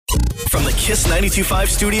From the Kiss 92.5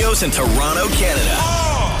 studios in Toronto, Canada.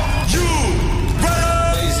 Are you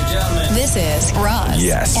ready? Ladies and gentlemen. This is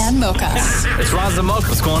Roz and Mocha. It's Roz and Mocha.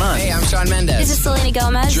 What's going on? Hey, I'm Shawn Mendes. This is Selena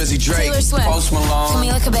Gomez. Drizzy Drake. Taylor Swift. Post Malone.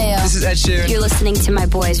 Camila Cabello. This is Ed Sheeran. You're listening to my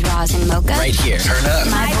boys Roz and Mocha. Right here. Turn up.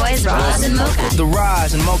 My boys Roz and Mocha. The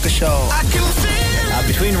Roz and Mocha Show. I can feel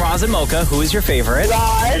Between Roz and Mocha, who is your favorite?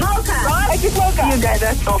 Roz. Mocha. I just Mocha. You guys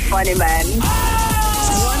are so funny, man.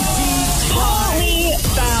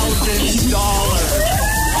 $20,000.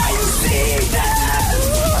 Are you seeing that?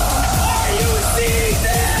 Are you seeing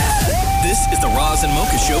that? This is the Roz and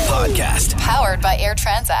Mocha Show podcast. Powered by Air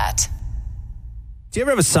Transat. Do you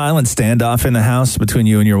ever have a silent standoff in the house between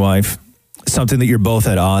you and your wife? Something that you're both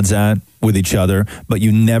at odds at with each other, but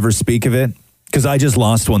you never speak of it? Because I just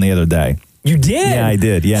lost one the other day. You did? Yeah, I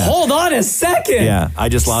did, yeah. Hold on a second. Yeah, I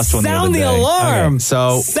just lost one the other day. Sound the alarm.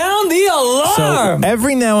 Okay, Sound the alarm. So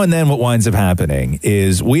every now and then what winds up happening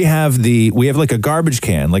is we have like a garbage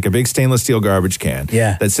can, like a big stainless steel garbage can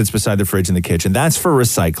that sits beside the fridge in the kitchen. That's for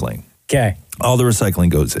recycling. Okay. All the recycling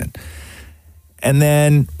goes in. And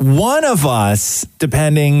then one of us,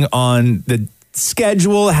 depending on the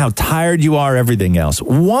schedule, how tired you are, everything else,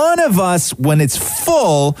 one of us, when it's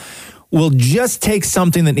full, will just take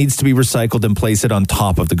something that needs to be recycled and place it on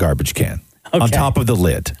top of the garbage can, on top of the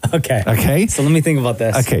lid. Okay. Okay? So let me think about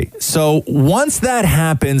this. Okay. So once that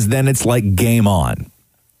happens, then it's like game on.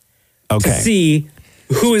 Okay. To see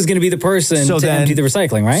who is going to be the person to empty the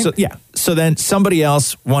recycling, right? So, yeah. So then somebody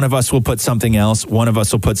else, one of us will put something else, one of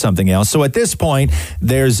us will put something else. So at this point,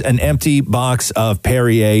 there's an empty box of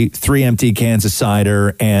Perrier, 3 empty cans of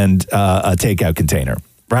cider, and a takeout container.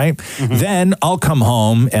 Right? Mm-hmm. Then I'll come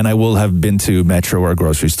home and I will have been to Metro or a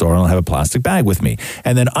grocery store and I'll have a plastic bag with me.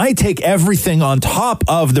 And then I take everything on top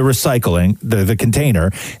of the recycling, the container,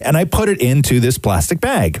 and I put it into this plastic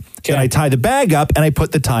bag. Okay. Then I tie the bag up and I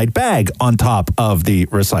put the tied bag on top of the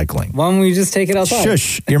recycling. Why don't we just take it outside?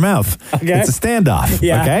 Shush, your mouth. Okay. It's a standoff.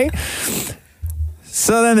 Yeah. Okay?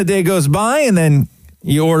 So then the day goes by and then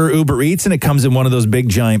you order Uber Eats and it comes in one of those big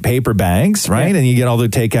giant paper bags, right? Yeah. And you get all the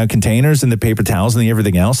takeout containers and the paper towels and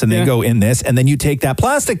everything else, and they go in this. And then you take that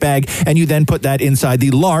plastic bag and you then put that inside the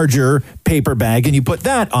larger paper bag and you put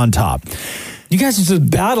that on top. You guys are just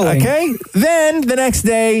battling. Okay. Then the next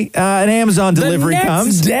day, an Amazon delivery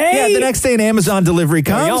comes. Yeah, the next day an Amazon delivery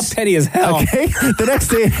comes. Y'all petty as hell. Okay. The next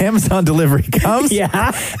day an Amazon delivery comes.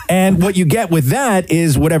 Yeah. And what you get with that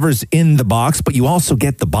is whatever's in the box, but you also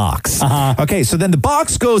get the box. Uh-huh. Okay. So then the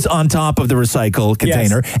box goes on top of the recycle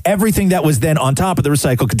container. Yes. Everything that was then on top of the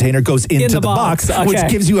recycle container goes into the box, which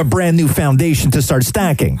gives you a brand new foundation to start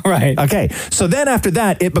stacking. Right. Okay. So then after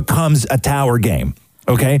that, it becomes a tower game.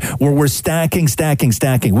 Okay, where we're stacking.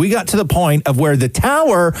 We got to the point of where the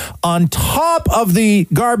tower on top of the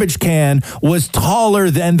garbage can was taller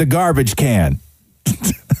than the garbage can.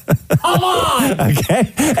 Come on!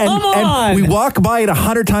 Okay? Come on! And we walk by it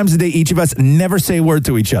 100 times a day, each of us, never say a word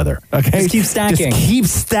to each other. Okay? Just keep stacking. Just keep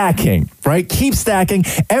stacking, right? Keep stacking.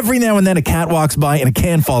 Every now and then a cat walks by and a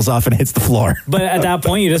can falls off and hits the floor. But at that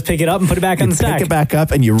point, you just pick it up and put it back on the stack. Pick it back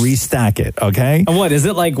up and you restack it, okay? And what, is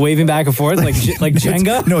it like waving back and forth, like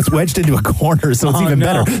Jenga? No, it's wedged into a corner, so it's even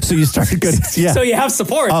better. So you start good. Yeah. So you have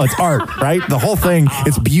support. Oh, it's art, right? The whole thing,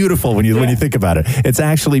 it's beautiful when you think about it. It's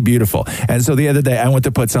actually beautiful. And so the other day, I went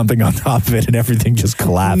to put something on top of it and everything just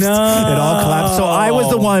collapsed. No. It all collapsed. So I was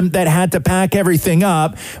the one that had to pack everything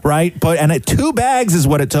up, right? And 2 bags is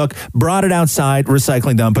what it took. Brought it outside,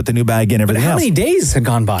 recycling done, put the new bag in, everything else. How many days had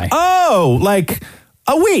gone by? Oh, like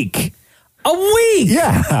a week. A week?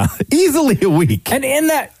 Yeah, easily a week. And in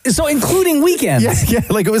that, so including weekends? Yeah,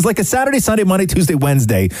 like it was like a Saturday, Sunday, Monday, Tuesday,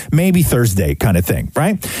 Wednesday, maybe Thursday kind of thing,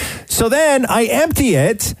 right? So then I empty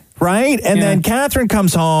it, right? And then Catherine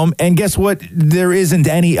comes home, and guess what? There isn't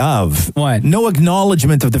any of. What? No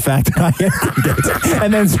acknowledgement of the fact that I emptied it.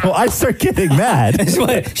 And then so I start getting mad. She's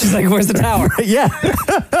like, where's the tower? Yeah.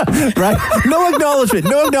 Right? No acknowledgement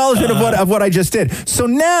of what I just did. So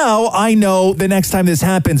now I know the next time this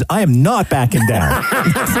happens, I am not backing down.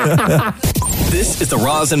 This is the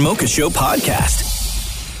Roz and Mocha Show podcast.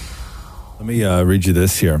 Let me read you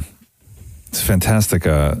this here. It's a fantastic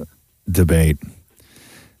debate.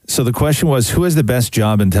 So the question was, who has the best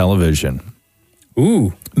job in television?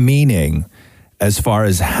 Ooh. Meaning, as far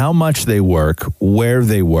as how much they work, where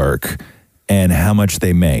they work, and how much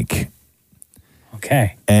they make.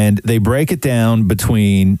 Okay. And they break it down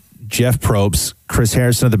between Jeff Probst, Chris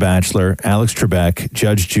Harrison of The Bachelor, Alex Trebek,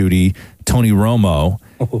 Judge Judy, Tony Romo,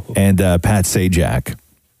 and Pat Sajak.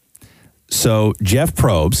 So Jeff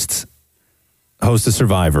Probst, host of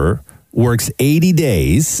Survivor, works 80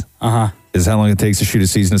 days. Uh-huh. Is how long it takes to shoot a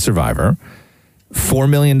season of Survivor. $4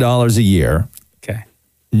 million a year. Okay.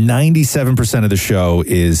 97% of the show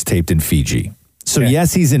is taped in Fiji. So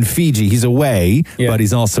yes, he's in Fiji. He's away, but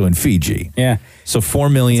he's also in Fiji. Yeah. So 4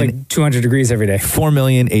 million. It's like 200 degrees every day. 4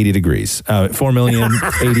 million 80 degrees. 4 million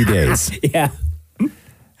 80 days. Yeah.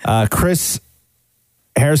 Chris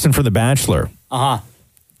Harrison for The Bachelor. Uh-huh.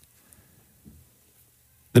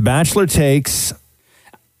 The Bachelor takes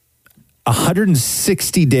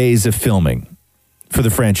 160 days of filming for the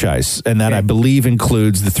franchise. And that I believe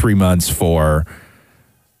includes the 3 months for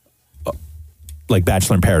like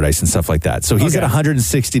Bachelor in Paradise and stuff like that. So he's at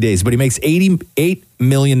 160 days, but he makes $88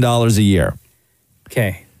 million a year.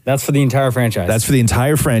 Okay. That's for the entire franchise. That's for the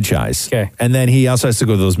entire franchise. Okay. And then he also has to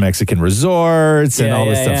go to those Mexican resorts and all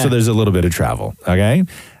this stuff. So there's a little bit of travel. Okay.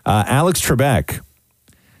 Alex Trebek.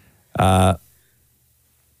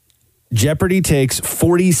 Jeopardy takes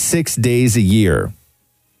 46 days a year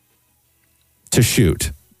to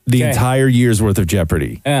shoot the entire year's worth of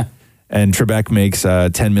Jeopardy. Yeah. And Trebek makes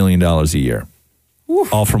 $10 million a year.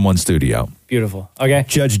 All from one studio. Beautiful. Okay.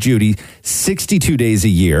 Judge Judy, 62 days a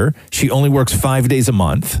year. She only works 5 days a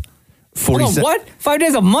month. Hold on, what? 5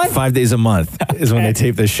 days a month? 5 days a month is when they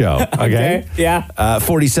tape this show. Okay. Yeah.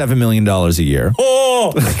 $47 million a year.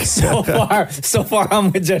 Oh, so far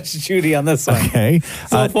I'm with Judge Judy on this one. Okay.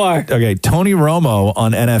 So far. Okay. Tony Romo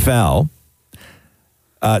on NFL.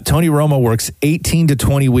 Tony Romo works 18 to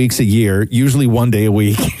 20 weeks a year, usually 1 day a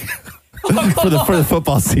week. for the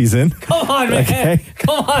football season. Come on, man. Okay.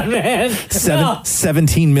 Come on, man.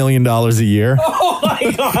 $17 million a year. Oh,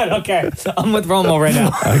 my God. Okay. I'm with Romo right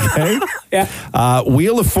now. Okay. Yeah.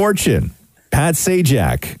 Wheel of Fortune, Pat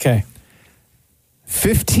Sajak. Okay.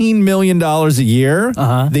 $15 million a year.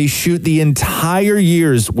 Uh-huh. They shoot the entire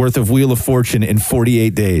year's worth of Wheel of Fortune in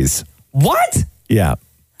 48 days. What? Yeah.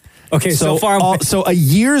 Okay, so far... so a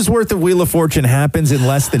year's worth of Wheel of Fortune happens in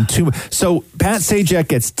less than 2... So Pat Sajak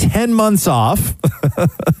gets 10 months off.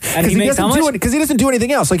 And he makes how much? Because he doesn't do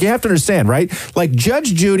anything else. Like, you have to understand, right? Like,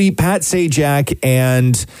 Judge Judy, Pat Sajak,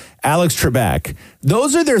 and Alex Trebek,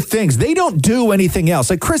 those are their things. They don't do anything else.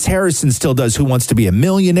 Like, Chris Harrison still does Who Wants to Be a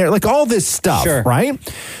Millionaire? Like, all this stuff, right?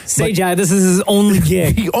 Sajak, this is his only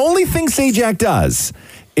gig. The only thing Sajak does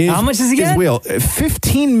is... How much does he get? Wheel.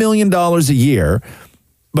 $15 million a year...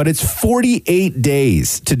 But it's 48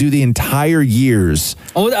 days to do the entire year's.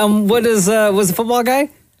 Oh, what is was the football guy?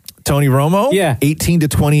 Tony Romo? Yeah. 18 to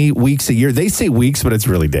 20 weeks a year. They say weeks, but it's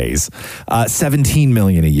really days. 17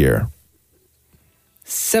 million a year.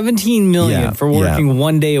 17 million for working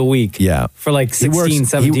 1 day a week. Yeah. For like 16,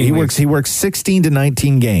 17 weeks. He works 16 to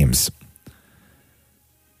 19 games.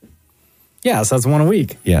 Yeah, so that's one a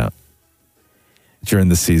week. Yeah. During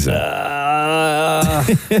the season.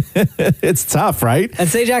 It's tough, right? And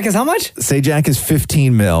Sajak is how much? Sajak is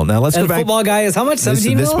 15 mil. Now let's go back. And the football guy is how much?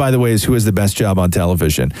 17 mil? This, by the way, is who has the best job on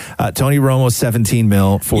television. Tony Romo, 17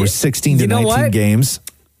 mil for 16 to 19 games.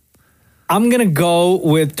 I'm going to go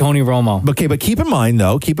with Tony Romo. Okay, but keep in mind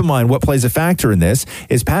what plays a factor in this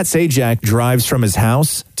is Pat Sajak drives from his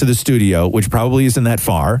house to the studio, which probably isn't that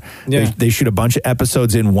far. Yeah. They shoot a bunch of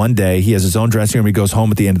episodes in one day. He has his own dressing room. He goes home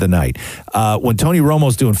at the end of the night. When Tony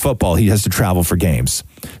Romo's doing football, he has to travel for games.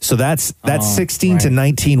 So that's 16 to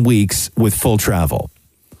 19 weeks with full travel.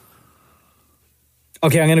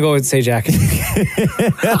 Okay, I'm going to go with Sajak.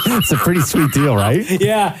 It's a pretty sweet deal, right?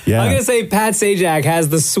 Yeah. I'm going to say Pat Sajak has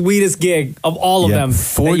the sweetest gig of all of them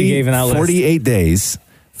 40, that you gave in that list.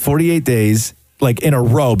 48 days, like in a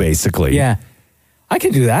row, basically. Yeah. I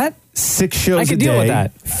could do that. 6 shows I could a day. deal with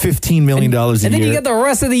that. $15 million a year. And then you get the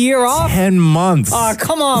rest of the year off? 10 months. Oh,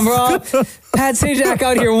 come on, bro. Pat Sajak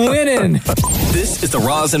out here winning. This is the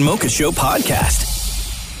Roz and Mocha Show podcast.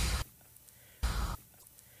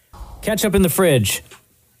 Ketchup in the fridge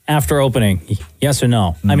after opening, yes or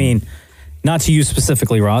no? I mean, not to you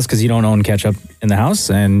specifically, Roz, because you don't own ketchup in the house,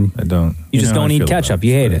 and I don't. You just don't eat ketchup.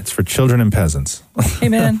 You hate it. It's for children and peasants. Hey,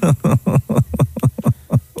 man.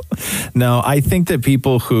 No, I think that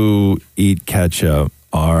people who eat ketchup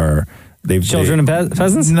are... Children and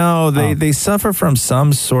peasants? No, they suffer from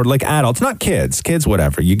some sort, like adults, not kids. Kids,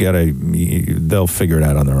 whatever. They'll figure it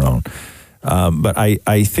out on their own. But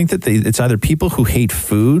I think that it's either people who hate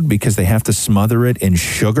food because they have to smother it in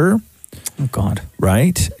sugar. Oh God!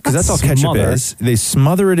 Right? Because that's all ketchup is. They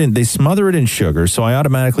smother it in sugar. So I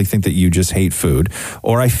automatically think that you just hate food.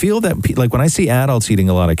 Or I feel that like when I see adults eating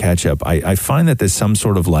a lot of ketchup, I find that there's some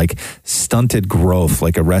sort of like stunted growth,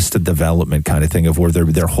 like arrested development kind of thing of where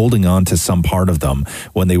they're holding on to some part of them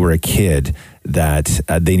when they were a kid that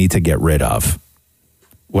they need to get rid of.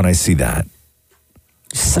 When I see that.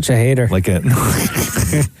 Such a hater. Like a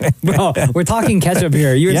Bro, we're talking ketchup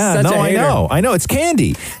here. You're such a hater. I know. It's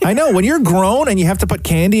candy. I know. When you're grown and you have to put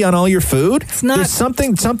candy on all your food, there's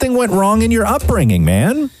something went wrong in your upbringing,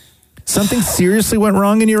 man. Something seriously went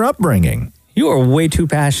wrong in your upbringing. You are way too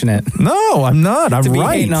passionate. No, I'm not. I'm to be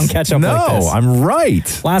right. hating on ketchup like this. No, I'm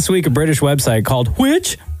right. Last week, a British website called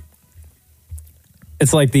Which?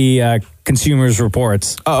 It's like the Consumers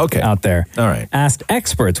Reports out there. All right. Asked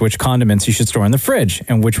experts which condiments you should store in the fridge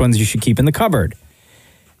and which ones you should keep in the cupboard.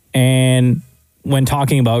 And when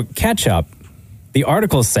talking about ketchup, the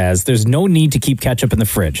article says there's no need to keep ketchup in the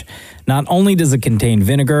fridge. Not only does it contain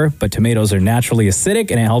vinegar, but tomatoes are naturally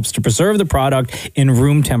acidic and it helps to preserve the product in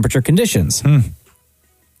room temperature conditions.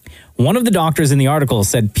 One of the doctors in the article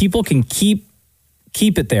said people can keep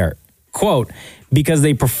it there, quote, because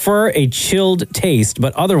they prefer a chilled taste,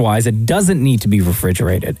 but otherwise it doesn't need to be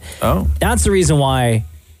refrigerated. Oh. That's the reason why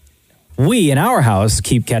we in our house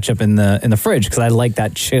keep ketchup in the fridge, because I like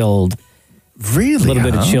that chilled, really, little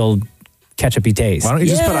bit of chilled ketchup-y taste. Why don't you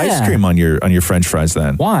just put ice cream on your French fries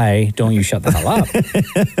then? Why don't you shut the hell up?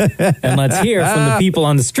 And let's hear from the people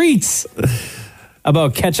on the streets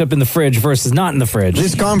about ketchup in the fridge versus not in the fridge.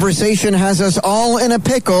 This conversation has us all in a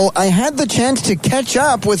pickle. I had the chance to catch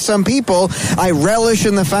up with some people. I relish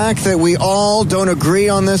in the fact that we all don't agree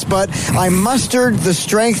on this, but I mustered the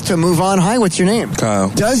strength to move on. Hi, what's your name? Kyle.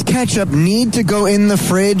 Does ketchup need to go in the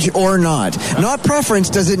fridge or not? Not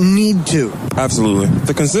preference, does it need to? Absolutely.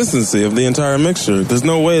 The consistency of the entire mixture. There's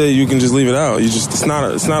no way that you can just leave it out. It's not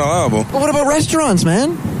allowable. But what about restaurants,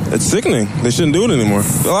 man? It's sickening. They shouldn't do it anymore.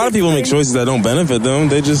 A lot of people make choices that don't benefit them.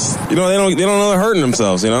 They just, they don't know they're hurting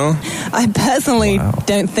themselves, I personally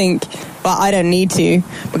don't think, I don't need to,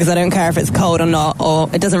 because I don't care if it's cold or not,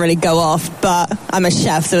 or it doesn't really go off, but I'm a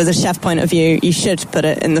chef, so as a chef point of view, you should put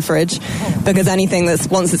it in the fridge, because anything that's,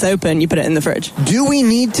 once it's open, you put it in the fridge. Do we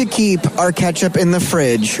need to keep our ketchup in the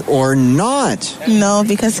fridge or not? No,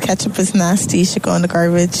 because ketchup is nasty. It should go in the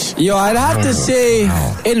garbage. Yo, I'd have to say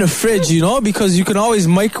in the fridge, because you can always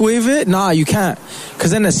microwave it. Nah, you can't,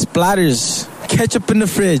 because then it splatters. Ketchup in the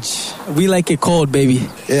fridge. We like it cold, baby.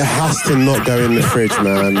 It has to not go in the fridge,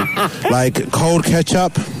 man. Like cold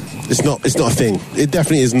ketchup, it's not a thing. It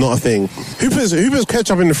definitely is not a thing. Who puts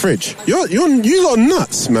ketchup in the fridge? You got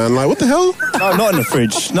nuts, man. Like what the hell? No, not in the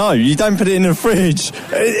fridge. No, you don't put it in the fridge.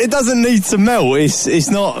 It doesn't need to melt. It's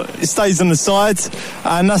not. It stays on the side,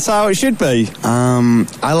 and that's how it should be.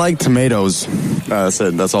 I like tomatoes. That's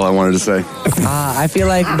it. That's all I wanted to say. I feel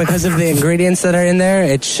like because of the ingredients that are in there,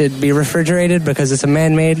 it should be refrigerated because it's a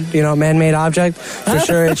man-made object. For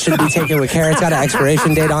sure, it should be taken with care. It's got an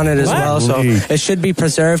expiration date on it as well, so it should be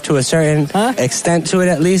preserved to a certain extent to it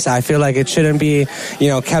at least. I feel like it shouldn't be,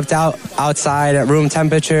 kept outside at room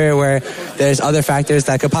temperature where there's other factors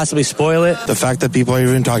that could possibly spoil it. The fact that people are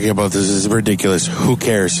even talking about this is ridiculous. Who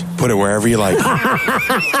cares? Put it wherever you like.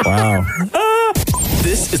 Wow.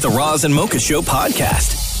 This is the Roz and Mocha Show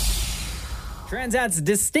podcast. Transat's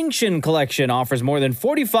Distinction Collection offers more than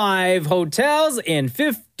 45 hotels in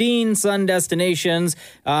 15 sun destinations.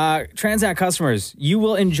 Transat customers, you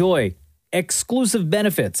will enjoy exclusive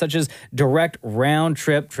benefits such as direct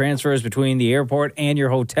round-trip transfers between the airport and your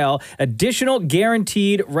hotel, additional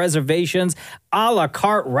guaranteed reservations, a la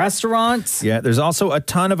carte restaurants. Yeah, there's also a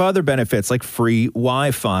ton of other benefits like free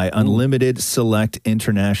Wi-Fi, unlimited select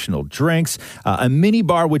international drinks, a mini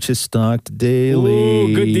bar which is stocked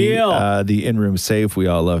daily. Ooh, good deal. The in-room safe, we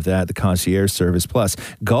all love that. The concierge service, plus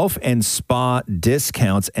golf and spa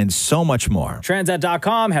discounts, and so much more.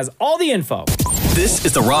 Transat.com has all the info. This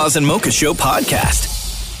is the Roz and Mocha Show podcast.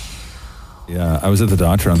 Yeah, I was at the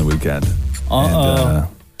doctor on the weekend.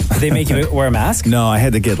 Did they make you wear a mask? No, I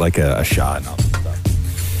had to get like a shot and all that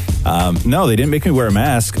stuff. No, they didn't make me wear a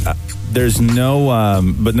mask. There's no,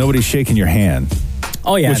 but nobody's shaking your hand.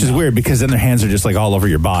 Oh, yeah. Which is weird because then their hands are just like all over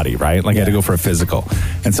your body, right? Like I had to go for a physical.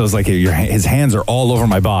 And so it's like his hands are all over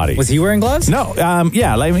my body. Was he wearing gloves? No. When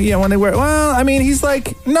they wear, he's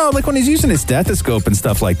like, no, like when he's using his stethoscope and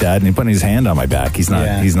stuff like that and he putting his hand on my back, he's not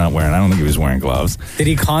wearing, I don't think he was wearing gloves. Did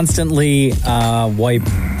he constantly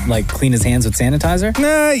clean his hands with sanitizer?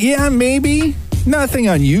 Yeah, maybe. Nothing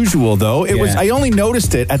unusual though. It was. I only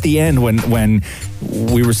noticed it at the end when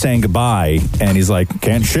we were saying goodbye, and he's like,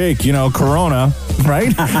 "Can't shake, Corona,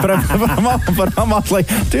 right?" but I'm all like,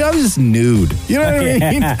 "Dude, I was just nude." You know what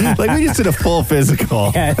I mean? Like we just did a full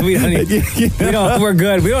physical. Yeah, we don't need. We're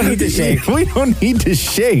good. We don't need to shake. We don't need to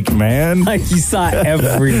shake, man. Like you saw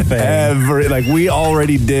everything. Like we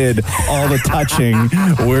already did all the touching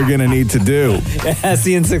we're gonna need to do. Yeah,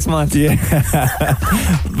 see you in 6 months. Yeah.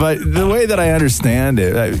 But the way that I understand understand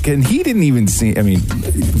it. And he didn't even see, I mean,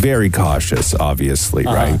 very cautious, obviously,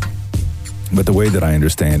 right? But the way that I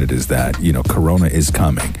understand it is that, you know, Corona is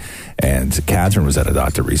coming. And Catherine was at a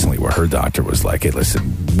doctor recently where her doctor was like, hey,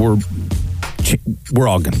 listen, we're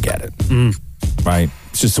all going to get it. Right?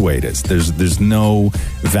 It's just the way it is. There's no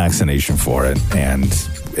vaccination for it. And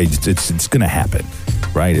it's going to happen.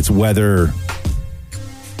 Right? It's whether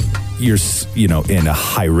you're, you know, in a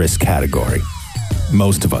high risk category.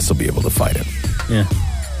 Most of us will be able to fight it. Yeah.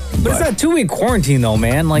 But it's that 2-week quarantine, though,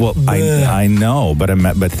 man. Like, well, I know, but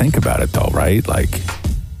think about it, though, right? Like,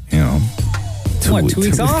 you know, 2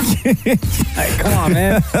 weeks off? Like, come on,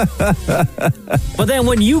 man. But then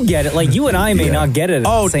when you get it, like, you and I may not get it at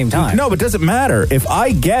the same time. No, but it doesn't matter. If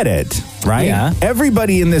I get it, right? Yeah.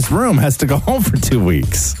 Everybody in this room has to go home for 2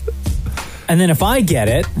 weeks. And then if I get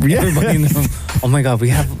it, everybody in the room, oh my God, we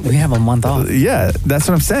have a month off. Yeah, that's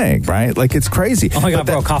what I'm saying, right? Like, it's crazy. Oh my God,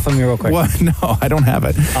 bro, cough on me real quick. Well, no, I don't have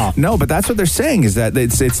it. Oh. No, but that's what they're saying is that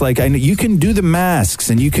it's like, you can do the masks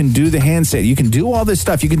and you can do the hand sanitizer. You can do all this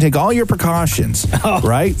stuff. You can take all your precautions,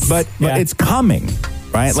 right? But it's coming,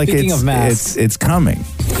 right? Speaking of masks. It's coming.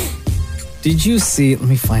 Did you see, let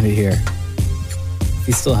me find it here.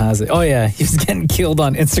 He still has it. Oh, yeah. He was getting killed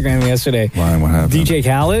on Instagram yesterday. Why? What happened? DJ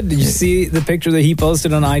Khaled. Did you see the picture that he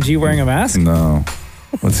posted on IG wearing a mask? No.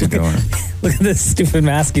 What's he doing? Look at this stupid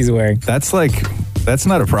mask he's wearing. That's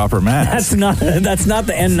not a proper mask. That's not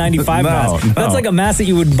the N95 mask. No. That's like a mask that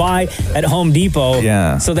you would buy at Home Depot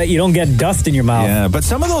so that you don't get dust in your mouth. Yeah, but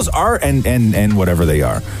some of those are, and whatever they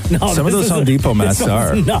are. No, some of those Home Depot masks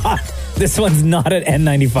are. This one's not at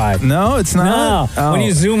N95. No, it's not. No. When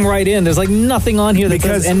you zoom right in, there's like nothing on here that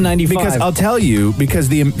says N95. Because I'll tell you, because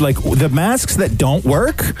the masks that don't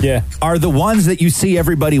work are the ones that you see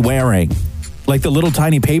everybody wearing. Like the little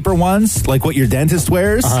tiny paper ones, like what your dentist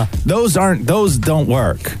wears. Those don't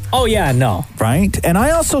work. Oh yeah, no. Right? And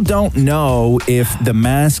I also don't know if the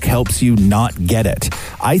mask helps you not get it.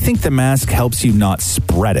 I think the mask helps you not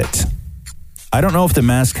spread it. I don't know if the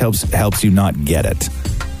mask helps you not get it.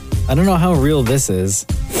 I don't know how real this is.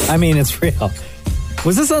 I mean, it's real.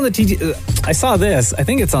 Was this on the TTC? I saw this. I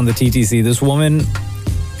think it's on the TTC. This woman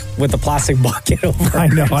with the plastic bucket over her. I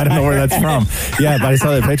know. I don't know where that's from. Yeah, but I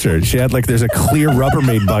saw that picture. She had there's a clear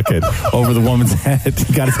Rubbermaid bucket over the woman's head.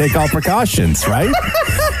 You got to take all precautions, right?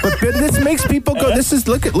 But this makes people go,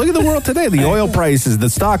 look at the world today. The oil prices, the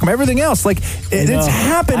stock, everything else. Like, it's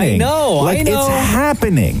happening. I know. It's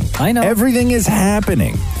happening. I know. Everything is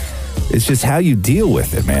happening. It's just how you deal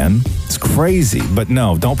with it, man. It's crazy. But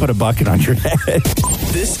no, don't put a bucket on your head.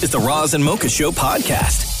 This is the Roz and Mocha Show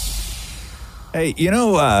podcast. Hey, you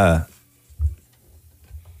know,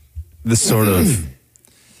 this sort of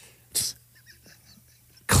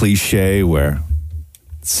cliche where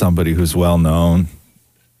somebody who's well known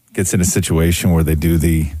gets in a situation where they do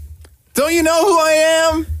don't you know who I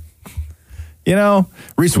am? You know,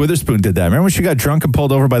 Reese Witherspoon did that. Remember when she got drunk and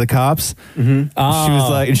pulled over by the cops?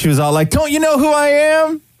 Mm-hmm. She was all like, don't you know who I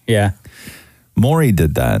am? Yeah. Maury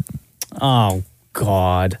did that. Oh,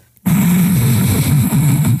 God.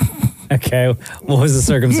 Okay, what was the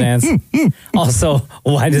circumstance? Also,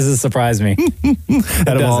 why does this surprise me?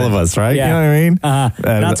 Out of all of us, right? Yeah. You know what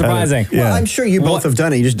I mean? Not surprising. Well, I'm sure you both have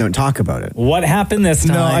done it. You just don't talk about it. What happened this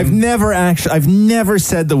time? No, I've never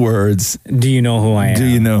said the words. Do you know who I am? Do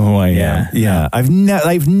you know who I am? Yeah.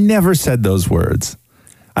 I've never said those words.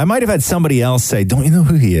 I might have had somebody else say, don't you know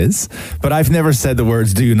who he is? But I've never said the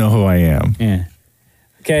words, do you know who I am? Yeah.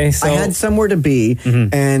 Okay, so I had somewhere to be,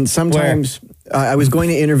 and sometimes I was going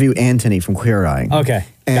to interview Anthony from Queer Eye. Okay,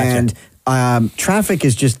 gotcha. And traffic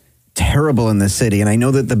is just terrible in the city, and I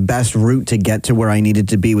know that the best route to get to where I needed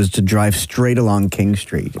to be was to drive straight along King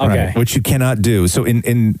Street. Okay. Right, which you cannot do. So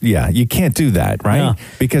you can't do that, right? No.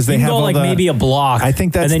 Because they you can have go like maybe a block. I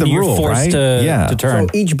think that's and then the you're rule, forced right? to turn.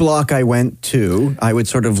 So each block I went to, I would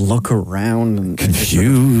sort of look around and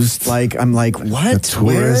confused. I'm like, what?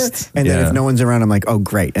 Tourist? Where? And then if no one's around, I'm like, oh,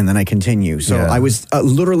 great. And then I continue. So I was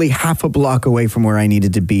literally half a block away from where I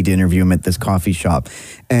needed to be to interview him at this coffee shop.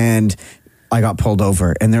 And I got pulled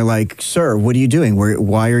over, and they're like, sir, what are you doing?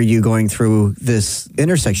 Why are you going through this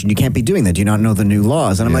intersection? You can't be doing that. Do you not know the new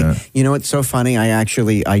laws? And I'm like, you know, it's so funny. I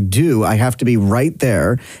do. I have to be right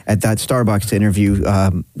there at that Starbucks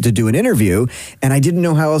to do an interview, and I didn't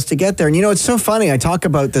know how else to get there. And, you know, it's so funny. I talk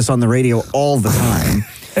about this on the radio all the time.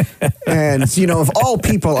 And, you know, of all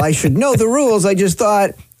people, I should know the rules. I just thought,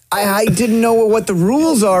 I didn't know what the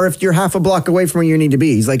rules are if you're half a block away from where you need to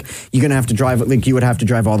be. He's like, you're going to have to drive, like you would have to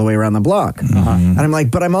drive all the way around the block. And I'm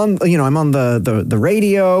like, but I'm on the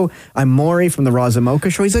radio. I'm Maury from the Roz and Mocha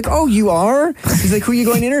Show. He's like, oh, you are? He's like, who are you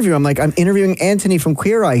going to interview? I'm like, I'm interviewing Anthony from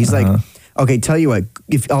Queer Eye. He's like, Okay, tell you what.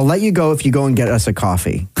 If I'll let you go if you go and get us a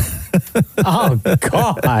coffee. Oh,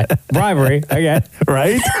 God. Bribery. Okay.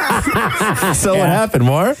 Right? So what happened,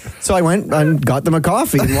 Mar? So I went and got them a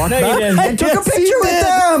coffee and walked No, you back didn't. and took a picture with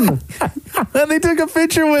them. And they took a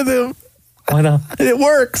picture with him. What the? It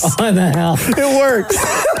works. What the hell? It works.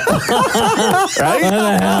 Right? What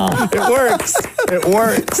the hell? It works. It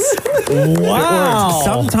works. Wow. It works.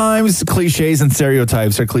 Sometimes cliches and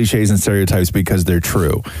stereotypes are cliches and stereotypes because they're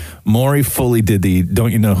true. Maury fully did the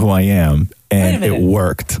 "Don't you know who I am?" and it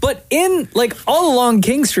worked. But in, like, all along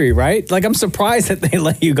King Street, right? Like, I'm surprised that they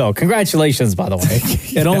let you go. Congratulations, by the way.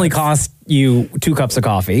 It only cost you 2 cups of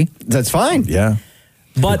coffee. That's fine. Yeah.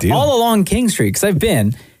 But all along King Street, because I've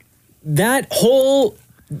been, that whole,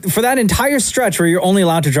 for that entire stretch where you're only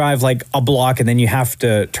allowed to drive like a block and then you have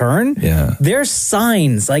to turn, there's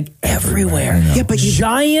signs like everywhere. Yeah, but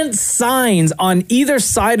giant signs on either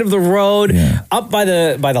side of the road, up by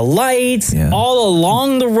the lights, all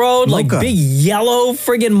along the road, like Mocha. big yellow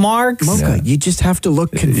friggin' marks. Mocha, you just have to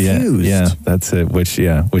look confused. Yeah, that's it. Which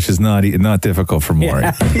is not difficult for Maury.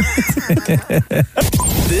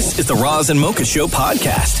 This is the Roz and Mocha Show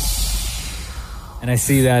podcast. And I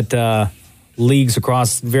see that leagues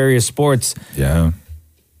across various sports are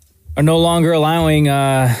no longer allowing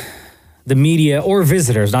the media or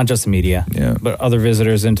visitors, not just the media, but other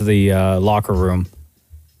visitors into the locker room.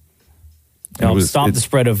 To help stop the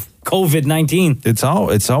spread of COVID-19.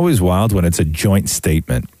 It's always wild when it's a joint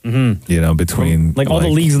statement, between like all the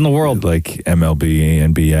leagues in the world, like MLB,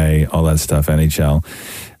 NBA, all that stuff, NHL.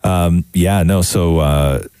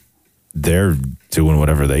 So they're doing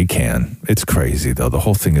whatever they can. It's crazy though. The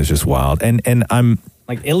whole thing is just wild. And I'm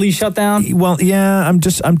like Italy shut down. Well, yeah,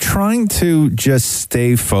 I'm trying to just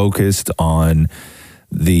stay focused on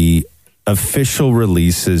the official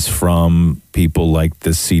releases from people like the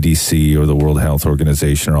CDC or the World Health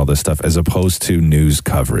Organization or all this stuff, as opposed to news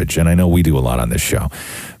coverage. And I know we do a lot on this show,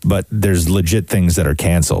 but there's legit things that are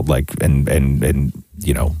canceled, like and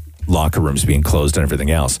locker rooms being closed and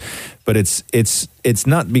everything else. But it's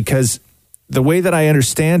not, because the way that I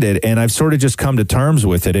understand it, and I've sort of just come to terms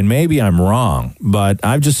with it, and maybe I'm wrong, but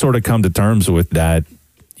I've just sort of come to terms with that,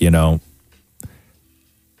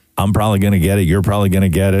 I'm probably going to get it. You're probably going to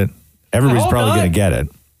get it. Everybody's probably going to get it.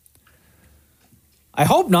 I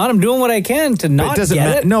hope not. I'm doing what I can to not get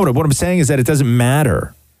it. No, what I'm saying is that it doesn't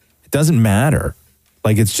matter. It doesn't matter.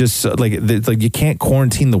 Like, it's just like you can't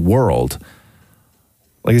quarantine the world.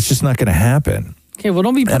 Like, it's just not going to happen. Okay, well,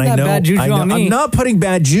 don't be putting that bad juju on me. I'm not putting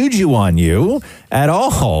bad juju on you at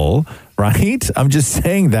all, right? I'm just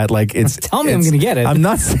saying that, like, it's... Tell me I'm going to get it. I'm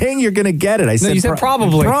not saying you're going to get it. I said you said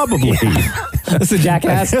probably. Probably. That's a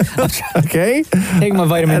jackass. Okay? Take my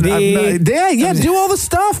vitamin D. Do all the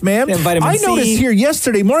stuff, man. Yeah, vitamin I C. noticed here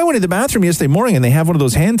yesterday morning, I went to the bathroom yesterday morning, and they have one of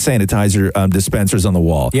those hand sanitizer dispensers on the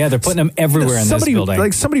wall. Yeah, they're putting them everywhere in this building.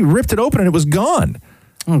 Like, somebody ripped it open and it was gone.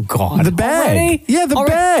 Oh, God. The bag. Already? Yeah, the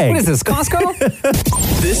bag. What is this, Costco?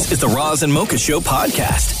 This is the Roz and Mocha Show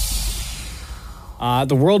podcast.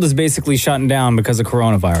 The world is basically shutting down because of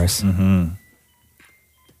coronavirus. Mm-hmm.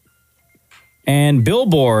 And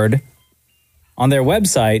Billboard, on their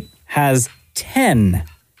website, has 10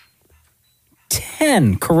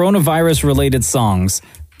 coronavirus-related songs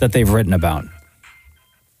that they've written about.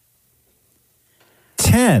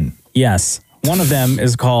 10? Yes. One of them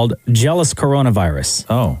is called Jealous Coronavirus.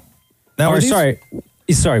 Oh. Now, sorry,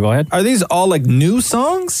 go ahead. Are these all like new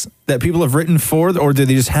songs that people have written for, or did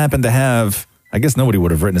they just happen to have... I guess nobody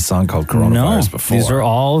would have written a song called Coronavirus before. These are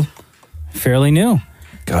all fairly new.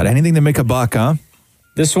 God, anything to make a buck, huh?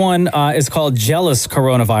 This one is called Jealous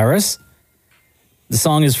Coronavirus. The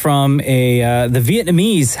song is from the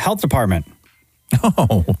Vietnamese health department,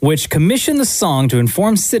 which commissioned the song to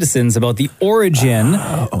inform citizens about the origin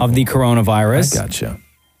of the coronavirus. I gotcha.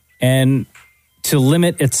 And to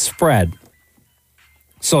limit its spread.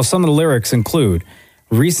 So some of the lyrics include,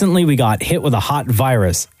 recently we got hit with a hot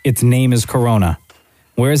virus. Its name is Corona.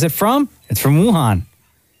 Where is it from? It's from Wuhan.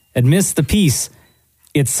 Amidst the peace,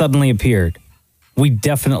 it suddenly appeared. We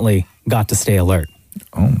definitely got to stay alert.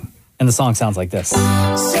 Oh. And the song sounds like this.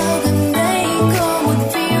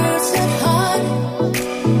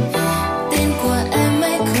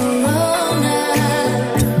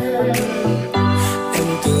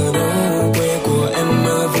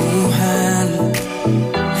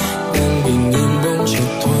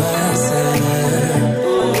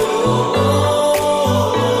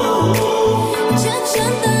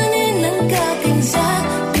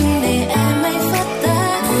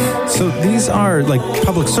 Are like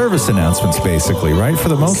public service announcements, basically, right? For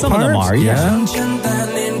the most part. Some of them are, yeah.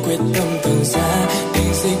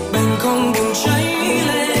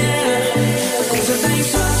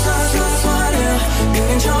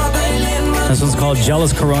 called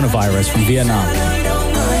Jealous Coronavirus from Vietnam.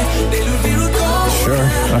 Sure.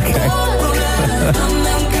 Okay.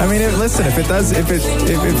 I mean, listen, if it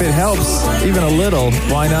helps even a little,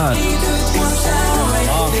 why not?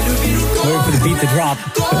 Wait for the beat to drop.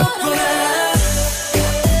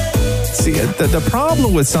 See, the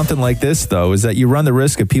problem with something like this, though, is that you run the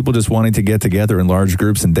risk of people just wanting to get together in large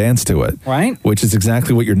groups and dance to it. Right. Which is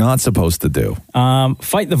exactly what you're not supposed to do.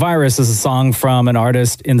 Fight the Virus is a song from an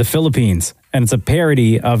artist in the Philippines, and it's a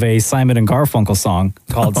parody of a Simon and Garfunkel song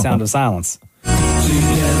called Sound of Silence. Together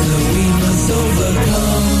we must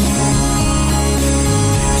overcome.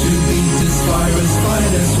 To beat this virus,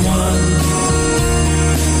 fight as one.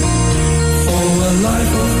 For a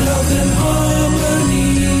life of health and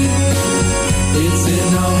harmony. It's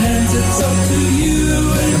in our hands, it's up to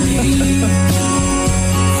you and me.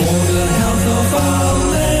 For the health of our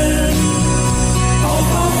land, of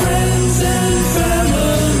our friends and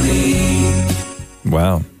family.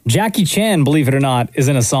 Wow. Jackie Chan, believe it or not, is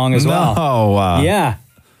in a song as well. No. Yeah.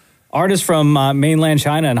 Artists from mainland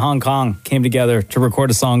China and Hong Kong came together to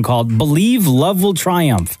record a song called Believe Love Will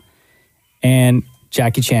Triumph. And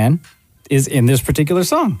Jackie Chan is in this particular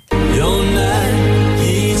song.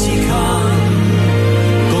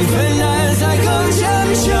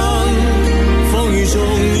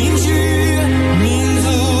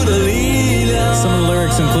 Some of the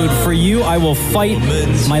lyrics include, "For you, I will fight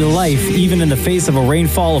my life, even in the face of a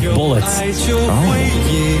rainfall of bullets.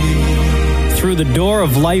 Through the door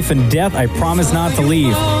of life and death, I promise not to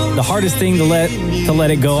leave. The hardest thing to let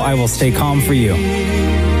it go, I will stay calm for you."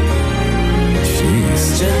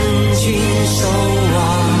 Jeez.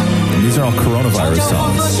 And these are all coronavirus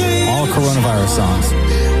songs. All coronavirus songs.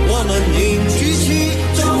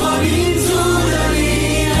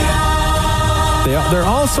 They're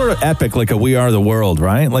all sort of epic, like a "We Are the World,"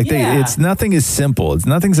 right? Like nothing is simple.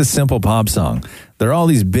 Nothing's a simple pop song. They're all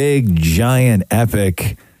these big, giant,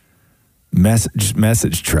 epic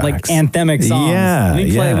message tracks, Like anthemic songs. Yeah. Let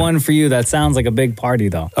me play one for you that sounds like a big party,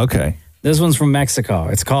 though. Okay. This one's from Mexico.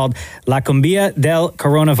 It's called La Cumbia del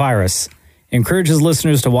Coronavirus. Encourages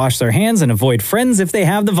listeners to wash their hands and avoid friends if they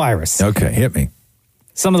have the virus. Okay, hit me.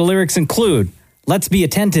 Some of the lyrics include, "Let's be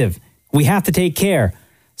attentive. We have to take care.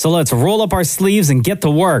 So let's roll up our sleeves and get to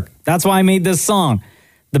work. That's why I made this song.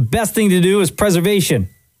 The best thing to do is preservation.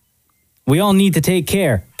 We all need to take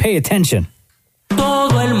care. Pay attention."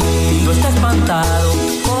 Todo el mundo está espantado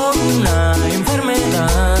por una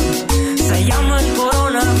enfermedad. Se llama el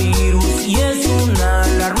coronavirus y es una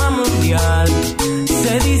alarma mundial.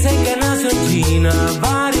 Se dice que nació en China,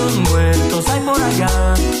 varios muertos hay por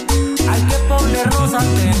allá. Hay que ponernos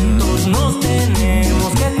atentos, nos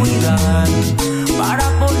tenemos que cuidar. Para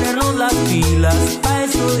ponernos las pilas, para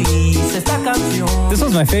eso hice esta canción. This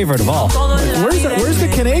was my favorite of all. Where's the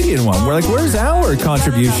Canadian one? Where's our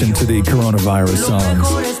contribution to the coronavirus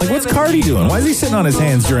songs? Like, what's Cardi doing? Why is he sitting on his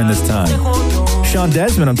hands during this time? Sean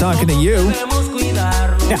Desmond, I'm talking to you.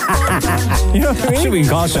 You know what I mean? Should we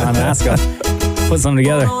call Sean and ask him? Put something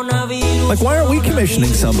together. Like, why aren't we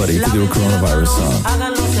commissioning somebody to do a coronavirus song?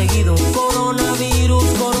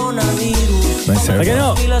 Nice hair. Like, I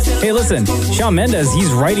know. Hey, listen, Shawn Mendes,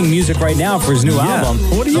 he's writing music right now for his new album.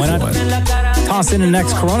 What are you Why doing? not toss in the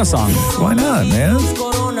next Corona song? Why not, man?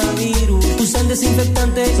 So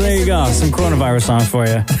there you go, some coronavirus songs for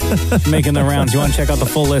you. Making the rounds. You want to check out the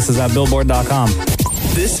full list is at billboard.com.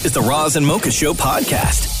 This is the Roz and Mocha Show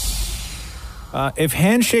podcast. If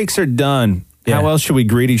handshakes are done, how else should we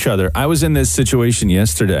greet each other? I was in this situation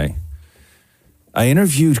yesterday. I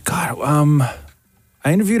interviewed a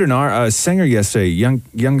singer yesterday,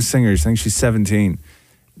 young singer. I think she's 17,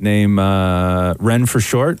 named Ren for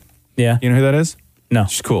short. Yeah. You know who that is? No.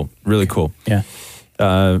 She's cool. Really cool. Yeah.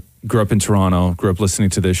 Grew up in Toronto, grew up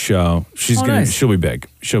listening to this show. Nice. She'll be big.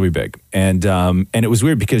 She'll be big. And it was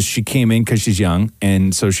weird because she came in because she's young.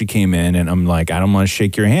 And so she came in and I'm like, I don't want to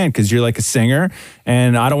shake your hand because you're like a singer.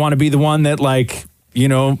 And I don't want to be the one that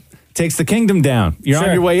takes the kingdom down. You're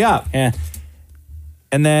on your way up. Yeah.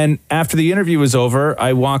 And then after the interview was over,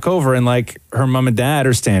 I walk over and her mom and dad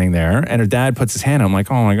are standing there and her dad puts his hand. I'm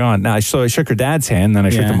like, oh my God. Now, so I shook her dad's hand, then I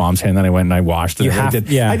shook the mom's hand, then I went and I washed it. I did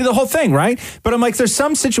the whole thing, right? But I'm like, there's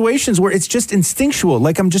some situations where it's just instinctual.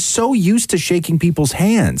 Like I'm just so used to shaking people's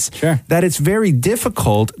hands that it's very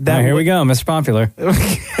difficult. Here we go, Mr. Popular.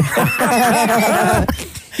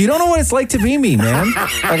 You don't know what it's like to be me, man.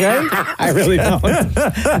 Okay? I really don't.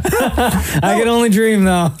 I can only dream,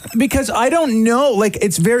 though. Because I don't know. Like,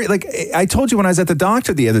 it's very, like, I told you when I was at the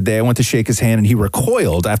doctor the other day, I went to shake his hand and he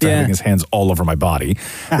recoiled after having his hands all over my body.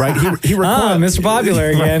 Right? He recoiled. Mr. Popular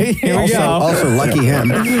again. Right? Here we go. Also, lucky him.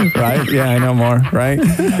 Right? Yeah, I know more. Right?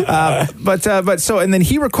 But so, and then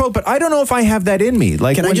he recoiled, but I don't know if I have that in me.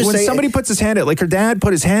 Like, Can I when just say- somebody puts his hand out, like her dad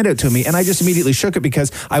put his hand out to me, and I just immediately shook it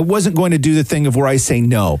because I wasn't going to do the thing of where I say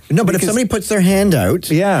no. No, but if somebody puts their hand out,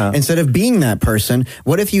 instead of being that person,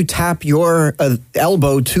 what if you tap your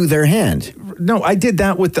elbow to their hand? No, I did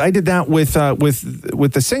that with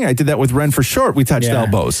the singer. I did that with Ren for Short. We touched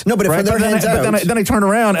elbows. No, but if their hands out, then I turn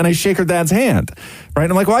around and I shake her dad's hand. Right?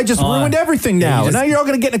 And I'm like, well, I just ruined everything now. And now you're all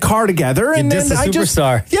going to get in a car together. And then I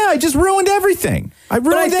just ruined everything. I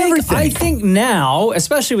ruined everything. I think now,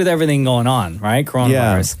 especially with everything going on, right?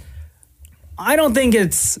 Coronavirus. I don't think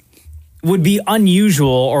would be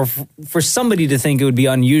unusual, or for somebody to think it would be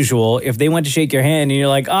unusual if they went to shake your hand and you're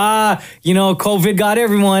like, COVID got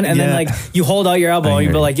everyone, and then like you hold out your elbow and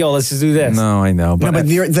you be like, yo, let's just do this. No, I know. But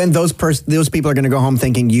then those people are going to go home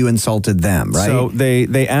thinking you insulted them, right? So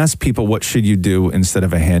they asked people, what should you do instead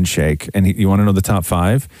of a handshake? And you want to know the top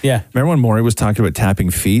 5? Yeah. Remember when Maury was talking about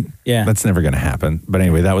tapping feet? Yeah. That's never going to happen. But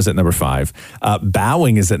anyway, that was at number 5.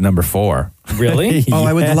 Bowing is at number 4. Really? Oh,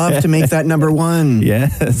 I would love to make that number 1.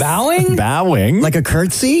 Yes. Bowing? Like a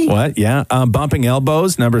curtsy? What? Yeah. Bumping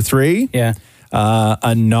elbows, number 3. Yeah.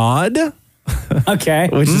 A nod. Okay.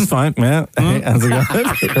 Which is fine. Yeah. Hey, how's it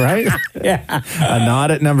going? Right? Yeah. A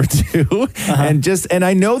nod at number 2. And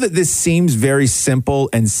I know that this seems very simple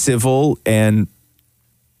and civil and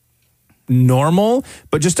normal,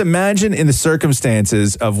 but just imagine in the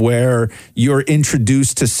circumstances of where you're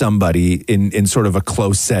introduced to somebody in sort of a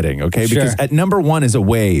close setting, okay? Sure. Because at number 1 is a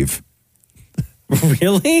wave.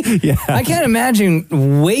 Really? Yeah. I can't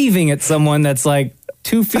imagine waving at someone that's like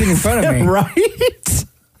 2 feet in front of me. Right? Do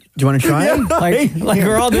you want to try it? Like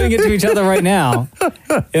we're all doing it to each other right now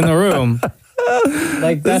in the room.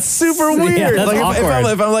 Like that's super weird. Yeah, that's like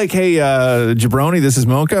awkward. if I'm like, hey, Jabroni, this is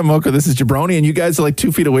Mocha. Mocha, this is Jabroni, and you guys are like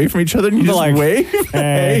 2 feet away from each other, and you just like, wave.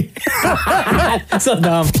 Hey. So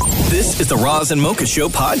dumb. This is the Roz and Mocha Show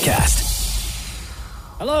podcast.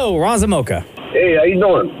 Hello, Roz and Mocha. Hey, how you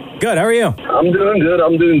doing? Good. How are you? I'm doing good.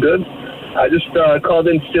 I just called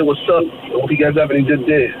in to say what's up. Hope you guys have any good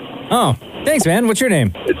day. Oh, thanks, man. What's your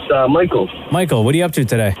name? It's Michael. Michael, what are you up to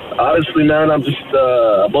today? Honestly, man, I'm just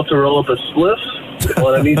about to roll up a spliff. You know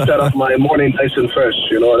what I mean? Set off my morning nice and fresh.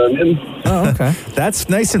 You know what I mean? Oh, okay. That's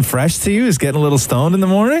nice and fresh to you? Is getting a little stoned in the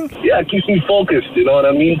morning? Yeah, it keeps me focused. You know what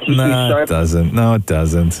I mean? Keeps me sharp. It doesn't. No, it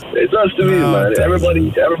doesn't. It does to me, man.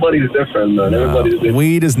 Everybody's different, man. Everybody's different.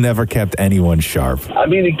 Weed has never kept anyone sharp. I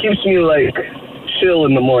mean, it keeps me like chill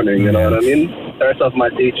in the morning. You know what I mean? Starts off my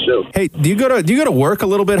day chill. Hey, do you go to work a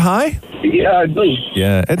little bit high? Yeah, I do.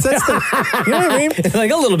 Yeah, that's the, you know what I mean? It's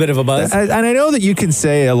like a little bit of a buzz. And I know that you can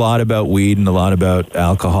say a lot about weed and a lot about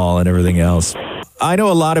alcohol and everything else. I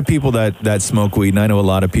know a lot of people that smoke weed, and I know a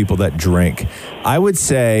lot of people that drink. I would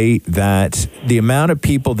say that the amount of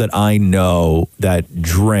people that I know that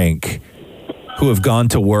drink who have gone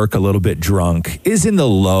to work a little bit drunk is in the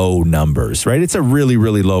low numbers, right? It's a really,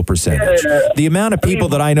 really low percentage. The amount of people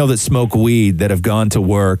that I know that smoke weed that have gone to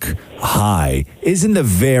work high is in the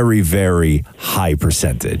very, very high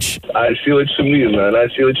percentage. I see what you mean, man. I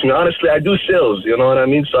see what you mean. Honestly, I do sales, you know what I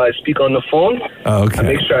mean? So I speak on the phone. Oh, okay. I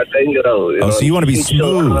make sure I bang it out. So you want to be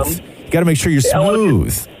smooth. You got to make sure you're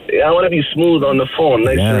smooth. I want to be smooth on the phone,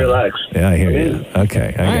 nice and relaxed. Yeah, I hear you.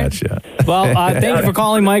 Okay, I got you. Well, thank you for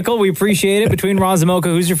calling, Michael. We appreciate it. Between Roz and Mocha,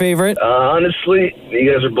 who's your favorite? Honestly,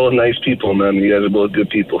 you guys are both nice people, man. You guys are both good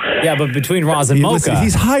people. Yeah, but between Roz and Mocha. Listen,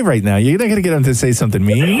 he's high right now. You're not going to get him to say something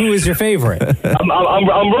mean. Who is your favorite? I'm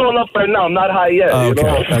rolling up right now. I'm not high yet. Oh, okay, you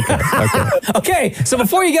know? okay. Okay, so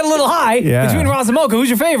before you get a little high, between Roz and Mocha, who's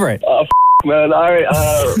your favorite? Man, all right.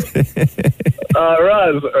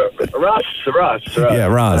 Roz. Yeah,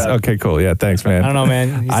 Roz. Okay, cool. Yeah, thanks, man. I don't know,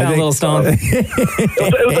 man. You sound a little stoned.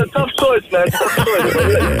 It was a tough choice, man.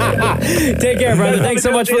 Take care, brother. Thanks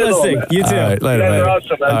so much for listening. You too. All right, later, man.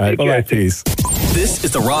 Awesome, man. All right, bye-bye. Peace. This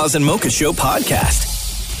is the Roz and Mocha Show podcast.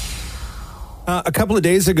 A couple of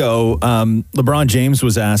days ago, LeBron James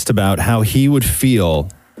was asked about how he would feel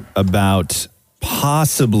about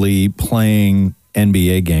possibly playing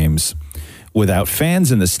NBA games without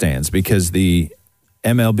fans in the stands, because the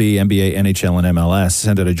MLB, NBA, NHL, and MLS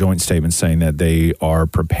sent out a joint statement saying that they are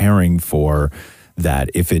preparing for that.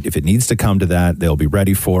 If it needs to come to that, they'll be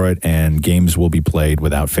ready for it, and games will be played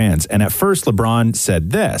without fans. And at first, LeBron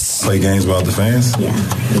said this. Play games without the fans? Yeah.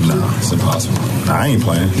 No, it's impossible. Nah, I ain't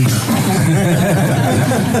playing.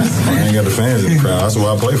 I ain't got the fans in the crowd. That's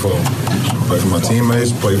what I play for. I play for my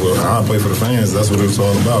teammates. I play for the fans. That's what it's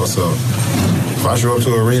all about. So if I show up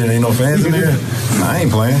to an arena and ain't no fans in there, I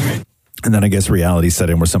ain't playing. And then I guess reality set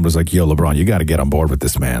in where somebody's like, yo, LeBron, you got to get on board with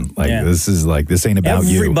this, man. Like, this ain't about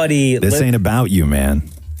you. This ain't about you, man.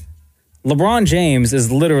 LeBron James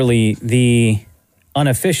is literally the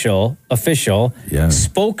official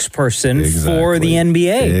spokesperson for the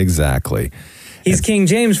NBA. Exactly. He's King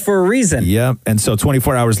James for a reason. Yep. And so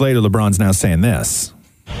 24 hours later, LeBron's now saying this.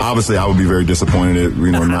 Obviously, I would be very disappointed,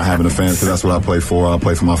 not having the fans, because that's what I play for. I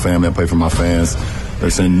play for my family. I play for my fans. They're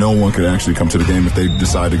saying no one could actually come to the game if they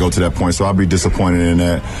decide to go to that point. So I'll be disappointed in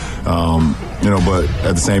that. But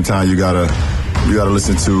at the same time, you gotta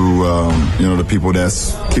listen to the people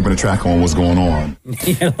that's keeping the track on what's going on.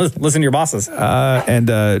 Listen to your bosses.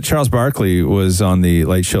 And Charles Barkley was on the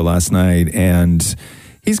Late Show last night, and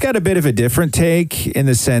he's got a bit of a different take in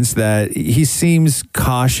the sense that he seems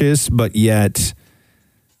cautious, but yet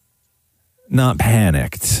not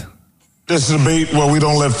panicked. This debate where we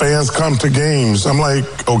don't let fans come to games. I'm like,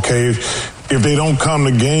 okay, if they don't come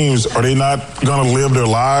to games, are they not going to live their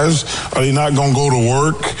lives? Are they not going to go to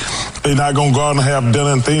work? Are they not going to go out and have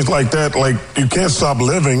dinner and things like that? Like, you can't stop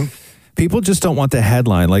living. People just don't want the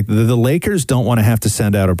headline. Like the Lakers don't want to have to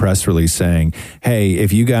send out a press release saying, hey,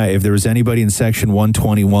 if there was anybody in section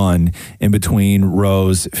 121 in between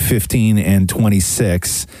rows 15 and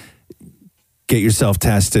 26, get yourself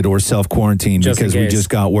tested or self-quarantined because we just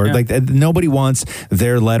got word. Yeah. Like nobody wants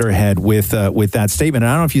their letterhead with that statement. And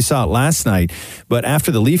I don't know if you saw it last night, but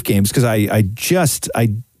after the Leaf games, because I just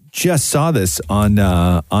saw this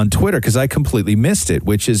on Twitter because I completely missed it,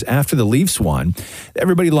 which is after the Leafs won,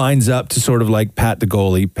 everybody lines up to sort of like pat the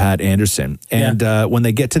goalie, Pat Anderson. And when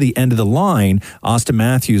they get to the end of the line, Austin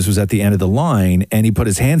Matthews was at the end of the line and he put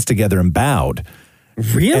his hands together and bowed.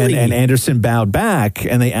 Really? And Anderson bowed back,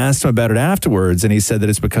 and they asked him about it afterwards, and he said that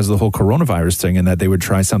it's because of the whole coronavirus thing and that they would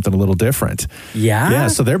try something a little different. Yeah? Yeah,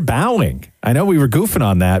 so they're bowing. I know we were goofing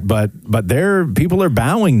on that, but people are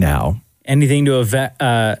bowing now. Anything to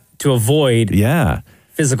avoid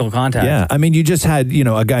physical contact. Yeah, I mean, you just had,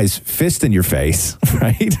 a guy's fist in your face,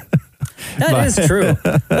 right? That is true.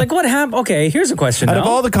 Like, what happened? Okay, here's a question. Out of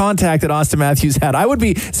all the contact that Austin Matthews had, I would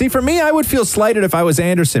feel slighted if I was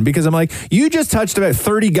Anderson, because I'm like, you just touched about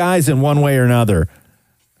 30 guys in one way or another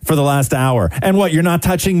for the last hour. And what, you're not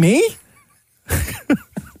touching me?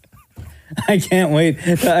 I can't wait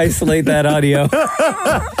to isolate that audio.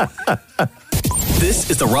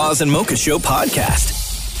 This is the Roz and Mocha Show podcast.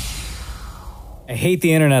 I hate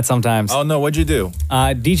the internet sometimes. Oh, no. What'd you do?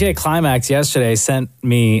 DJ Climax yesterday sent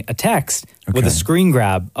me a text with a screen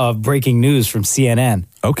grab of breaking news from CNN.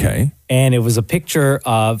 Okay. And it was a picture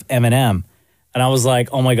of Eminem. And I was like,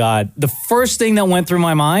 oh, my God. The first thing that went through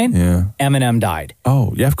my mind, Eminem died.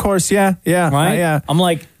 Oh, yeah, of course. Yeah. Right? Yeah. I'm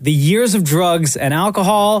like, the years of drugs and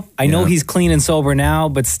alcohol, I know he's clean and sober now,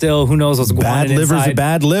 but still, who knows what's going on inside. Bad liver's a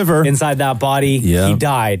bad liver. Inside that body. Yeah. He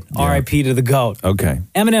died. R.I.P. to the GOAT. Okay.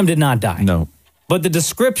 Eminem did not die. No. But the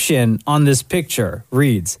description on this picture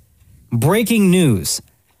reads, breaking news.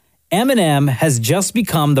 Eminem has just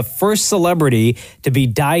become the first celebrity to be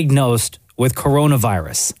diagnosed with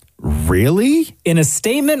coronavirus. Really? In a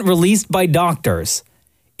statement released by doctors,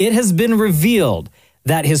 it has been revealed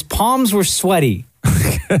that his palms were sweaty,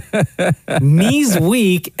 knees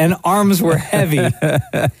weak, and arms were heavy.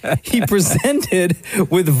 He presented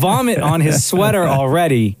with vomit on his sweater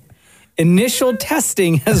already. Initial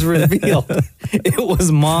testing has revealed it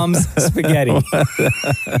was mom's spaghetti.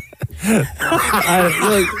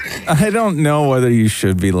 I don't know whether you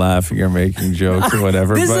should be laughing or making jokes or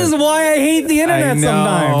whatever. This is why I hate the internet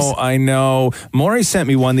sometimes. I know. Maury sent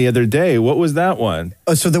me one the other day. What was that one?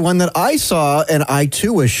 So the one that I saw, and I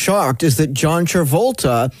too was shocked, is that John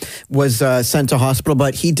Travolta was sent to hospital,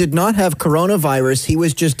 but he did not have coronavirus. He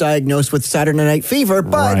was just diagnosed with Saturday Night Fever,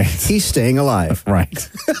 but he's staying alive. Right.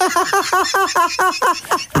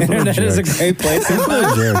 Internet is a great place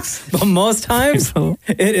to jerks. But most times,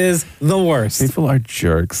 it is the worst. People are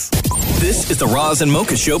jerks. This is the Roz and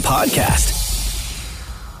Mocha Show podcast.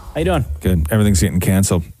 How you doing? Good. Everything's getting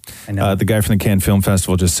canceled. I know. The guy from the Cannes Film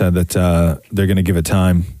Festival just said that they're going to give it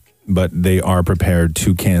time, but they are prepared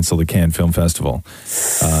to cancel the Cannes Film Festival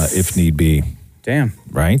if need be. Damn.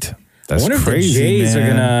 Right? That's I wonder crazy, if the Jays are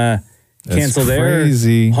going to cancel their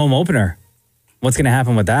home opener. What's going to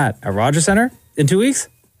happen with that? At Rogers Center in 2 weeks?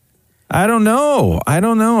 I don't know.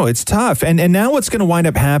 It's tough. And now what's going to wind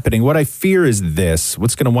up happening, what I fear is this.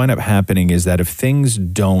 What's going to wind up happening is that if things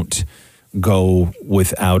don't go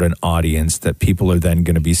without an audience, that people are then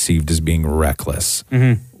going to be perceived as being reckless,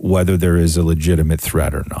 whether there is a legitimate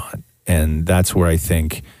threat or not. And that's where I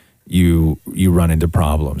think you run into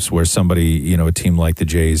problems, where somebody, a team like the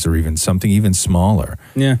Jays or even something even smaller,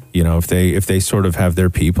 if they sort of have their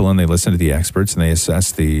people and they listen to the experts and they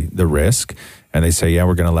assess the risk and they say, yeah,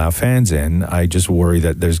 we're going to allow fans in, I just worry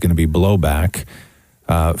that there's going to be blowback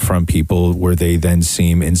from people where they then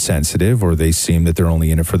seem insensitive, or they seem that they're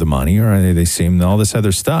only in it for the money, or they seem all this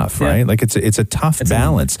other stuff, right? Like it's a tough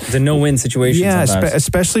balance. It's a no-win situation. Yeah,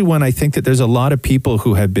 especially when I think that there's a lot of people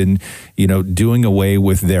who have been, doing away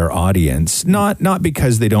with their audience, not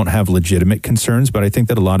because they don't have legitimate concerns, but I think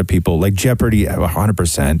that a lot of people, like Jeopardy,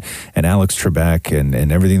 100%, and Alex Trebek,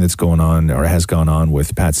 and everything that's going on or has gone on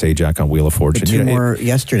with Pat Sajak on Wheel of Fortune. The two more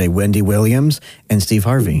yesterday, Wendy Williams and Steve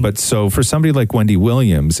Harvey. But so for somebody like Wendy Williams,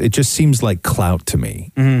 it just seems like clout to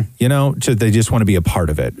me. They just want to be a part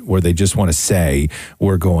of it, where they just want to say,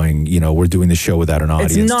 we're going, we're doing the show without an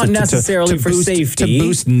audience. It's not necessarily for safety. To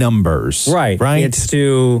boost numbers. Right. It's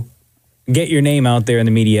to get your name out there in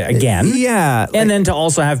the media again. Yeah. And then to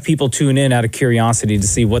also have people tune in out of curiosity to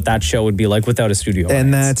see what that show would be like without a studio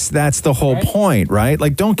And audience. that's the whole point, right?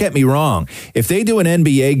 Like, don't get me wrong. If they do an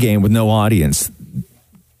NBA game with no audience,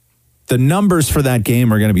 the numbers for that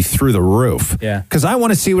game are going to be through the roof. Yeah. Because I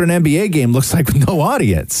want to see what an NBA game looks like with no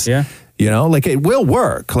audience. Yeah. Like it will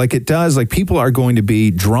work. Like it does. Like people are going to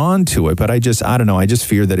be drawn to it. But I don't know. I just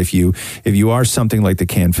fear that if you are something like the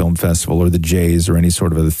Cannes Film Festival or the Jays or any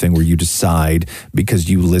sort of other thing where you decide, because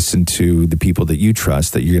you listen to the people that you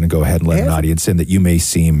trust, that you're going to go ahead and let an audience in, that you may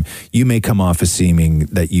come off as seeming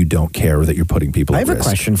that you don't care, or that you're putting people at risk. I have a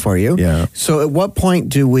question for you. Yeah. So at what point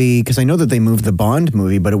do we, because I know that they moved the Bond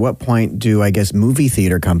movie, but at what point do, I guess, movie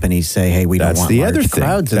theater companies say, hey, we don't want large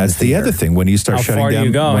crowds in That's the other thing. When you start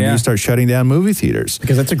shutting down movie theaters,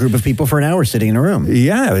 because that's a group of people for an hour sitting in a room.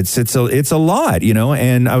 Yeah, it's a lot,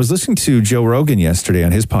 And I was listening to Joe Rogan yesterday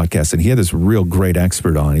on his podcast, and he had this real great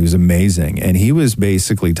expert on. He was amazing, and he was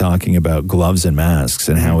basically talking about gloves and masks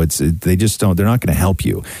and how they're not going to help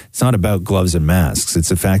you. It's not about gloves and masks. It's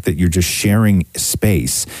the fact that you're just sharing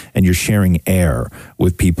space and you're sharing air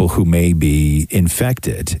with people who may be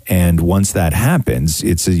infected. And once that happens,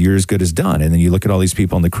 you're as good as done. And then you look at all these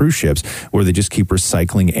people on the cruise ships where they just keep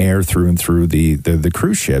recycling air through and through the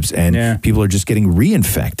cruise ships, and people are just getting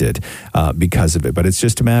reinfected because of it. But it's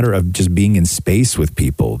just a matter of just being in space with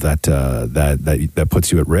people that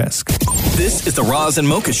puts you at risk. This is the Roz and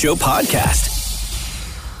Mocha Show podcast.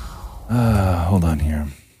 Hold on here.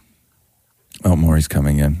 Oh, Maury's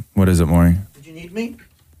coming in. What is it, Maury? Did you need me?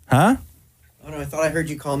 Huh? Oh, no, I thought I heard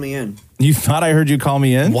you call me in. You thought I heard you call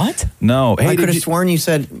me in? What? No. I could have sworn you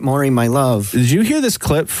said, Maury, my love. Did you hear this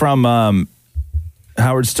clip from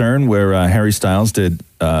Howard Stern where Harry Styles did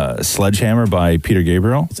Sledgehammer by Peter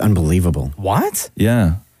Gabriel? It's unbelievable. What?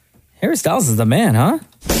 Yeah. Harry Styles is the man, huh?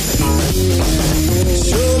 Show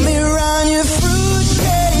me around your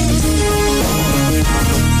fruitcake,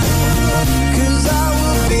 'cause I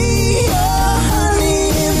will be your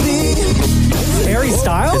honeybee. Harry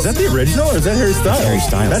Styles? Is that the original or is that Harry Styles? Harry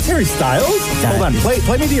Styles. That's Harry Styles? Hold on.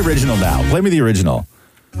 Play me the original now. Play me the original.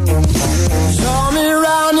 Show me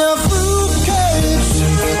around your fruitcake,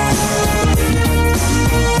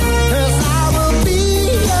 'cause I will be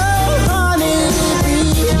your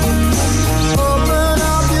honeybee. Open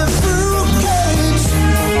up your fruitcake.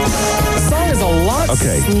 The song is a lot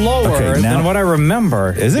slower than what I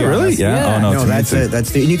remember. Is it really? Yeah. Oh, no. No, that's it.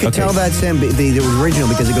 That's the. And you can tell that's him, the original,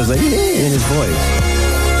 because it goes like in his voice.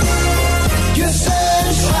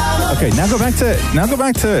 Okay, now go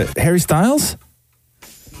back to Harry Styles.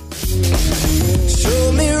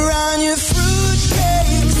 Show me around your fruitcake,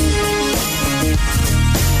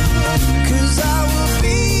 'cause I will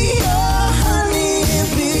be your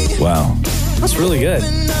honeybee. Wow. That's really good.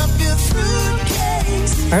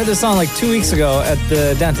 I heard this song like 2 weeks ago at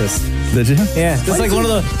the dentist. Did you? Yeah, this is like one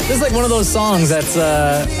of those songs that's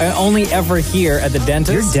I only ever hear at the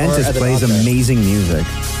dentist. Your dentist plays amazing music.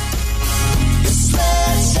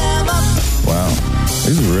 Wow. This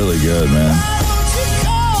is really good, man.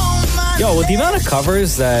 Yo, with the amount of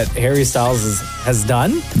covers that Harry Styles has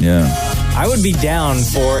done, Yeah. I would be down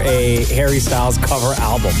for a Harry Styles cover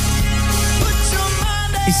album.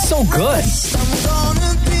 He's so good.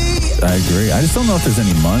 I agree. I just don't know if there's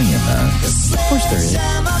any money in that. Of course there is.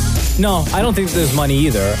 No, I don't think there's money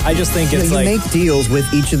either. I just think it's you like... make deals with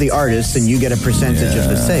each of the artists and you get a percentage of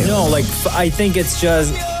the sale. No, like, I think it's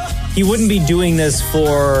just... He wouldn't be doing this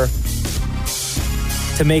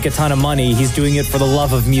to make a ton of money. He's doing it for the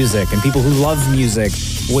love of music, and people who love music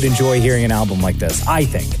would enjoy hearing an album like this, I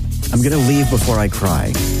think. I'm going to leave before I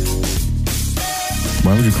cry.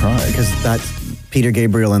 Why would you cry? Because Peter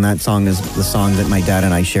Gabriel, and that song is the song that my dad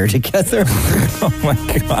and I share together. Oh my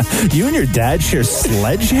God. You and your dad share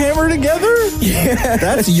Sledgehammer together? Yeah.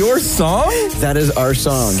 That's your song? That is our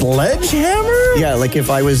song. Sledgehammer? Yeah, like if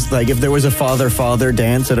there was a father-father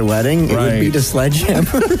dance at a wedding, it would be to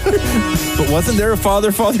Sledgehammer. But wasn't there a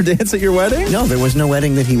father-father dance at your wedding? No, there was no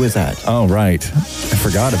wedding that he was at. Oh, right. I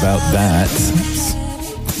forgot about that.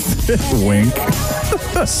 Wink.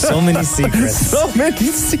 So many secrets. So many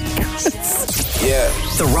secrets. Yeah.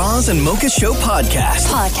 The Roz and Mocha Show podcast.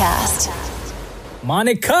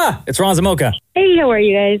 Monica, it's Roz and Mocha. Hey, how are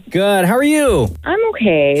you guys? Good. How are you? I'm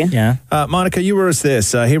okay. Yeah. Monica, you wrote us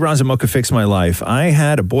this. Hey, Roz and Mocha, fix my life. I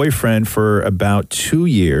had a boyfriend for about 2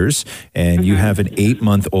 years, and you have an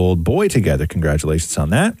 8-month-old boy together. Congratulations on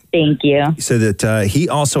that. Thank you. He said that he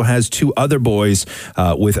also has 2 other boys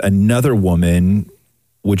with another woman,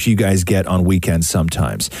 which you guys get on weekends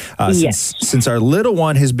sometimes. Yes. Since our little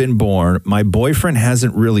one has been born, my boyfriend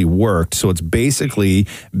hasn't really worked, so it's basically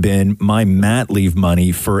been my mat leave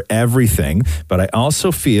money for everything. But I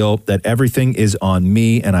also feel that everything is on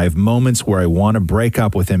me, and I have moments where I want to break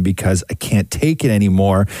up with him because I can't take it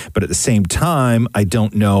anymore. But at the same time, I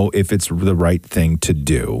don't know if it's the right thing to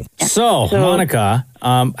do. So Monica,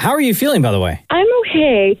 how are you feeling, by the way? I'm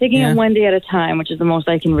okay. Taking it one day at a time, which is the most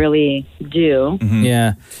I can really do. Mm-hmm. Yeah.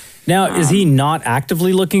 Now, is he not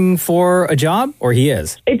actively looking for a job, or he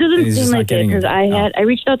is? It doesn't seem like it, because I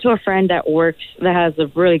reached out to a friend that has a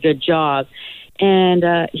really good job, and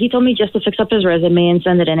he told me just to fix up his resume and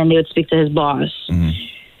send it in, and they would speak to his boss.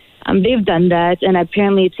 Mm-hmm. They've done that, and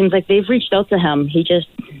apparently it seems like they've reached out to him. He just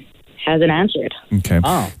hasn't answered. Okay.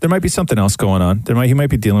 There might be something else going on. He might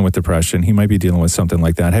be dealing with depression. He might be dealing with something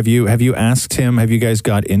like that. Have you asked him, have you guys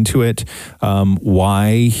got into it,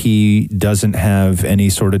 why he doesn't have any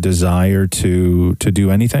sort of desire to do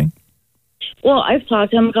anything? Well, I've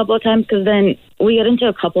talked to him a couple of times, because then we get into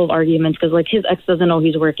a couple of arguments, because like his ex doesn't know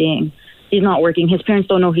he's working. He's not working. His parents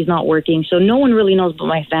don't know he's not working. So no one really knows but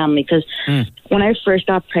my family, because when I first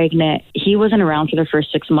got pregnant, he wasn't around for the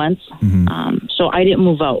first 6 months. Mm-hmm. So I didn't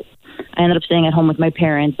move out. I ended up staying at home with my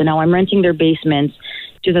parents, and now I'm renting their basements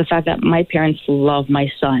due to the fact that my parents love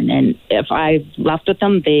my son. And if I left with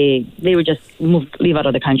them, they would just leave out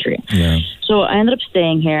of the country. Yeah. So I ended up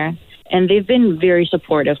staying here, and they've been very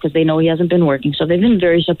supportive because they know he hasn't been working. So they've been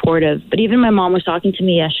very supportive. But even my mom was talking to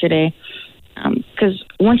me yesterday, because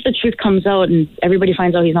once the truth comes out and everybody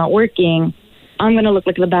finds out he's not working, I'm going to look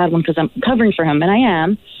like the bad one because I'm covering for him, and I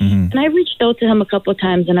am. Mm-hmm. And I reached out to him a couple of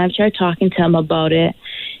times, and I've tried talking to him about it.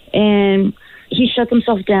 And he shuts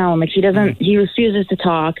himself down. Like he refuses to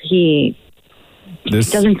talk. He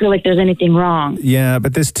doesn't feel like there's anything wrong. Yeah,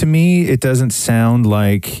 but to me, it doesn't sound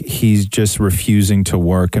like he's just refusing to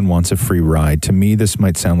work and wants a free ride. To me, this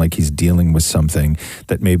might sound like he's dealing with something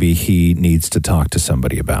that maybe he needs to talk to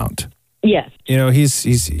somebody about. Yes. You know,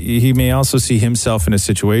 he may also see himself in a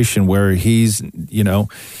situation where he's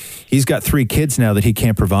got 3 kids now that he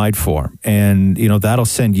can't provide for. And, that'll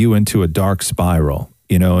send you into a dark spiral.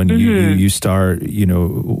 And you start,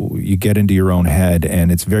 you get into your own head,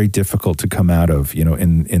 and it's very difficult to come out of,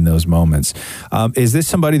 in those moments. Is this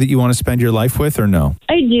somebody that you want to spend your life with, or no?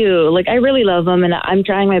 I do. Like, I really love him, and I'm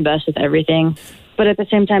trying my best with everything. But at the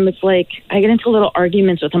same time, it's like I get into little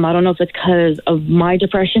arguments with him. I don't know if it's because of my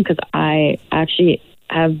depression, because I actually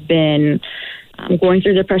have been going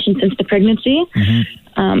through depression since the pregnancy.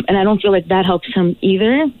 Mm-hmm. And I don't feel like that helps him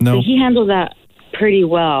either. No. So he handles that pretty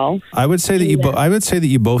well. I would say that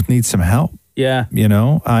you both need some help. Yeah.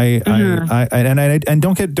 And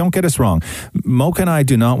don't get us wrong. Mocha and I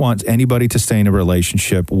do not want anybody to stay in a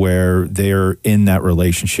relationship where they're in that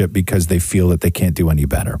relationship because they feel that they can't do any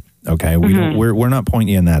better. Okay, we're not pointing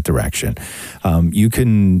you in that direction. You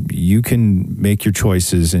can make your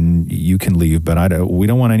choices and you can leave, but we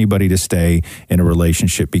don't want anybody to stay in a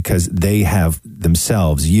relationship because they have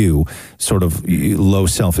themselves, sort of low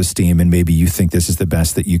self-esteem, and maybe you think this is the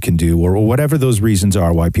best that you can do, or whatever those reasons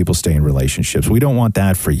are why people stay in relationships. We don't want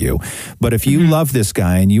that for you. But if you love this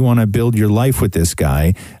guy and you want to build your life with this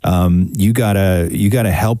guy, you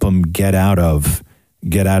gotta help him get out of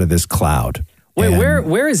this cloud. Wait,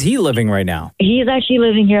 where is he living right now? He's actually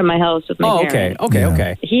living here at my house with my parents.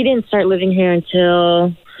 Okay. He didn't start living here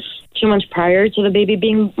until 2 months prior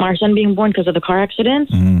to our son being born, because of the car accident.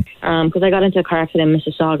 Because I got into a car accident in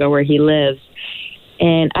Mississauga where he lives.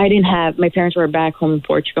 And my parents were back home in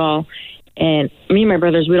Portugal. And me and my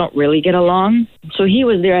brothers, we don't really get along. So he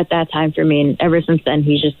was there at that time for me. And ever since then,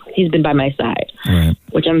 he's been by my side, right,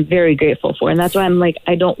 which I'm very grateful for. And that's why I'm like,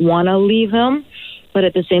 I don't want to leave him. But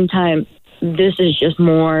at the same time, this is just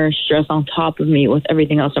more stress on top of me with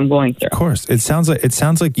everything else I'm going through. Of course. It sounds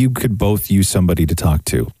like you could both use somebody to talk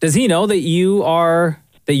to. Does he know that you're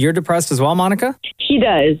depressed as well, Monica? He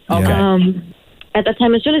does. Okay. At that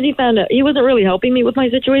time, as soon as he found out, he wasn't really helping me with my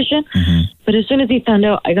situation. But as soon as he found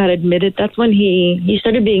out I got admitted, that's when he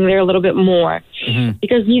started being there a little bit more.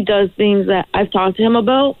 Because he does things that I've talked to him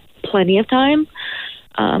about plenty of time.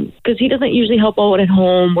 Because he doesn't usually help out at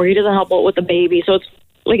home, or he doesn't help out with the baby. So it's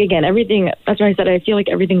like, again, everything. That's why I said I feel like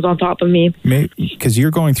everything's on top of me. Because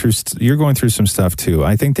you're going through some stuff too.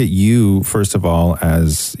 I think that you, first of all,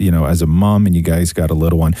 as a mom, and you guys got a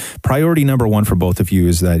little one, priority number one for both of you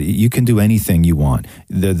is that you can do anything you want.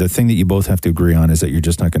 The thing that you both have to agree on is that you're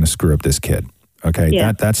just not going to screw up this kid. Okay,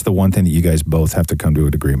 Yeah. That's the one thing that you guys both have to come to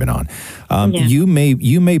an agreement on. You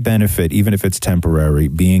may benefit, even if it's temporary,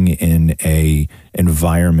 being in a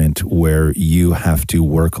environment where you have to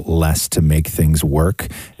work less to make things work,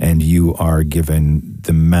 and you are given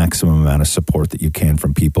the maximum amount of support that you can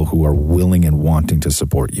from people who are willing and wanting to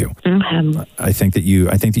support you. I think that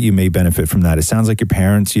you may benefit from that. It sounds like your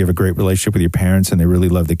parents, you have a great relationship with your parents, and they really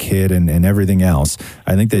love the kid and everything else.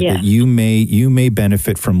 I think that, that you may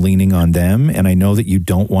benefit from leaning on them, and I know that you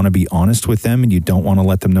don't want to be honest with them and you don't want to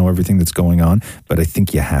let them know everything that's going on, but I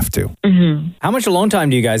think you have to. How much alone time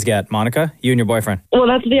do you guys get, Monica? You and your boyfriend? Well,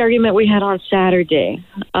 that's the argument we had on Saturday.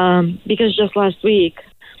 Because just last week,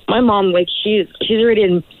 my mom, she's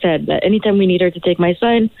already said that anytime we need her to take my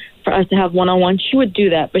son for us to have one-on-one, she would do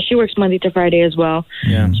that. But she works Monday to Friday as well.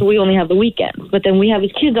 Yeah. So we only have the weekends. But then we have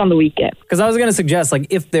his kids on the weekend. Because I was going to suggest,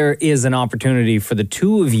 if there is an opportunity for the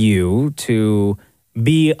two of you to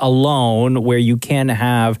be alone where you can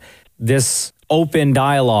have this open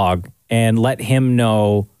dialogue and let him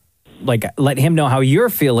know how you're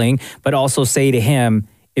feeling, but also say to him,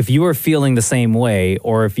 if you are feeling the same way,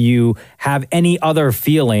 or if you have any other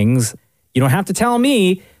feelings, you don't have to tell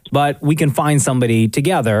me, but we can find somebody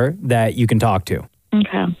together that you can talk to.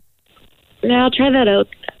 Okay. Yeah, I'll try that out.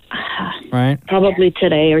 Right. Probably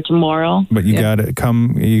today or tomorrow. But you gotta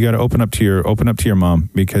open up to your mom,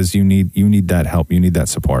 because you need that help. You need that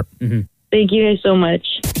support. Thank you guys so much.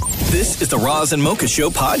 This is the Roz and Mocha Show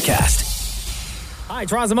podcast. Hi,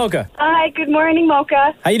 it's Roz and Mocha. Hi, good morning,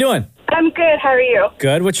 Mocha. How you doing? I'm good. How are you?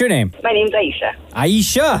 Good. What's your name? My name's Aisha.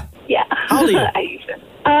 Aisha. Yeah. How old are you? Aisha.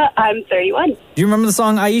 I'm 31. Do you remember the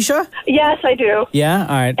song Aisha? Yes, I do. Yeah? All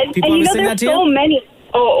right. And People you want know, to sing that there's to you? so many.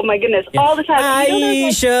 Oh, my goodness. All the time.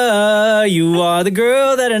 Aisha, you are the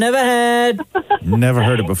girl that I never had. Never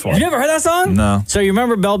heard it before. You never heard that song? No. So you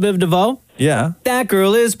remember Belle Biv DeVoe? Yeah. That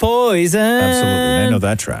girl is poison. Absolutely. I know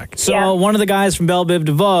that track. So one of the guys from Belle Biv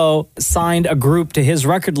DeVoe signed a group to his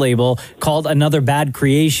record label called Another Bad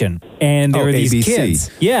Creation. And there were these ABC.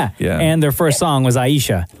 kids. Yeah. And their first song was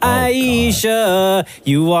Aisha. Aisha,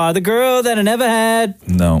 you are the girl that I never had.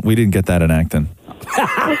 No, we didn't get that in Acton.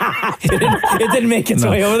 It didn't make its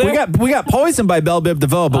way over there? We got Poison by Belle Biv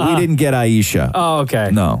DeVoe, but we didn't get Aisha. Oh, okay.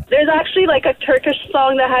 No. There's actually a Turkish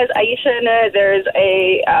song that has Aisha in it. There's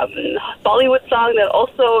a Bollywood song that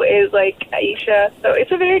also is like Aisha. So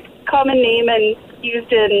it's a very common name and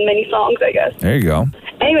used in many songs, I guess. There you go.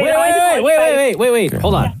 Anyway, Wait.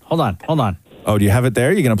 Hold on. Oh, do you have it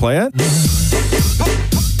there? You going to play it?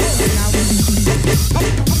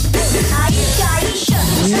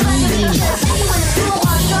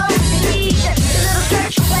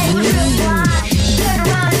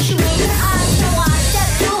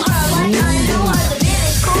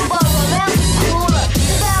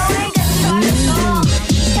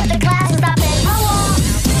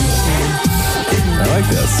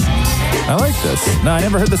 I like this. No, I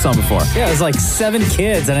never heard this song before. Yeah, it was like 7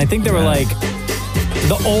 kids, and I think they were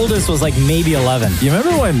the oldest was maybe 11. You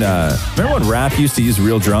remember when rap used to use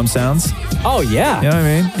real drum sounds? Oh, yeah. You know what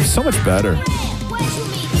I mean? It's so much better.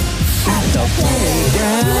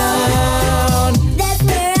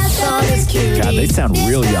 God, they sound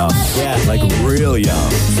real young. Yeah. Real young.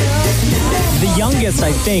 The youngest,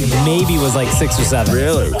 I think, maybe was 6 or 7.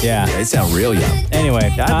 Really? Yeah. They sound real young. Anyway.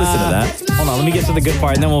 I'd listen to that. Hold on, let me get to the good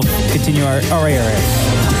part, and then we'll continue our... All right.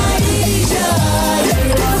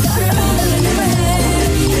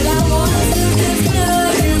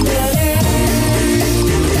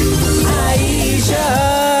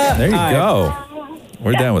 There you go.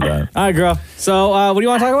 We're done with that. All right, girl. So, what do you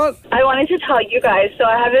want to talk about? I wanted to tell you guys. So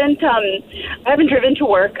I haven't driven to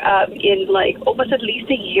work in almost at least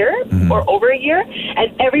a year or over a year.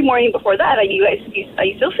 And every morning before that, I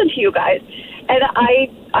used to listen to you guys. And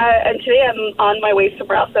and today I'm on my way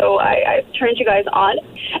somewhere else, so I turned you guys on,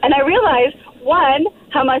 and I realized, one,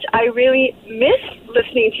 how much I really miss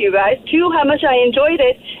listening to you guys. 2, how much I enjoyed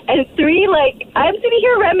it. And 3, like, I'm sitting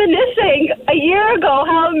here reminiscing a year ago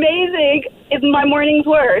how amazing my mornings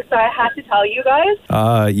were. So I had to tell you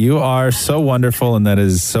guys. You are so wonderful, and that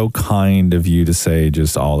is so kind of you to say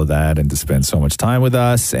just all of that and to spend so much time with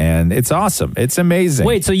us. And it's awesome. It's amazing.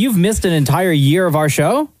 Wait, so you've missed an entire year of our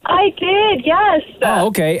show? I did, yes. Oh,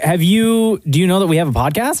 okay. Do you know that we have a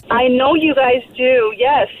podcast? I know you guys do,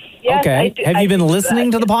 yes. Yes, okay. Have you been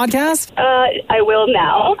listening to the podcast? I will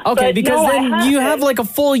now. Okay, but because no, then you have like a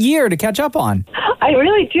full year to catch up on. I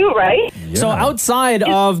really do, right? So outside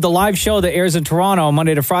of the live show that airs in Toronto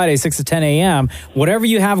Monday to Friday, 6 to 10 a.m., whatever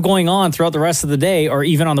you have going on throughout the rest of the day or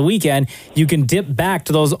even on the weekend, you can dip back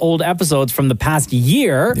to those old episodes from the past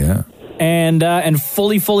year. Yeah. And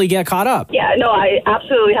fully get caught up. Yeah, no, I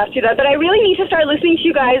absolutely have to do that. But I really need to start listening to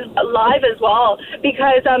you guys live as well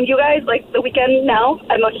because you guys, like, The Weeknd now,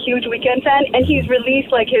 I'm a huge Weeknd fan, and he's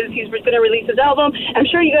released, like, he's going to release his album. I'm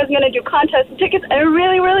sure you guys are going to do contests and tickets. I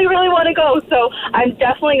really, really, really want to go. So I'm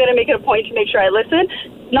definitely going to make it a point to make sure I listen,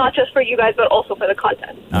 not just for you guys, but also for the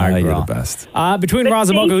contest. All right, you're the best. Between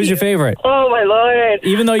Roz and Mocha, who's your favorite? Oh, my Lord.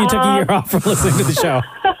 Even though you took a year off from listening to the show.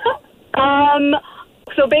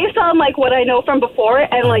 So based on, like, what I know from before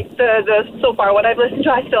and, like, the so far what I've listened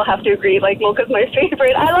to, I still have to agree. Like, Mocha's my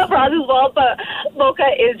favorite. I love Roz as well, but Mocha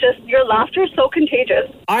is just, your laughter is so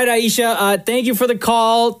contagious. All right, Aisha, thank you for the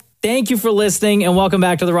call. Thank you for listening, and welcome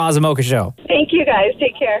back to the Roz and Mocha Show. Thank you, guys.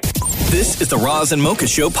 Take care. This is the Roz and Mocha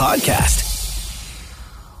Show podcast.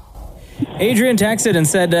 Adrian texted and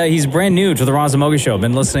said he's brand new to the Roz and Mocha Show.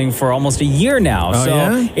 Been listening for almost a year now. Oh, so,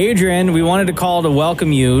 yeah? Adrian, we wanted to call to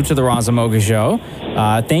welcome you to the Roz and Mocha Show.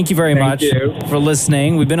 Thank you very much for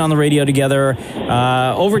listening. We've been on the radio together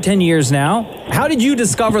over 10 years now. How did you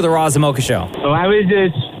discover the Roz and Mocha Show? Oh, I was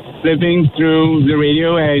just flipping through the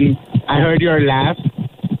radio and I heard your laugh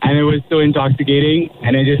and it was so intoxicating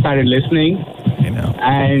and I just started listening.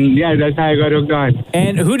 And yeah, that's how I got hooked on.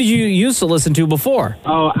 And who did you used to listen to before?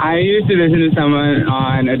 Oh, I used to listen to someone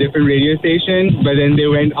on a different radio station, but then they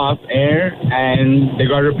went off air and they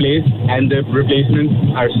got replaced, and the replacements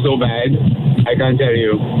are so bad. I can't tell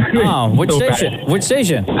you. Oh, which So station? bad. Which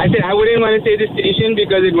station? I said I wouldn't want to say the station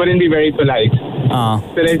because it wouldn't be very polite. Oh.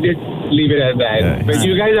 So let's just leave it at that. But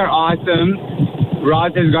you guys are awesome.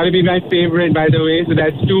 Ross has got to be my favorite, by the way. So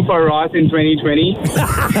that's 2 for Ross in 2020.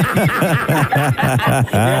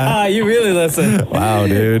 Yeah, you really listen. Wow,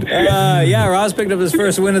 dude. Yeah, Ross picked up his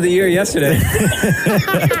first win of the year yesterday.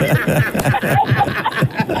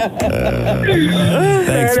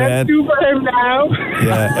 Thanks, man. That's 2 for him now.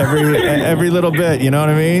 Yeah, every little bit, you know what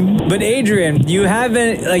I mean? But Adrian, you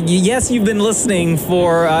haven't, like, yes, you've been listening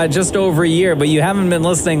for just over a year, but you haven't been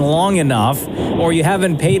listening long enough, or you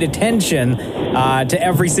haven't paid attention to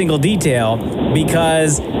every single detail,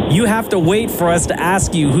 because you have to wait for us to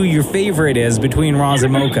ask you who your favorite is between Roz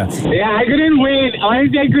and Mocha. Yeah, I couldn't wait.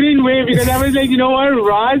 Honestly, I couldn't wait because I was like, you know what?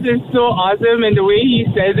 Ross is so awesome, and the way he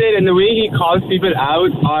says it and the way he calls people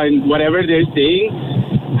out on whatever they're saying,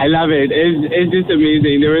 I love it. It's just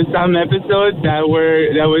amazing. There were some episodes that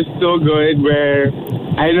was so good where,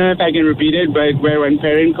 I don't know if I can repeat it, but where one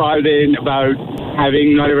parent called in about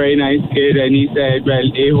having not a very nice kid, and he said, well,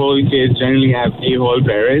 a-hole kids generally have a-hole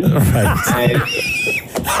parents. Right.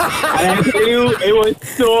 And I tell you, it was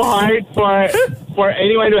so hard for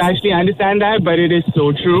anyone to actually understand that, but it is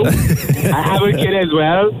so true. I have a kid as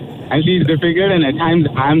well, and she's difficult, and at times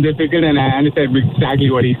I'm difficult, and I understand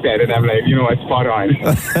exactly what he said, and I'm like, you know what, spot on.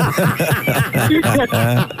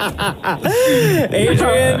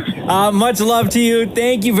 Adrian, much love to you.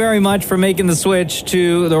 Thank you very much for making the switch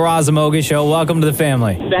to the Roz and Mocha Show. Welcome to the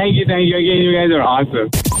family. Thank you again. You guys are awesome.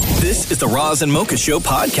 This is the Roz and Mocha Show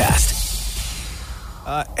podcast.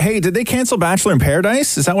 Hey, did they cancel Bachelor in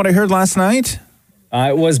Paradise? Is that what I heard last night?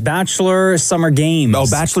 It was Bachelor Summer Games. Oh,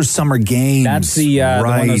 Bachelor Summer Games. That's the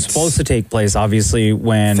one that's supposed to take place, obviously,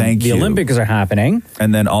 when the Olympics are happening.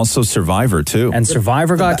 And then also Survivor, too. And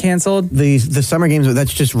Survivor got canceled? The Summer Games,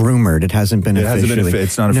 that's just rumored. It hasn't been officially.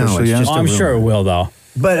 It's not official yet? I'm sure it will, though.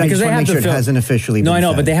 But I just want to make sure it hasn't officially been No, I know,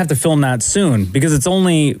 said. but they have to film that soon because it's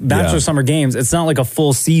only Bachelor Summer Games. It's not like a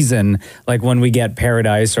full season like when we get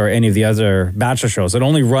Paradise or any of the other Bachelor shows. It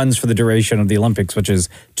only runs for the duration of the Olympics, which is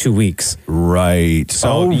 2 weeks. Right.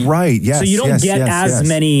 So, Yes. So you don't get as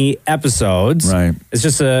many episodes. Right. It's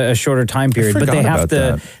just a shorter time period. But forgot about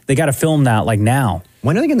that. They got to film that like now.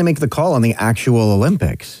 When are they going to make the call on the actual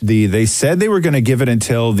Olympics? They said they were going to give it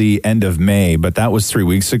until the end of May, but that was 3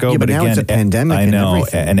 weeks ago. Yeah, but now again, it's a pandemic. I know, and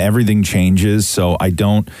everything. and everything changes. So I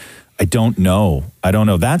don't know. I don't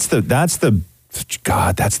know. That's the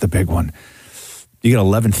big one. You got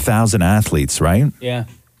 11,000 athletes, right? Yeah.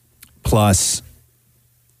 Plus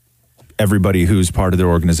everybody who's part of their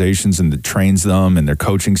organizations and that trains them and their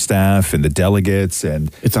coaching staff and the delegates,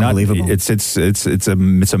 and it's unbelievable. It's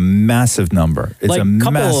a massive number. It's a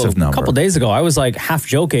massive number. A couple days ago, I was like half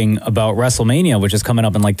joking about WrestleMania, which is coming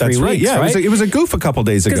up in like 3 That's right. weeks. Yeah, right? it was a goof a couple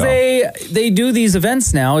days ago. Because they do these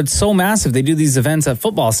events now. It's so massive. They do these events at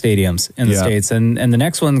football stadiums in the States, and the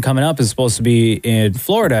next one coming up is supposed to be in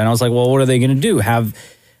Florida. And I was like, well, what are they going to do?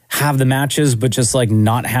 Have the matches, but just like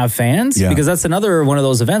not have fans? Yeah. Because that's another one of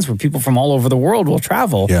those events where people from all over the world will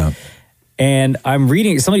travel. Yeah. And I'm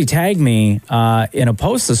reading, somebody tagged me in a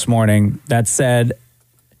post this morning that said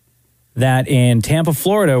that in Tampa,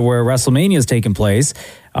 Florida, where WrestleMania is taking place,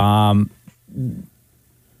 there's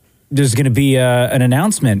going to be an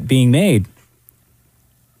announcement being made.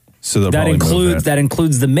 So that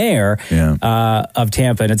includes the mayor of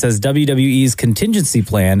Tampa, and it says WWE's contingency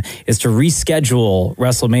plan is to reschedule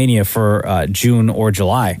WrestleMania for June or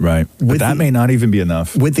July. Right, but that may not even be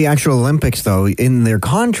enough. With the actual Olympics, though, in their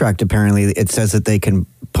contract, apparently it says that they can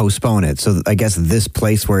postpone it. So I guess this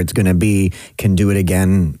place where it's going to be can do it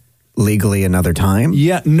again legally another time?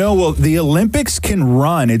 Yeah, no, well, the Olympics can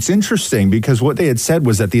run. It's interesting because what they had said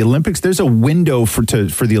was that the Olympics, there's a window for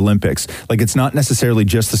the Olympics. Like, it's not necessarily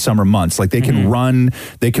just the summer months. Like, they can run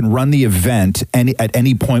the event at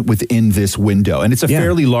any point within this window. And it's a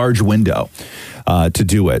fairly large window to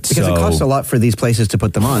do it. Because it costs a lot for these places to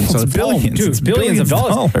put them on. So it's billions. It's billions of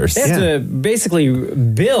dollars. They have to basically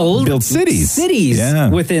build cities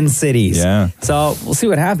within cities. Yeah. So we'll see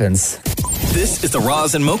what happens. This is the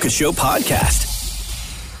Roz and Mocha Show podcast.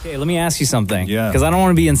 Okay, let me ask you something. Yeah. Because I don't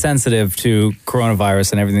want to be insensitive to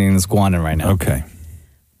coronavirus and everything that's going on right now. Okay.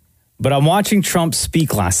 But I'm watching Trump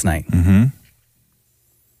speak last night. Mm-hmm.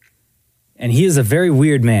 And he is a very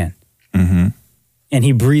weird man. Mm-hmm. And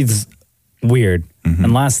he breathes weird. Mm-hmm.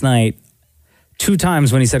 And last night, 2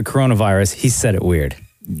 times when he said coronavirus, he said it weird.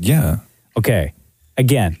 Yeah. Okay.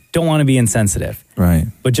 Again, don't want to be insensitive. Right.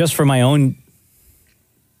 But just for my own,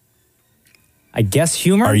 I guess,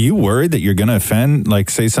 humor. Are you worried that you're going to offend, like,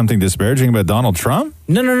 say something disparaging about Donald Trump?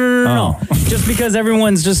 No. Just because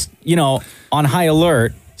everyone's just, on high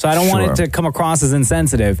alert. So I don't want it to come across as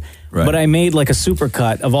insensitive. Right. But I made like a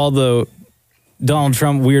supercut of all the Donald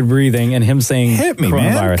Trump weird breathing and him saying Hit me,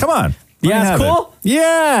 coronavirus. man. Come on. Yeah, it's cool?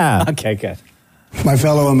 Yeah. Okay, good. My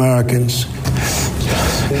fellow Americans,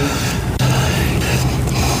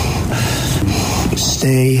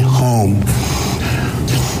 stay home.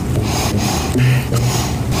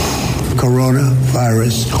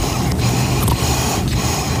 Coronavirus.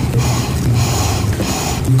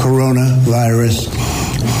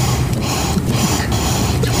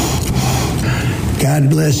 God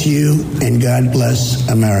bless you and God bless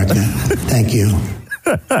America. Thank you.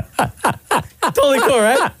 Totally cool,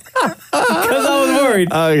 right? Because I was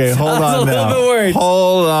worried. Okay, hold on I was a now. little bit worried.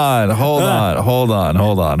 Hold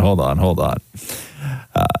on.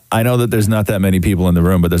 I know that there's not that many people in the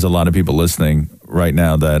room, but there's a lot of people listening right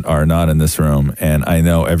now that are not in this room. And I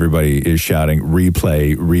know everybody is shouting,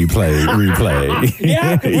 replay.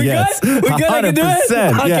 Yeah, we Yes. good? We good? I can do it?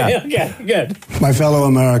 100%, yeah. Okay, good. My fellow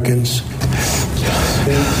Americans,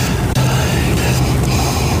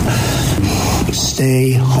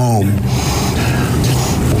 stay home.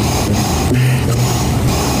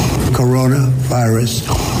 Coronavirus.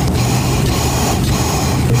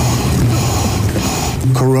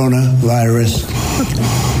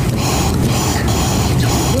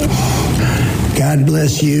 God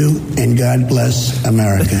bless you and God bless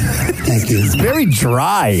America. Thank you. It's very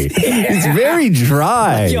dry. It's very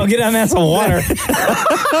dry. Yo, get on that some water.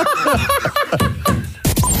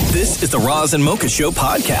 This is the Roz and Mocha Show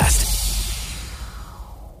podcast.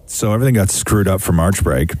 So everything got screwed up for March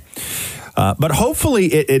break. But hopefully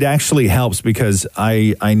it actually helps because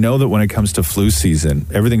I know that when it comes to flu season,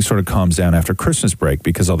 everything sort of calms down after Christmas break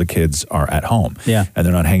because all the kids are at home. Yeah. And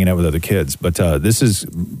they're not hanging out with other kids. But this is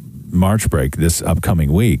March break this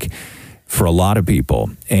upcoming week for a lot of people.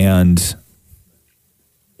 And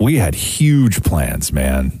we had huge plans,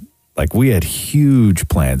 man. Like, we had huge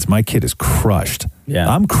plans. My kid is crushed. Yeah.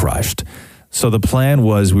 I'm crushed. So the plan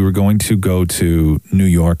was we were going to go to New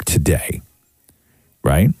York today.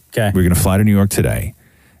 Right? Okay. We were going to fly to New York today.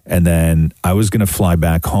 And then I was going to fly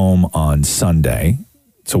back home on Sunday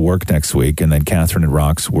to work next week. And then Catherine and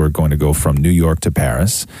Rox were going to go from New York to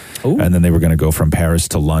Paris. Ooh. And then they were going to go from Paris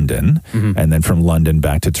to London. Mhm. And then from London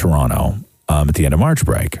back to Toronto at the end of March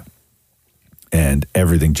break. And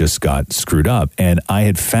everything just got screwed up. And I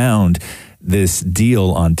had found this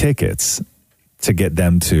deal on tickets to get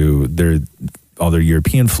them to all their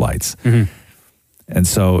European flights. Mhm. And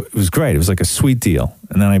so it was great. It was like a sweet deal.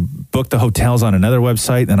 And then I booked the hotels on another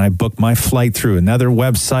website, and I booked my flight through another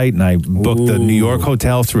website, and I booked the New York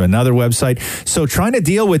hotel through another website. So trying to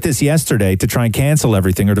deal with this yesterday to try and cancel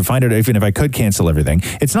everything, or to find out even if I could cancel everything,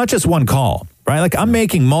 it's not just one call. Right? Like I'm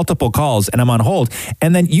making multiple calls and I'm on hold.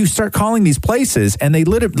 And then you start calling these places and they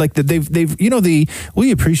literally, like they've,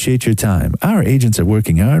 we appreciate your time. Our agents are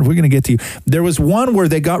working hard. We're going to get to you. There was one where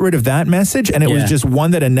they got rid of that message, and it was just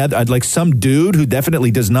one that another, like some dude who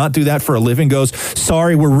definitely does not do that for a living goes,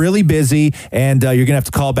 sorry, we're really busy and you're going to have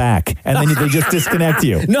to call back. And then they just disconnect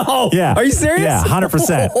you. No. Yeah. Are you serious? Yeah.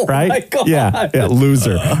 100%. Oh, right? my God. Yeah.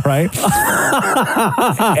 Loser. Right?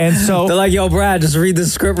 And so they're like, yo, Brad, just read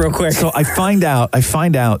this script real quick. So I find out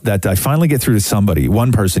that I finally get through to somebody,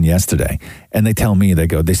 one person yesterday, and they tell me,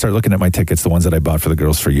 they start looking at my tickets, the ones that I bought for the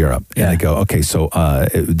girls for Europe. And they go, okay, so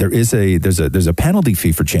there's a penalty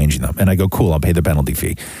fee for changing them. And I go, cool, I'll pay the penalty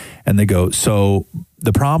fee. And they go, so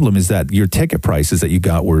the problem is that your ticket prices that you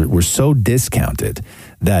got were so discounted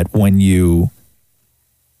that when you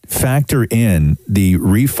factor in the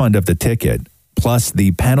refund of the ticket plus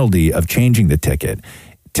the penalty of changing the ticket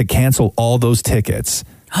to cancel all those tickets.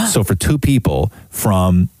 So for two people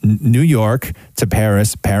from New York to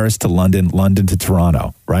Paris, Paris to London, London to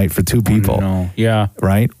Toronto, right? For two people. Yeah.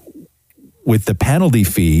 Right? With the penalty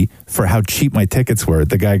fee for how cheap my tickets were,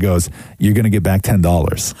 the guy goes, you're going to get back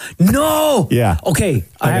 $10. No! Yeah. Okay,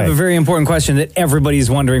 I have a very important question that everybody's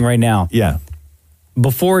wondering right now. Yeah.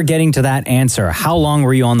 Before getting to that answer, how long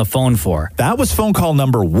were you on the phone for? That was phone call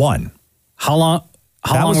number one. How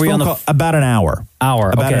long were you on the about an hour.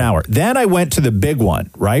 About an hour. Then I went to the big one,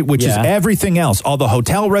 right? Which is everything else, all the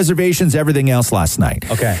hotel reservations, everything else last night.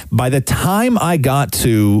 Okay. By the time I got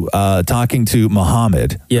to talking to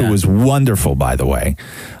Mohammed, who was wonderful, by the way,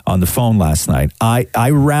 on the phone last night, I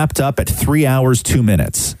wrapped up at 3 hours, 2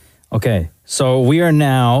 minutes. Okay. So we are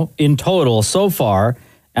now in total so far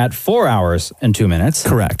at 4 hours and 2 minutes.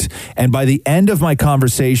 Correct. And by the end of my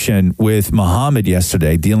conversation with Mohammed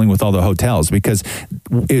yesterday, dealing with all the hotels, because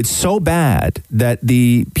it's so bad that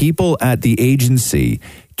the people at the agency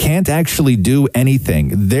can't actually do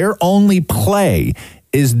anything. Their only play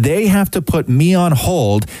is they have to put me on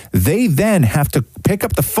hold. They then have to pick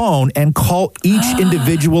up the phone and call each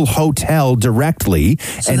individual hotel directly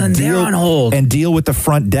and deal with the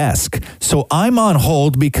front desk. So I'm on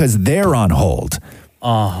hold because they're on hold.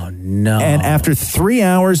 Oh, no. And after 3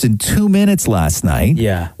 hours and 2 minutes last night,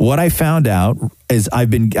 what I found out is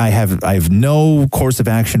I have no course of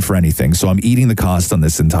action for anything. So I'm eating the cost on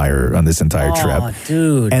this entire trip.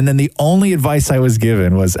 Dude. And then the only advice I was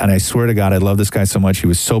given was, and I swear to God, I love this guy so much. He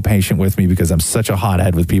was so patient with me because I'm such a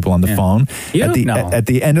hothead with people on the phone. At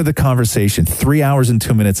the end of the conversation, 3 hours and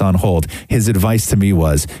 2 minutes on hold, his advice to me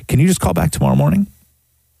was, can you just call back tomorrow morning?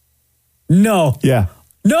 No. Yeah.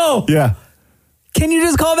 No. Yeah. Can you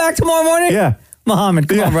just call back tomorrow morning? Yeah. Mohammed,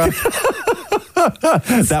 come on, bro.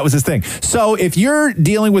 That was his thing. So if you're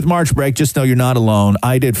dealing with March break, just know you're not alone.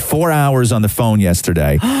 I did 4 hours on the phone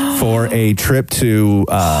yesterday for a trip to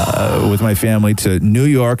with my family to New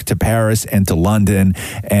York, to Paris, and to London.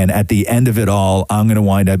 And at the end of it all, I'm going to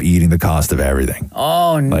wind up eating the cost of everything.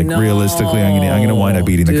 Oh, no. Realistically, I'm going to wind up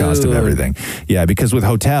eating the cost of everything. Yeah, because with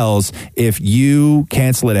hotels, if you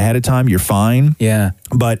cancel it ahead of time, you're fine. Yeah.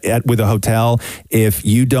 But with a hotel, if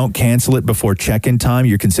you don't cancel it before check-in time,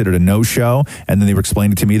 you're considered a no-show. And then they were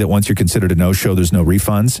explaining to me that once you're considered a no-show, there's no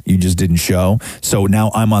refunds. You just didn't show. So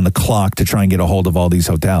now I'm on the clock to try and get a hold of all these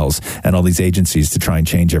hotels and all these agencies to try and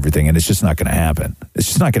change everything. And it's just not going to happen. It's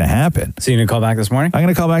just not going to happen. So you're going to call back this morning? I'm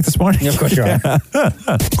going to call back this morning. Yeah, of course you are.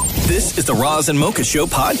 This is the Roz and Mocha Show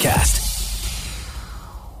podcast.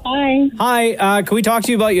 Hi. Hi. Can we talk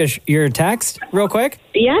to you about your text real quick?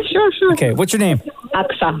 Yeah, sure. Okay. What's your name?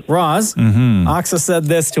 Aksa. Roz. Aksa said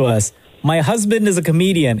this to us. My husband is a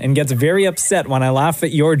comedian and gets very upset when I laugh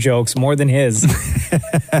at your jokes more than his.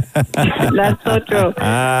 That's so true.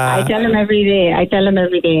 I tell him every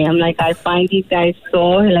day. I'm like, I find these guys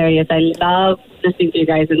so hilarious. I love listening to you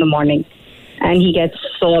guys in the morning. And he gets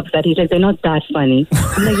so upset. He's like, they're not that funny.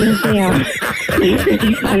 I'm like, yes, they are. They're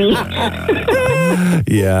pretty funny.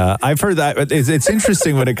 Yeah, I've heard that. It's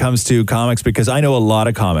interesting when it comes to comics because I know a lot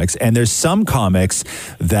of comics, and there's some comics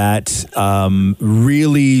that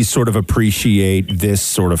really sort of appreciate this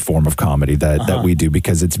sort of form of comedy that we do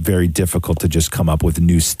because it's very difficult to just come up with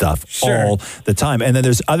new stuff all the time. And then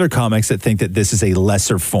there's other comics that think that this is a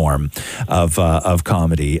lesser form of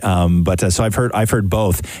comedy. So I've heard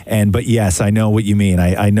both. But yes, I know what you mean.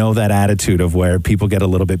 I know that attitude of where people get a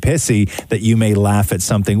little bit pissy that you may laugh at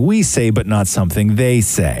something we say, but not something they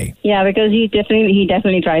say. Yeah, because he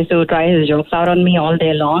definitely tries to try his jokes out on me all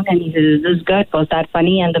day long, and he says, "Is this good? Was that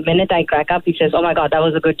funny?" And the minute I crack up, he says, "Oh my God, that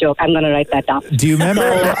was a good joke. I'm going to write that down." Do you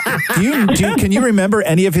remember? Can you remember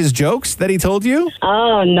any of his jokes that he told you?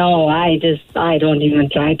 Oh no, I don't even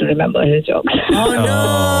try to remember his jokes. Oh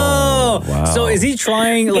no! Wow. So is he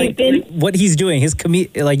trying what he's doing?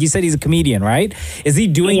 Like you said, he's a comedian, right? Is he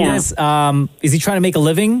doing this? Is he trying to make a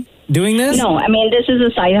living doing this? No, I mean, this is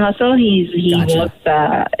a side hustle. He works.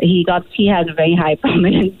 He has a very high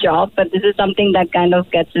prominent job, but this is something that kind of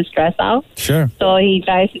gets his stress out. Sure. So he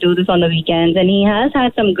tries to do this on the weekends, and he has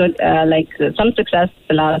had some good, some success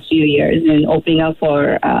the last few years in opening up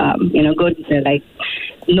for, good,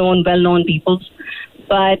 well-known people.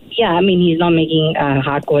 But yeah, I mean, he's not making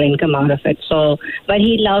hardcore income out of it. So, but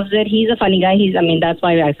he loves it. He's a funny guy. That's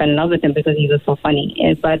why I fell in love with him, because he was so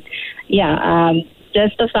funny. But yeah,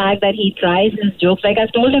 just the fact that he tries his jokes. Like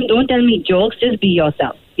I've told him, don't tell me jokes, just be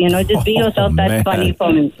yourself. Just be yourself. That's funny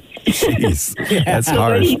for me. Jeez, that's so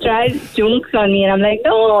harsh. when he tries jokes on me, and I'm like,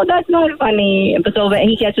 no, that's not funny. So when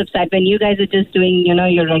he gets upset when you guys are just doing,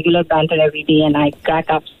 your regular banter every day, and I crack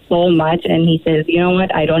up so much, and he says, you know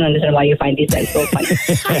what, I don't understand why you find these guys so funny.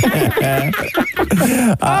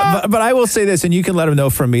 But I will say this, and you can let him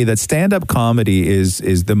know from me that stand-up comedy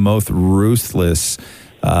is the most ruthless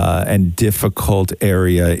and difficult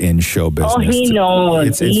area in show business. Oh, he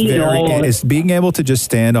knows. It's being able to just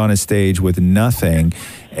stand on a stage with nothing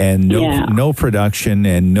and no production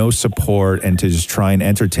and no support, and to just try and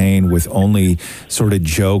entertain with only sort of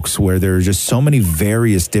jokes, where there are just so many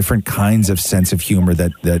various different kinds of sense of humor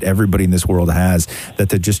that everybody in this world has, that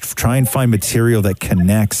to just try and find material that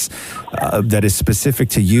connects, that is specific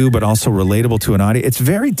to you but also relatable to an audience. It's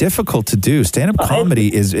very difficult to do. Stand-up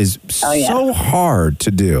comedy is so hard to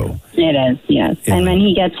do. It is, yes. Yeah. And when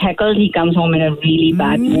he gets heckled, he comes home in a really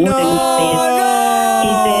bad mood. He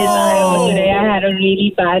says, today I had a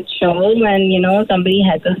really bad show, and, somebody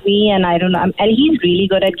heckles me, and I don't know. And he's really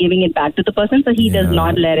good at giving it back to the person, so he does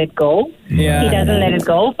not let it go. Yeah. He doesn't let it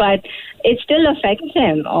go, but it still affects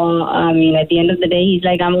him. At the end of the day, he's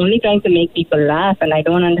like, I'm only trying to make people laugh, and I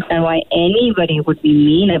don't understand why anybody would be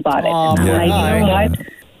mean about it. And I'm like, you know what?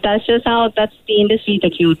 That's the industry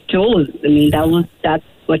that you chose. I mean, that's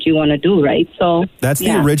what you want to do, right? So that's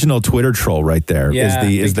the original Twitter troll right there.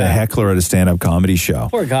 Is the heckler at a stand-up comedy show.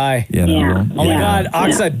 Poor guy. Oh my God,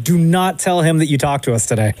 Aksa, do not tell him that you talked to us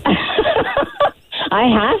today. I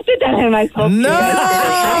have to tell him I spoke to you.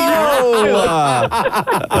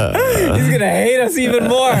 He's going to hate us even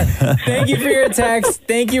more. Thank you for your text.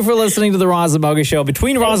 Thank you for listening to the Roz and Mocha Show.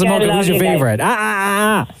 Between Roz and Mocha, who's your favorite?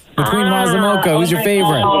 Between Roz and Mocha, who's your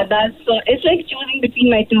favorite? Oh, it's like choosing between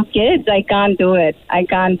my two kids. I can't do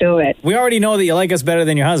it. We already know that you like us better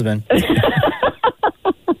than your husband.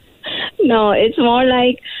 No, it's more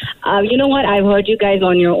like, you know what? I've heard you guys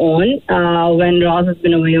on your own when Roz has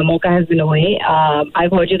been away or Mocha has been away.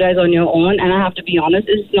 I've heard you guys on your own, and I have to be honest,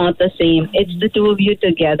 it's not the same. It's the two of you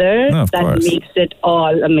together that makes it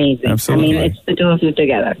all amazing. Absolutely. I mean, it's the two of you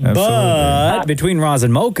together. But between Roz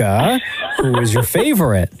and Mocha, who is your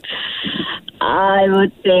favorite? I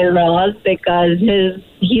would say Ross, because his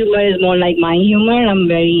humor is more like my humor.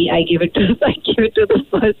 I give it to the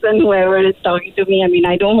person, whoever is talking to me. I mean,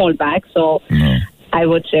 I don't hold back, so I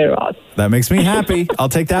would say Ross. That makes me happy. I'll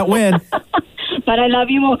take that win. But I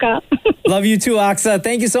love you, Mocha. Love you too, Aksa.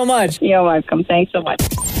 Thank you so much. You're welcome. Thanks so much.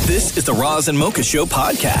 This is the Roz and Mocha Show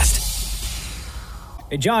podcast.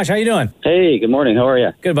 Hey, Josh, how you doing? Hey, good morning. How are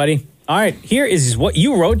you? Good, buddy. All right, here is what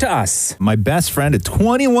you wrote to us. My best friend at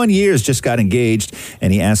 21 years just got engaged,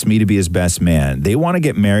 and he asked me to be his best man. They want to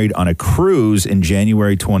get married on a cruise in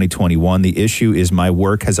January 2021. The issue is my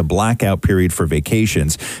work has a blackout period for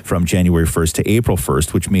vacations from January 1st to April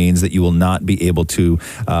 1st, which means that you will not be able to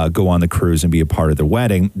go on the cruise and be a part of the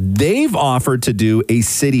wedding. They've offered to do a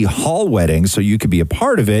city hall wedding so you could be a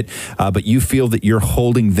part of it, but you feel that you're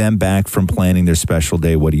holding them back from planning their special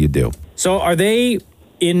day. What do you do? So are they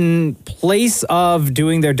in place of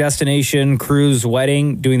doing their destination cruise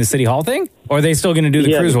wedding, doing the city hall thing? Or are they still going to do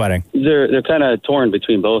the cruise wedding? They're kind of torn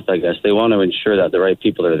between both, I guess. They want to ensure that the right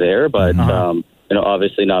people are there, but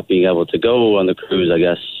obviously not being able to go on the cruise, I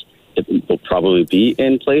guess it will probably be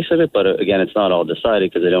in place of it. But again, it's not all decided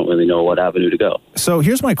because they don't really know what avenue to go. So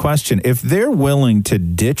here's my question. If they're willing to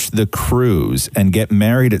ditch the cruise and get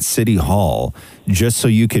married at City Hall just so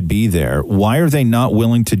you could be there, why are they not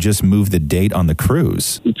willing to just move the date on the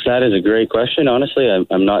cruise? That is a great question. Honestly,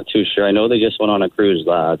 I'm not too sure. I know they just went on a cruise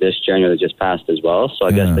this January that just passed as well. So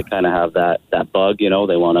I guess they kind of have that bug, they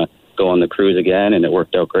want to go on the cruise again, and it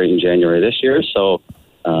worked out great in January this year. So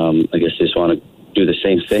I guess they just want to do the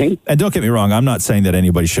same thing. And don't get me wrong, I'm not saying that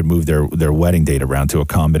anybody should move their wedding date around to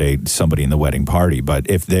accommodate somebody in the wedding party. But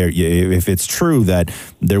if it's true that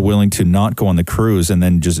they're willing to not go on the cruise and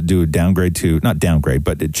then just do a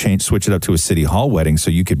switch it up to a city hall wedding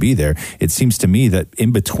so you could be there, it seems to me that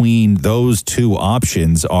in between those two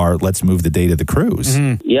options are let's move the date of the cruise.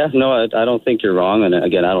 Mm-hmm. Yeah, no, I don't think you're wrong. And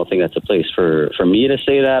again, I don't think that's a place for me to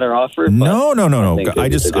say that or offer. No. I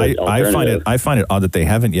find it odd that they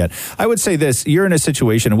haven't yet. I would say this: you're in a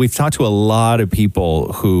situation, and we've talked to a lot of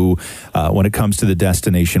people who, when it comes to the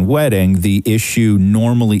destination wedding, the issue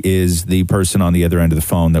normally is the person on the other end of the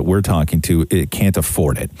phone that we're talking to, it can't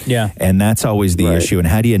afford it. Yeah. And that's always the issue. And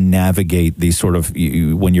how do you navigate these sort of,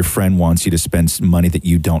 when your friend wants you to spend money that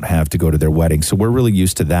you don't have to go to their wedding? So we're really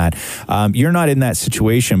used to that. You're not in that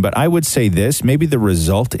situation, but I would say this, maybe the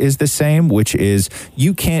result is the same, which is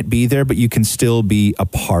you can't be there, but you can still be a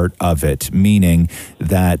part of it, meaning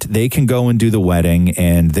that they can go and do the wedding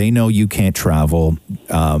and they know you can't travel.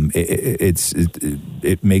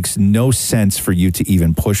 It makes no sense for you to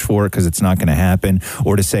even push for it because it's not going to happen,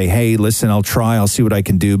 or to say, hey, listen, I'll try, I'll see what I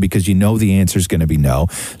can do, because you know the answer is going to be no.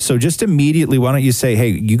 So just immediately, why don't you say, hey,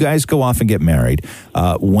 you guys go off and get married.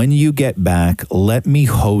 When you get back, let me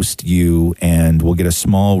host you, and we'll get a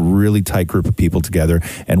small, really tight group of people together,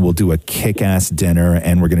 and we'll do a kick-ass dinner,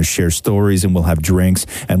 and we're going to share stories, and we'll have drinks,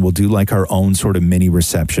 and we'll do like our own sort of mini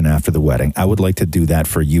reception after the wedding. I would like to do that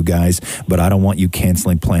for you guys, but I don't want you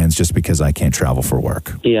canceling plans just because I can't travel for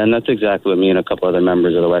work. Yeah, and that's exactly what me and a couple other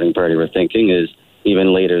members of the wedding party were thinking, is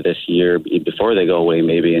even later this year, before they go away,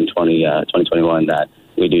 maybe in 2021, that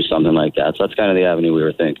we do something like that. So that's kind of the avenue we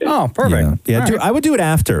were thinking. Oh, perfect. Yeah, I would do it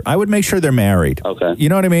after. I would make sure they're married. Okay. You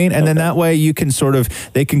know what I mean? And then that way you can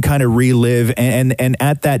they can kind of relive, and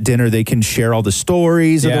at that dinner they can share all the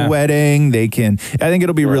stories of the wedding. I think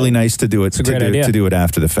it'll be really nice to do it, to do it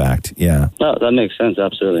after the fact. Yeah. No, that makes sense.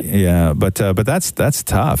 Absolutely. Yeah, but that's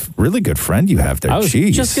tough. Really good friend you have there. I was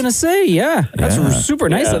just going to say, that's super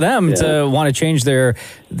nice of them to want to change their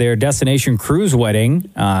destination cruise wedding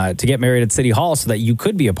to get married at City Hall so that you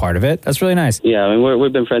could be a part of it. That's really nice. Yeah, I mean,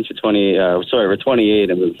 we've been friends for 28,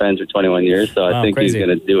 and we've been friends for 21 years, so I think he's going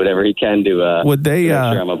to do whatever he can to make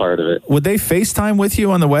sure I'm a part of it. Would they FaceTime with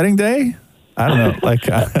you on the wedding day? I don't know, I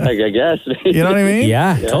guess. You know what I mean?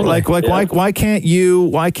 Yeah, totally. Why can't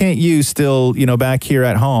you still, back here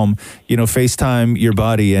at home, FaceTime your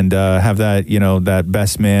buddy and have that, that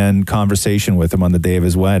best man conversation with him on the day of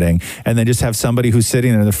his wedding, and then just have somebody who's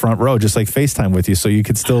sitting in the front row just like FaceTime with you, so you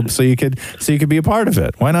could be a part of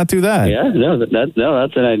it. Why not do that? Yeah,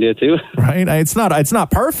 that's an idea too. Right? It's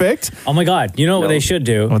not perfect. Oh my God! You know what they should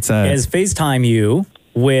do? What's that? Is FaceTime you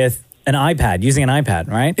with an iPad, using an iPad,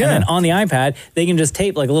 right? Yeah. And then on the iPad, they can just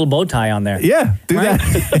tape like a little bow tie on there. Yeah, do that.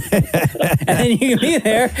 And then you can be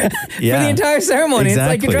there for the entire ceremony.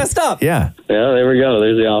 Exactly. It's like you're dressed up. Yeah. Yeah, there we go.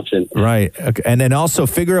 There's the option. Right. Okay. And then also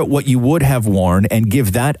figure out what you would have worn and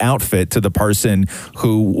give that outfit to the person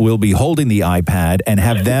who will be holding the iPad, and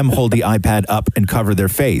have them hold the iPad up and cover their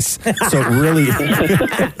face. So really...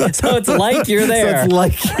 So it's like you're there. All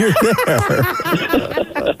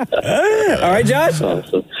right, Josh?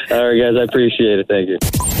 Awesome. All right, guys, I appreciate it. Thank you.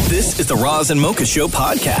 This is the Roz and Mocha Show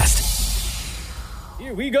podcast.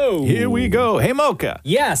 Here we go. Here we go. Hey, Mocha.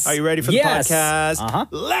 Yes. Are you ready for the podcast? Uh-huh.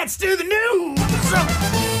 Let's do the news.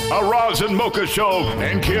 A Roz and Mocha Show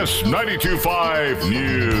and Kiss 92.5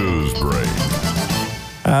 News Break.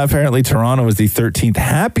 Apparently, Toronto is the 13th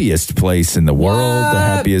happiest place in the world, the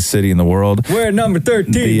happiest city in the world. We're at number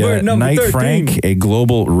 13. We're at number Knight 13. Frank, a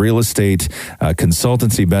global real estate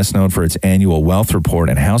consultancy best known for its annual wealth report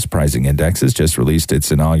and house pricing indexes, just released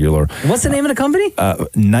its inaugural. What's the name of the company?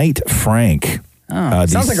 Knight Frank.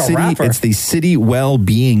 Sounds like a rapper. It's the City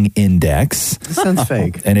Well-Being Index. That sounds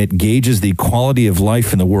fake. And it gauges the quality of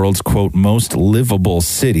life in the world's, quote, most livable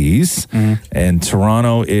cities. Mm-hmm. And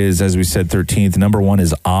Toronto is, as we said, 13th. Number one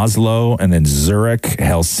is Oslo, and then Zurich,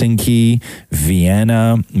 Helsinki,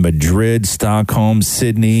 Vienna, Madrid, Stockholm,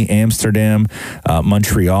 Sydney, Amsterdam,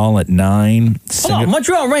 Montreal at 9. Hold on,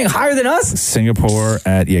 Montreal ranked higher than us? Singapore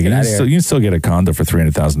at, you can still get a condo for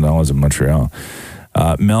 $300,000 in Montreal.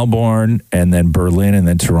 Melbourne, and then Berlin, and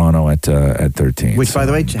then Toronto at 13. Which, by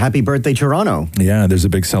the way, happy birthday, Toronto. Yeah, there's a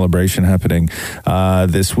big celebration happening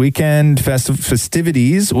this weekend.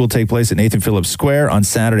 Festivities will take place at Nathan Phillips Square on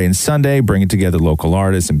Saturday and Sunday, bringing together local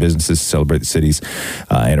artists and businesses to celebrate the city's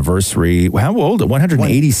anniversary. How old?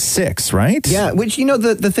 186, right? Yeah, which,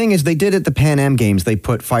 the thing is, they did at the Pan Am Games. They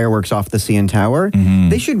put fireworks off the CN Tower. Mm-hmm.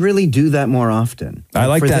 They should really do that more often. I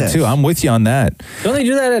like that, too. I'm with you on that. Don't they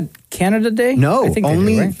do that at Canada Day? No, I think they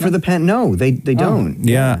only do, right? for the pan. No, they don't.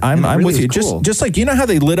 Yeah, I'm really with you. cool. Just like, you know how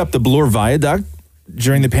they lit up the Bloor Viaduct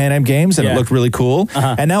during the Pan Am Games and it Yeah. looked really cool?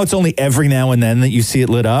 Uh-huh. And now it's only every now and then that you see it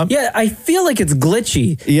lit up? Yeah, I feel like it's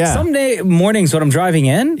glitchy. Yeah. Some mornings when I'm driving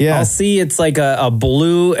in, Yeah. I'll see it's like a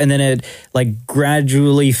blue and then it like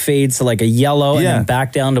gradually fades to like a yellow and then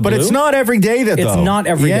back down to blue. But it's not every day though. It's not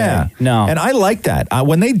every day. No. And I like that.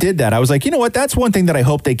 When they did that, I was like, you know what? That's one thing that I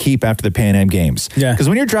hope they keep after the Pan Am Games. Yeah. Because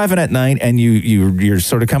when you're driving at night and you're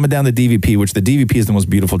sort of coming down the DVP, which the DVP is the most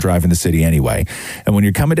beautiful drive in the city anyway. And when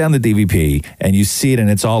you're coming down the DVP and you see it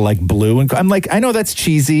and it's all like blue and I'm like, I know that's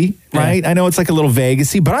cheesy, right? I know it's like a little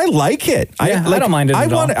Vegas-y, but I like it. Yeah, I don't mind it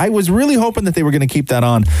at all. I was really hoping that they were going to keep that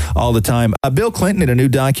on all the time. Bill Clinton in a new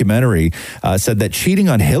documentary said that cheating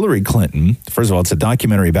on Hillary Clinton, first of all, it's a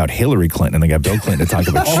documentary about Hillary Clinton, and they got Bill Clinton to talk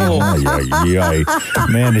about cheating.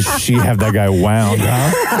 Man, does she have that guy wound,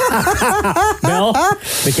 huh? Bill,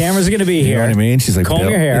 the cameras are going to be here. You know what I mean? She's like, comb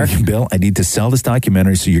Bill, your hair. Bill, I need to sell this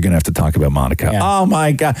documentary, so you're going to have to talk about Monica. Yeah. Oh,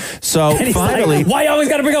 my God. So And he's finally... like, why you always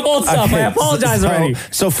got to bring up old stuff? I apologize already.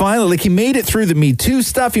 So finally, like, he made it through the Me Too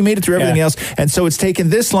stuff. He made it through everything else. And so it's taken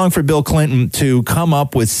this long for Bill Clinton to come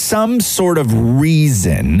up with some sort of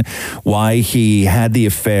reason why he had the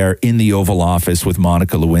affair in the Oval Office with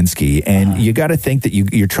Monica Lewinsky. And you got to think that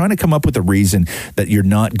you're trying to come up with a reason that you're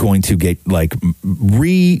not going to get like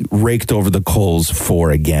raked over the coals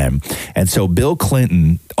for again. And so Bill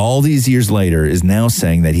Clinton, all these years later, is now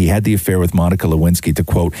saying that he had the affair with Monica Lewinsky to,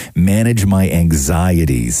 quote, manage my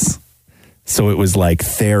anxieties. So it was like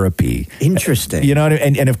therapy. Interesting. You know what I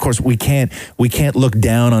mean? And of course we can't look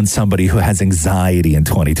down on somebody who has anxiety in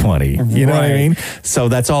 2020. You know what I mean? So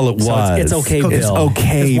that's all it was. So it's okay, Bill. It's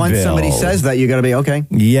okay, Because once Bill. somebody says that, you got to be okay.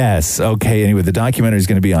 Yes. Okay. Anyway, the documentary is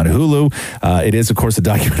going to be on Hulu. It is, of course, a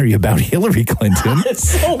documentary about Hillary Clinton. It's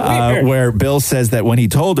so weird. Where Bill says that when he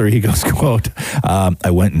told her, he goes, quote, I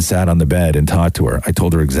went and sat on the bed and talked to her. I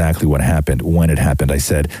told her exactly what happened. When it happened, I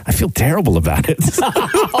said, I feel terrible about it.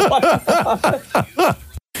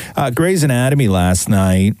 Grey's Anatomy last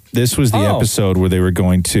night. This was the episode where they were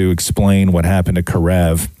going to explain what happened to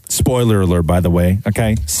Karev. Spoiler alert, by the way.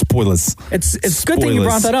 Okay, spoilers. It's good thing you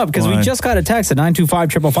brought that up because we just got a text at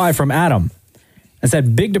 925-555 from Adam. It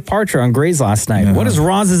said, big departure on Grey's last night. What is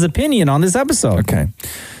Roz's opinion on this episode? Okay.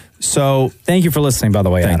 So thank you for listening, by the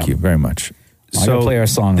way, Thank Adam. you very much. I'm going to play our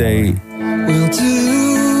song. We'll do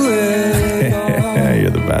it.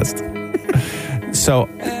 You're the best. So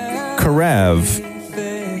Karev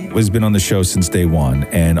has been on the show since day one,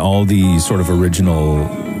 and all the sort of original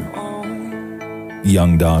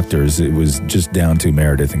young doctors, it was just down to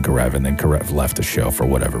Meredith and Karev, and then Karev left the show for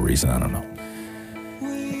whatever reason, I don't know.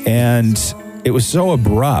 And it was so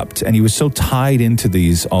abrupt, and he was so tied into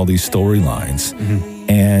all these storylines,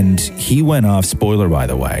 and he went off, spoiler by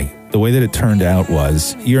the way, the way that it turned out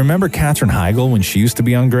was, you remember Katherine Heigl when she used to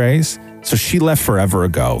be on Grey's? So she left forever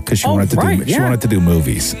ago because she wanted to do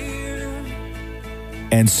movies.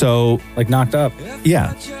 And so, like, knocked up.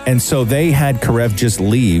 Yeah. And so they had Karev just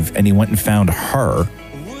leave, and he went and found her.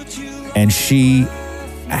 And she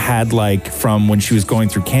had, like, from when she was going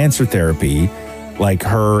through cancer therapy, like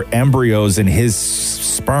her embryos and his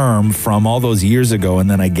sperm from all those years ago.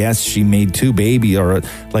 And then I guess she made two babies, or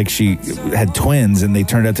like she had twins, and they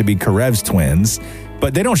turned out to be Karev's twins.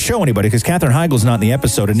 But they don't show anybody because Katherine Heigl's not in the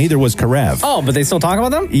episode, and neither was Karev. Oh, but they still talk about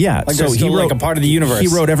them? Yeah. Like they're still like a part of the universe. He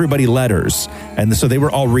wrote everybody letters. And so they were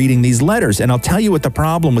all reading these letters. And I'll tell you what the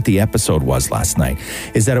problem with the episode was last night,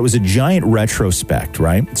 is that it was a giant retrospect,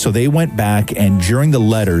 right? So they went back, and during the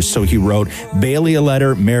letters, so he wrote Bailey a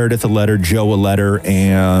letter, Meredith a letter, Joe a letter,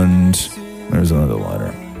 and there's another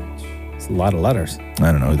letter. It's a lot of letters.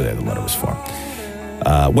 I don't know who the other letter was for.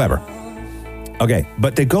 Weber. Okay,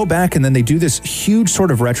 but they go back and then they do this huge sort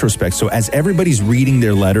of retrospect. So as everybody's reading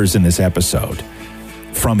their letters in this episode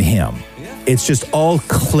from him, it's just all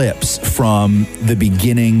clips from the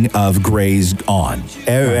beginning of Grey's on.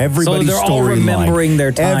 Everybody's so they're all remembering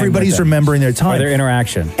their time. Everybody's remembering their time. Or their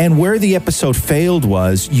interaction. And where the episode failed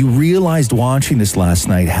was, you realized watching this last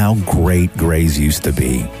night how great Grey's used to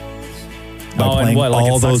be. By playing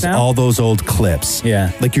all those old clips.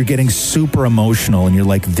 Yeah. Like you're getting super emotional, and you're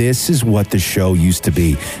like, this is what the show used to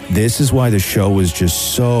be. This is why the show was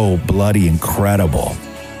just so bloody incredible.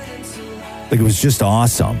 Like it was just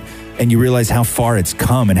awesome. And you realize how far it's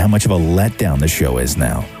come and how much of a letdown the show is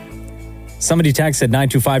now. Somebody texted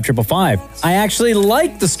 925-555. I actually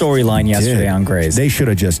liked the storyline yesterday on Grey's. They should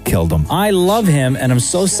have just killed him. I love him, and I'm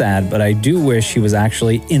so sad, but I do wish he was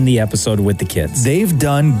actually in the episode with the kids. They've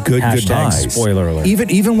done good Hashtag goodbyes. spoiler alert.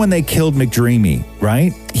 Even when they killed McDreamy,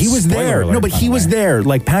 right? He was Spoiler there. alert, No, but by he the was way. there.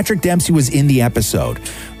 Like Patrick Dempsey was in the episode,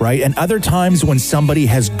 right? And other times when somebody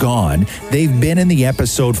has gone, they've been in the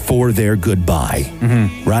episode for their goodbye,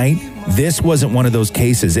 right? This wasn't one of those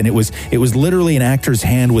cases, and it was literally an actor's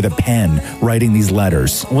hand with a pen writing these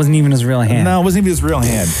letters. It wasn't even his real hand. No, it wasn't even his real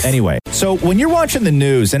hand. Anyway, so when you're watching the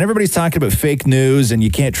news and everybody's talking about fake news and you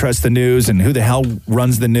can't trust the news and who the hell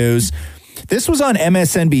runs the news, this was on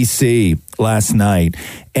MSNBC last night.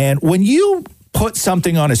 And when you put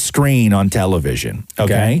something on a screen on television,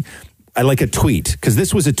 okay. I like a tweet, because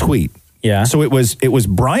this was a tweet. Yeah. So it was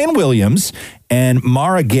Brian Williams and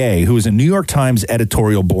Mara Gay, who is a New York Times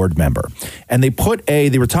editorial board member. And they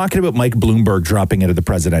were talking about Mike Bloomberg dropping into the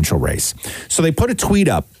presidential race. So they put a tweet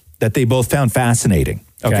up that they both found fascinating.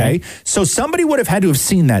 Okay. So somebody would have had to have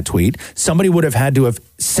seen that tweet. Somebody would have had to have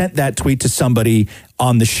sent that tweet to somebody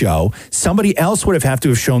on the show. Somebody else would have had to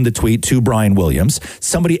have shown the tweet to Brian Williams.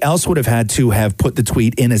 Somebody else would have had to have put the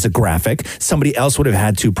tweet in as a graphic. Somebody else would have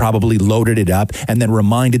had to probably loaded it up and then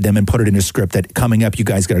reminded them and put it in a script that coming up, you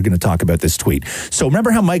guys are going to talk about this tweet. So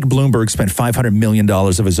remember how Mike Bloomberg spent $500 million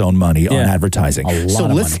of his own money on advertising. So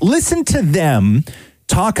let's listen to them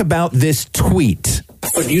talk about this tweet.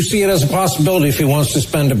 But you see it as a possibility if he wants to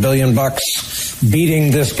spend $1 billion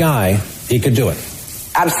beating this guy, he could do it.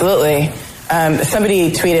 Absolutely.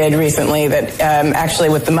 Somebody tweeted recently that actually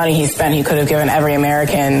with the money he spent, he could have given every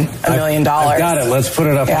American $1 million. I've got it. Let's put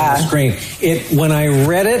it up on the screen. When I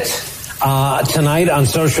read it tonight on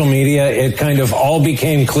social media, it kind of all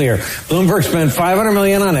became clear. Bloomberg spent $500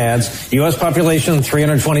 million on ads. U.S. population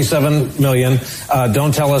 327 million.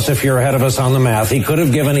 Don't tell us if you're ahead of us on the math. He could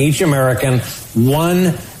have given each American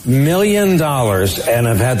 $1 million and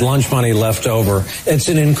have had lunch money left over. It's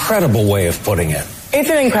an incredible way of putting it. It's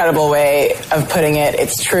an incredible way of putting it.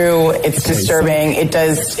 It's true. It's disturbing. It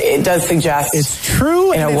does suggest it's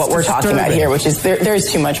true. What we're talking about here, which is there's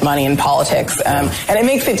too much money in politics, and it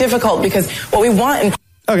makes it difficult because what we want in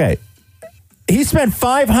Okay, he spent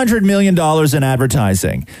 $500 million in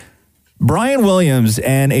advertising. Brian Williams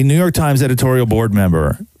and a New York Times editorial board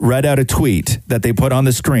member read out a tweet that they put on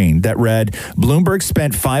the screen that read, Bloomberg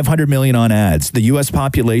spent $500 million on ads. The U.S.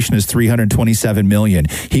 population is 327 million.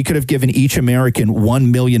 He could have given each American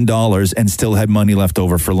 $1 million and still had money left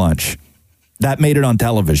over for lunch. That made it on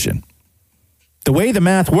television. The way the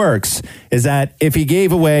math works is that if he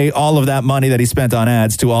gave away all of that money that he spent on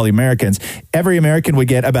ads to all the Americans, every American would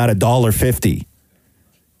get about $1.50.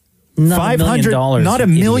 Not $1 million. Not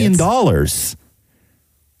 $1 million.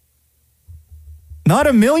 Not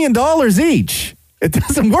 $1 million each. It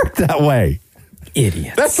doesn't work that way.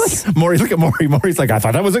 Idiots. That's like Maury. Look at Maury. Maury's like, I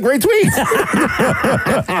thought that was a great tweet.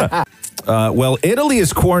 Well, Italy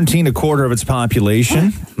has quarantined a quarter of its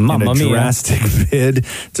population in a drastic bid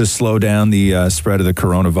to slow down the spread of the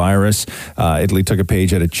coronavirus. Italy took a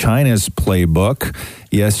page out of China's playbook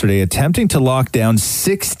yesterday, attempting to lock down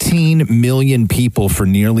 16 million people for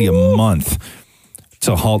nearly a month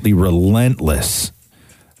to halt the relentless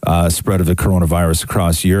spread of the coronavirus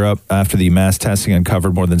across Europe. After the mass testing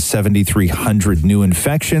uncovered more than 7,300 new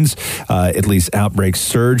infections, Italy's outbreak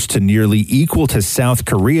surged to nearly equal to South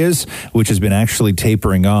Korea's, which has been actually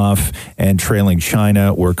tapering off and trailing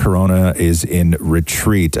China, where corona is in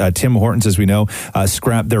retreat. Tim Hortons, as we know,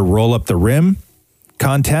 scrapped their Roll Up the Rim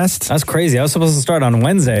contest. That's crazy. I was supposed to start on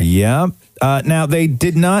Wednesday. Yeah. Now, they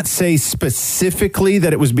did not say specifically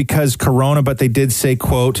that it was because corona, but they did say,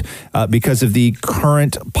 quote, because of the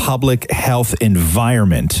current public health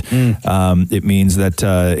environment. It means that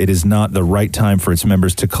it is not the right time for its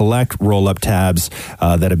members to collect roll-up tabs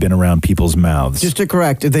that have been around people's mouths. Just to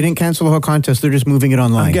correct, they didn't cancel the whole contest. They're just moving it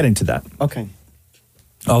online. I'm getting to that. Okay.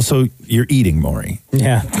 Also, you're eating, Maury.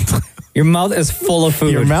 Yeah. Your mouth is full of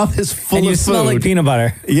food. Your mouth is full of food. And you smell like peanut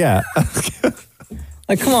butter. Yeah.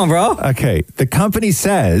 Like, come on, bro. Okay. The company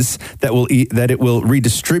says that it will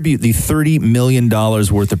redistribute the $30 million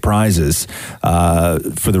worth of prizes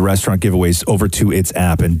for the restaurant giveaways over to its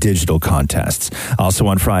app and digital contests. Also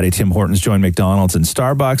on Friday, Tim Hortons joined McDonald's and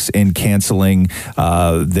Starbucks in canceling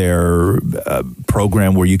their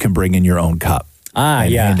program where you can bring in your own cup.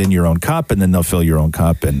 Hand in your own cup, and then they'll fill your own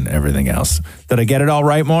cup and everything else. Did I get it all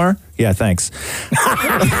right, More? Yeah, thanks.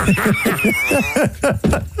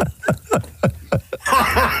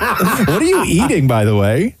 What are you eating, by the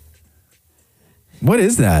way? What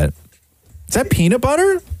is that? Is that peanut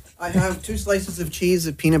butter? I have 2 slices of cheese,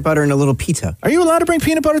 a peanut butter, and a little pita. Are you allowed to bring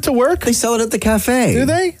peanut butter to work? They sell it at the cafe. Do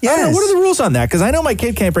they? Yes. I don't know. What are the rules on that? Because I know my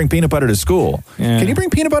kid can't bring peanut butter to school. Yeah. Can you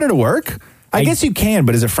bring peanut butter to work? I guess you can,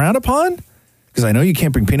 but is it frowned upon? Because I know you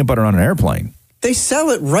can't bring peanut butter on an airplane. They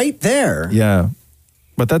sell it right there. Yeah.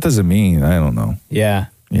 But that doesn't mean, I don't know. Yeah.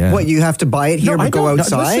 Yeah. What, you have to buy it here but go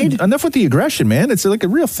outside? Listen, enough with the aggression, man. It's like a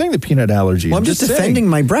real thing, the peanut allergy. Well, I'm just defending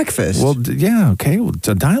my breakfast. Well, yeah, okay. Well,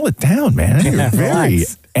 dial it down, man. You're very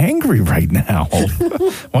angry right now.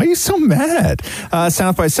 Why are you so mad?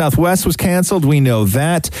 South by Southwest was canceled. We know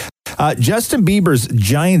that. Justin Bieber's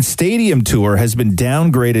Giant Stadium tour has been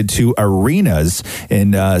downgraded to arenas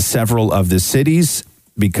in several of the cities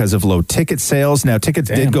because of low ticket sales. Now, tickets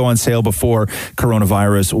did go on sale before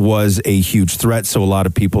coronavirus was a huge threat, so a lot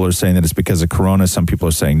of people are saying that it's because of corona. Some people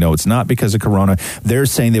are saying, no, it's not because of corona. They're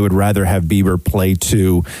saying they would rather have Bieber play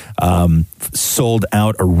to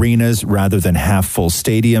sold-out arenas rather than half-full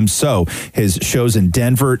stadiums. So his shows in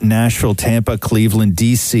Denver, Nashville, Tampa, Cleveland,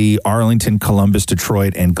 D.C., Arlington, Columbus,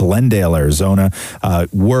 Detroit, and Glendale, Arizona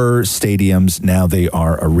were stadiums. Now they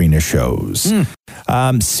are arena shows.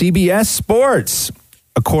 CBS Sports,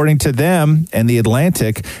 according to them and The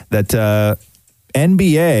Atlantic, that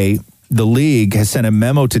NBA, the league, has sent a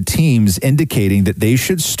memo to teams indicating that they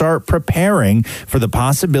should start preparing for the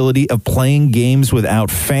possibility of playing games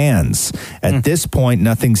without fans. At this point,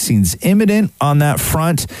 nothing seems imminent on that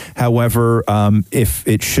front. However, if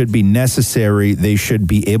it should be necessary, they should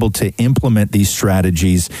be able to implement these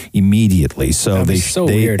strategies immediately. So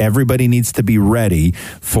weird. Everybody needs to be ready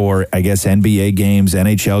for, I guess, NBA games,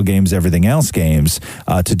 NHL games, everything else games,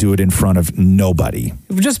 to do it in front of nobody.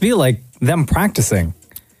 It would just be like them practicing.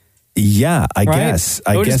 Yeah, I Right? guess.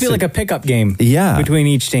 It would just be like a pickup game between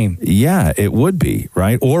each team. Yeah, it would be,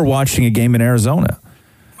 right? Or watching a game in Arizona.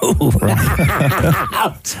 Right?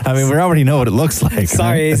 I mean, we already know what it looks like.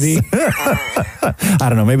 Sorry, AZ. I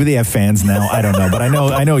don't know. Maybe they have fans now. I don't know. But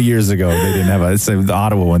I know years ago they didn't have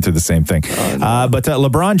Ottawa went through the same thing. But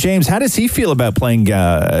LeBron James, how does he feel about playing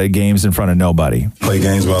games in front of nobody? Play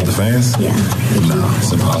games without the fans? Yeah. No,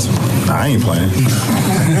 it's impossible. I ain't playing.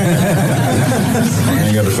 I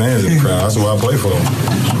ain't got the fans in the crowd. That's what I play for.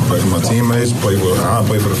 I play for my teammates. I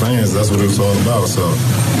play for the fans. That's what it's all about. So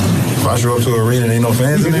if I show up to an arena and ain't no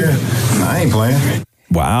fans in there, I ain't playing.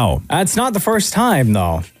 Wow. It's not the first time,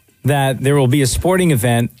 though, that there will be a sporting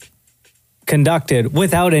event conducted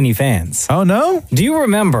without any fans. Oh, no? Do you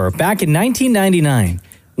remember back in 1999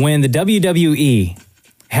 when the WWE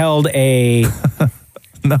held a...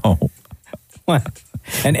 No. What?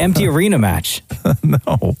 An empty arena match?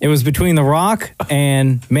 No. It was between The Rock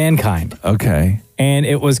and Mankind. Okay. And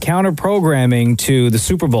it was counter-programming to the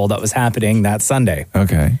Super Bowl that was happening that Sunday.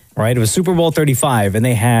 Okay. Right? It was Super Bowl 35, and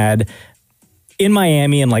they had in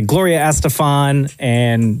Miami and like Gloria Estefan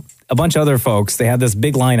and a bunch of other folks, they had this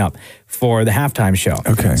big lineup for the halftime show.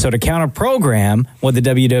 Okay. So to counter-program, what the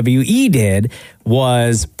WWE did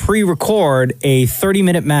was pre-record a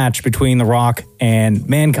 30-minute match between The Rock and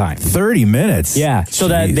Mankind. 30 minutes? Yeah, so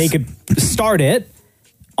that they could start it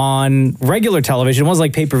on regular television. It wasn't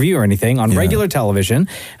like pay-per-view or anything. On regular television,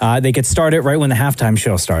 they could start it right when the halftime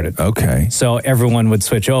show started. Okay. So everyone would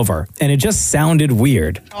switch over. And it just sounded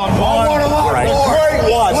weird. All right.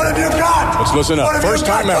 What have you got? Let's listen up. First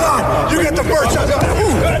time ever. You get the first time.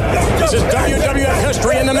 This is WWF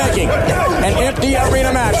history in the making. An empty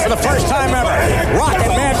arena match for the first time ever. Rock and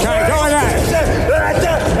Mankind going at it.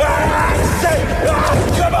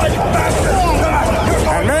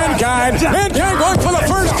 And Mankind going for the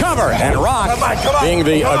first cover. And Rock, being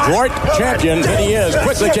the adroit champion that he is,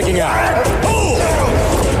 quickly kicking out.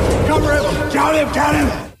 Cover him. Count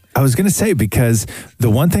him. I was going to say, because the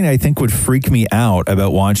one thing I think would freak me out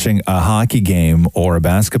about watching a hockey game or a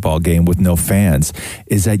basketball game with no fans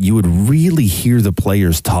is that you would really hear the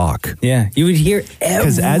players talk. Yeah, you would hear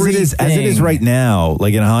everything. Because as it is right now,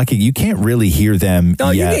 like in hockey, you can't really hear them.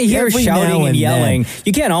 No, you can hear Every shouting now and yelling. then,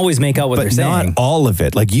 You can't always make out what but they're saying. not all of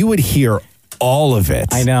it. Like you would hear all of it.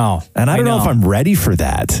 I know. And I don't know if I'm ready for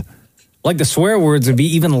that. Like the swear words would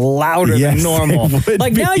be even louder than normal. they would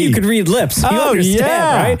Like now be. you could read lips. You Oh, understand,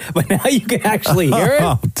 yeah. right? But now you can actually hear it.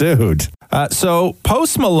 Oh, dude. So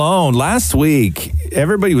Post Malone, last week,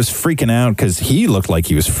 everybody was freaking out because he looked like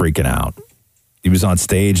he was freaking out. He was on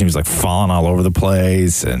stage and he was like falling all over the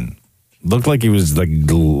place and looked like he was like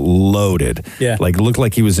loaded. Yeah. Like looked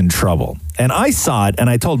like he was in trouble. And I saw it and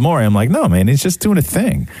I told Maury, I'm like, no, man, he's just doing a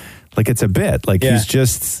thing. Like it's a bit. Like he's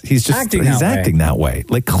Acting that way.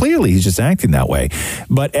 Like clearly he's just acting that way.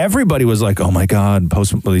 But everybody was like, "Oh my God,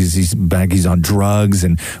 he's on drugs,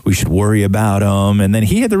 and we should worry about him." And then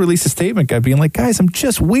he had to release a statement, guy being like, "Guys, I'm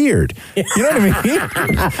just weird." You know what I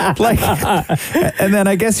mean? Like, and then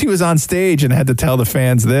I guess he was on stage and had to tell the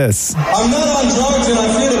fans this. I'm not on drugs, and I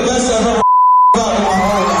feel the best I've ever got in my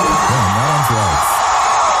whole life. Yeah, not on drugs.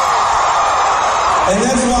 And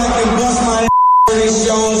that's why I can bust my for these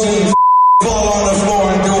shows and fall on the floor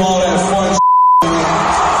and do all that fun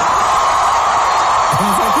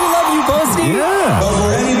He's like, we love you, Posty. Yeah. But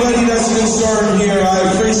for anybody that's concerned here, I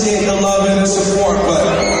appreciate the love and the support, but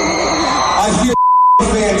I feel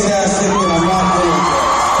fantastic and I'm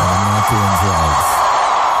not doing drugs.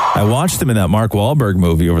 I watched him in that Mark Wahlberg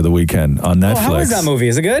movie over the weekend on Netflix. Oh, how was that movie?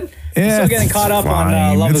 Is it good? Yeah, I'm still getting caught up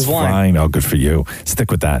on Love is Blind. Fine. Oh, good for you. Stick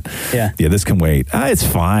with that. Yeah. Yeah, this can wait. It's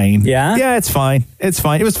fine. Yeah? Yeah, it's fine. It's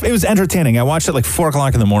fine. It was entertaining. I watched it like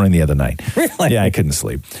 4:00 in the morning the other night. Really? Yeah, I couldn't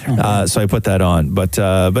sleep. So I put that on. But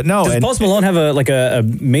no. Does Post Malone have a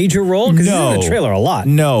major role? Because he's in the trailer a lot.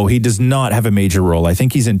 No, he does not have a major role. I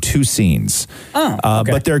think he's in 2 scenes. Oh,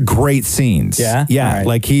 okay. But they're great scenes. Yeah? Yeah. All right.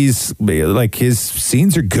 Like his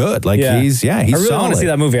scenes are good. Like he's I really solid. want to see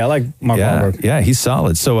that movie. I like Mark Wahlberg. Yeah, he's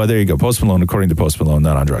solid. So there you go. Post Malone, according to Post Malone,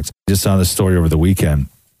 not on drugs. Just saw this story over the weekend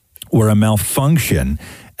where a malfunction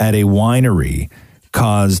at a winery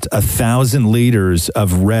caused 1,000 liters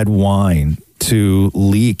of red wine to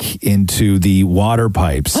leak into the water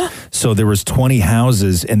pipes. So there was 20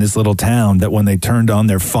 houses in this little town that when they turned on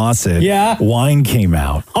their faucet, wine came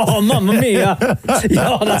out. Oh, mamma mia.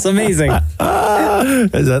 Yo, that's amazing.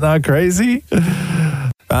 Is that not crazy?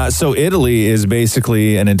 So Italy is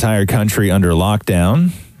basically an entire country under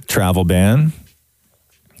lockdown, travel ban.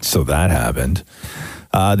 So that happened.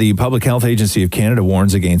 The Public Health Agency of Canada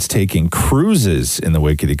warns against taking cruises in the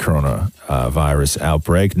wake of the coronavirus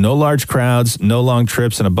outbreak. No large crowds, no long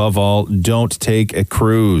trips, and above all, don't take a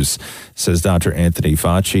cruise, says Dr. Anthony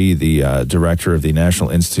Fauci, the director of the National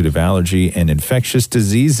Institute of Allergy and Infectious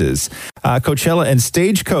Diseases. Coachella and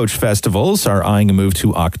Stagecoach festivals are eyeing a move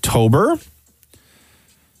to October.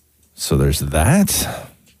 So there's that.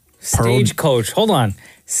 Stagecoach. Hold on.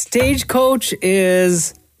 Stagecoach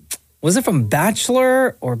is... Was it from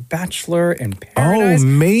Bachelor or Bachelor in Paradise? Oh,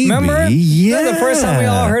 maybe. Remember? Yeah. The first time we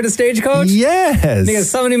all heard of Stagecoach? Yes. Because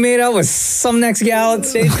somebody made out with some next gal at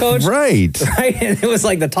Stagecoach. Right. Right? And it was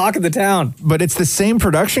like the talk of the town. But it's the same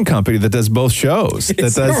production company that does both shows.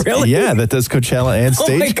 Is it really? Yeah, that does Coachella and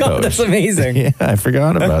Stagecoach. Oh my God, that's amazing. Yeah, I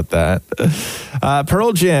forgot about that.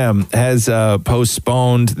 Pearl Jam has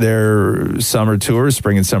postponed their summer tour,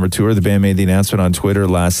 spring and summer tour. The band made the announcement on Twitter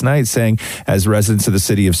last night saying, as residents of the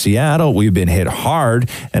city of Seattle, we've been hit hard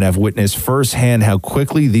and have witnessed firsthand how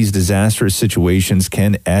quickly these disastrous situations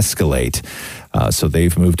can escalate. So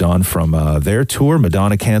they've moved on from their tour.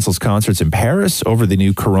 Madonna cancels concerts in Paris over the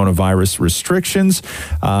new coronavirus restrictions.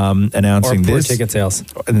 Announcing poor this ticket sales.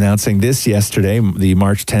 Announcing this yesterday, the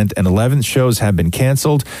March 10th and 11th shows have been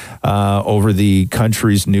canceled over the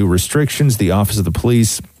country's new restrictions. The Office of the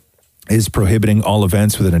Police is prohibiting all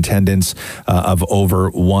events with an attendance of over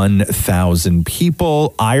 1,000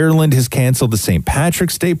 people. Ireland has canceled the St.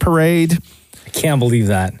 Patrick's Day Parade. I can't believe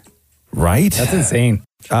that. Right? That's insane.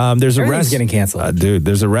 There's Everything's getting canceled. Dude,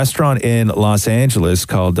 there's a restaurant in Los Angeles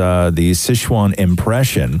called the Sichuan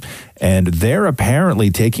Impression, and they're apparently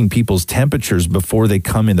taking people's temperatures before they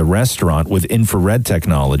come in the restaurant with infrared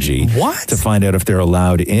technology. What? To find out if they're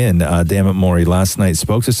allowed in. Dammit Maury last night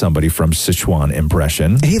spoke to somebody from Sichuan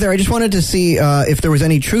Impression. Hey there, I just wanted to see if there was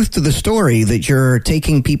any truth to the story that you're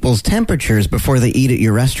taking people's temperatures before they eat at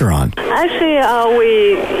your restaurant. Actually,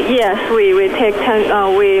 we take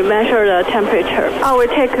we measure the temperature. We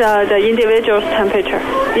take the individual's temperature.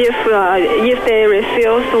 If they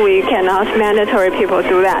refuse, we cannot mandatory people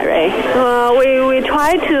do that, right? We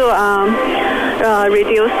try to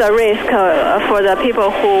reduce the risk for the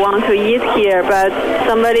people who want to eat here, but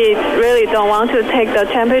somebody really don't want to take the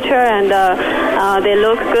temperature and they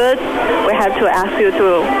look good, we have to ask you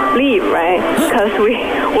to leave, right? Because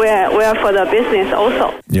we're for the business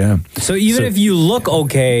also. Yeah. So even if you look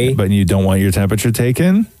okay, but you don't want your temperature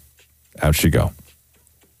taken, out you go.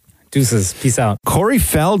 Deuces. Peace out. Corey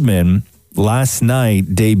Feldman last night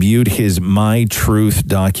debuted his My Truth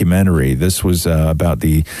documentary. This was about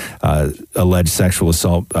the alleged sexual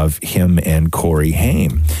assault of him and Corey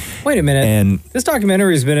Haim. Wait a minute. And this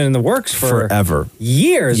documentary has been in the works for forever.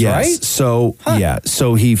 Years, yes. right? So,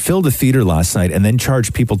 So he filled a theater last night and then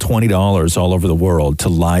charged people $20 all over the world to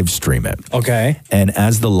live stream it. Okay. And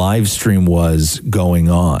as the live stream was going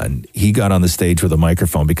on, he got on the stage with a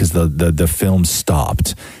microphone because the film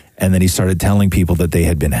stopped. And then he started telling people that they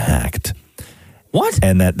had been hacked. What?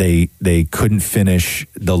 And that they couldn't finish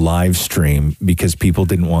the live stream because people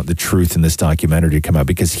didn't want the truth in this documentary to come out,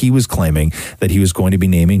 because he was claiming that he was going to be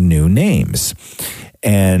naming new names,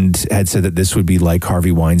 and had said that this would be like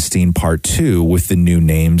Harvey Weinstein Part 2 with the new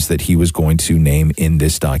names that he was going to name in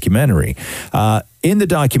this documentary. In the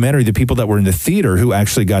documentary, the people that were in the theater who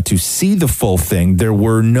actually got to see the full thing, there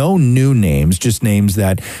were no new names, just names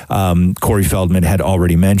that Corey Feldman had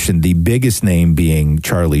already mentioned, the biggest name being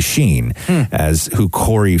Charlie Sheen, as who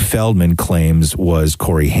Corey Feldman claims was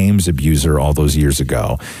Corey Haim's abuser all those years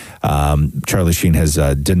ago. Charlie Sheen has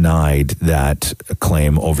denied that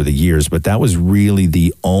claim over the years, but that was really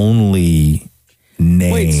the only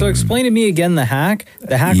name. Wait, so explain to me again the hack.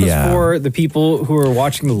 The hack was for the people who were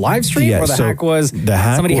watching the live stream, or the hack was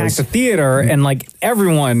somebody hacked the theater and like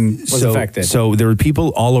everyone was affected? So there were people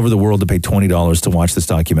all over the world that paid $20 to watch this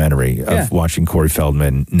documentary of watching Corey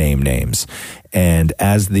Feldman name names. And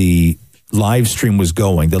as the live stream was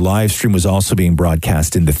going, the live stream was also being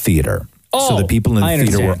broadcast in the theater. So the people in the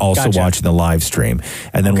theater were also watching the live stream.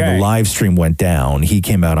 And then when the live stream went down, he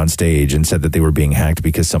came out on stage and said that they were being hacked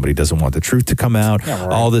because somebody doesn't want the truth to come out,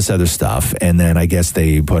 all this other stuff. And then I guess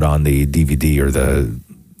they put on the DVD or the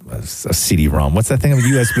a CD-ROM. What's that thing? A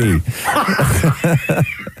USB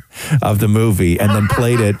of the movie, and then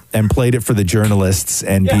played it for the journalists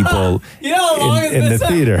and people in the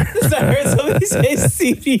theater. Sorry, somebody say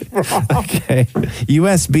CD-ROM. Okay.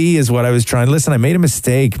 USB is what I was trying. Listen, I made a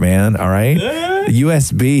mistake, man. All right.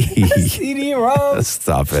 USB. CD-ROM.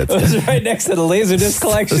 Stop it. It was right next to the Laserdisc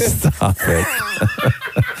collection. Stop it.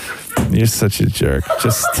 You're such a jerk.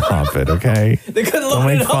 Just stop it, okay? They couldn't Don't load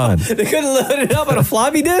make it fun. up. They couldn't load it up on a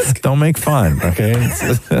floppy disk. Don't make fun, okay?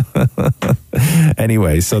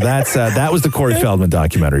 Anyway, so that was the Corey Feldman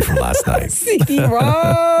documentary from last night.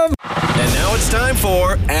 CD-ROM. And now it's time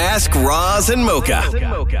for Ask Roz and Mocha.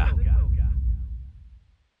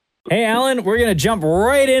 Hey, Alan, we're going to jump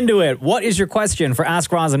right into it. What is your question for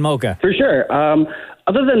Ask Roz and Mocha? For sure.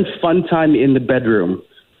 Other than fun time in the bedroom,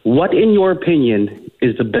 what, in your opinion,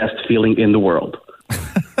 is the best feeling in the world?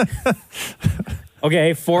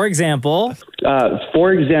 Okay, for example?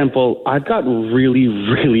 For example, I've got really,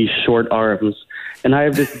 really short arms, and I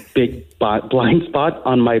have this big blind spot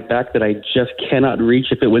on my back that I just cannot reach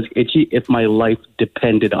if it was itchy, if my life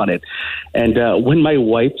depended on it. And when my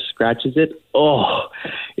wife scratches it,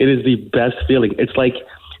 it is the best feeling.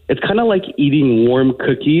 It's kind of like eating warm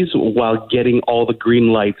cookies while getting all the green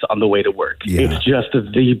lights on the way to work. Yeah. It's just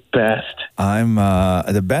the best. I'm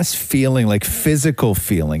the best feeling, like physical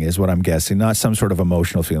feeling, is what I'm guessing, not some sort of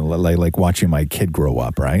emotional feeling, like watching my kid grow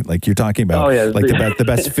up, right? Like you're talking about, like the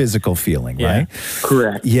best physical feeling, right?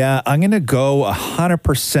 Correct. Yeah, I'm gonna go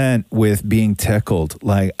 100% with being tickled.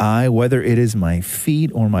 Like whether it is my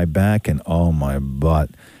feet or my back, and my butt.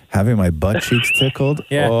 Having my butt cheeks tickled?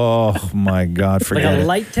 Oh, my God, forget it. Like a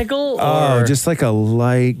light tickle? Oh, just like a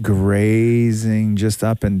light grazing, just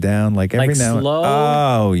up and down, like every now and then. slow?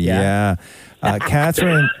 Oh, yeah.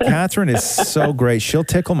 Catherine is so great. She'll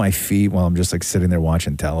tickle my feet while I'm just like sitting there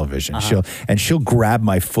watching television. She'll grab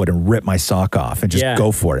my foot and rip my sock off and just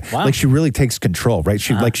go for it. Wow. Like she really takes control, right?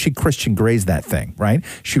 She Christian Grey's that thing, right?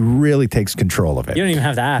 She really takes control of it. You don't even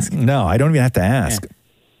have to ask. No, I don't even have to ask. Yeah.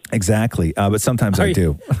 Exactly, but sometimes I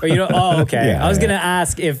do. Okay. I was gonna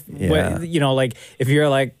ask if like if you're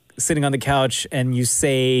like sitting on the couch and you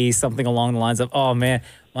say something along the lines of, "Oh man,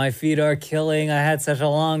 my feet are killing. I had such a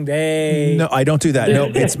long day." No, I don't do that.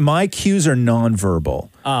 No, it's my cues are nonverbal.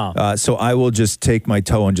 So I will just take my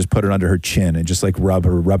toe and just put it under her chin and just like rub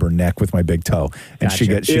her neck with my big toe, and she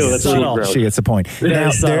gets the point.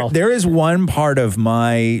 Now, there is one part of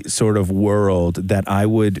my sort of world that I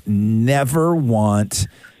would never want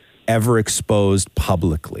ever exposed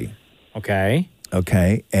publicly. Okay.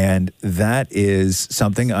 And that is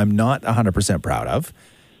something I'm not 100% proud of,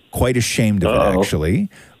 quite ashamed of it actually,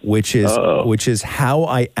 which is how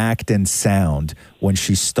I act and sound when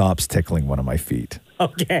she stops tickling one of my feet.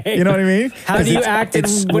 Okay. You know what I mean? How do you act and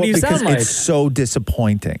what do you sound like? It's so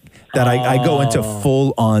disappointing that I go into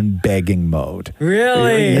full-on begging mode.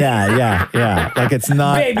 Really? Yeah. Like it's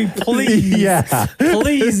not... Baby, please. Yeah.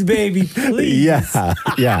 Please, baby, please.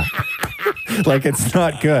 Yeah. Like it's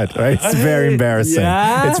not good, right? It's very embarrassing.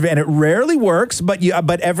 Yeah? And it rarely works, but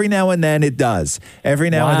every now and then it does. Every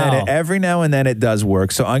now and then it does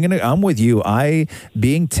work. So I'm with you.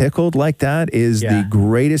 Being tickled like that is the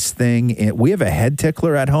greatest thing. We have a head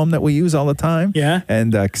tickler at home that we use all the time. Yeah.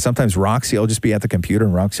 And sometimes Roxy will just be at the computer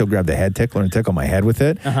and Roxy will grab the head tickler and tickle my head with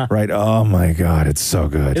it. Right? Oh my God, it's so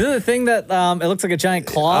good. Isn't it the thing that it looks like a giant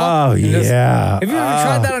claw? Oh, yeah. Have you ever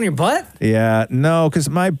tried that on your butt? Yeah, no, because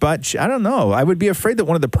my butt, I don't know. I would be afraid that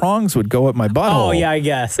one of the prongs would go up my butthole. Oh, yeah, I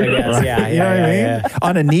guess. Right? Yeah, You know what I mean?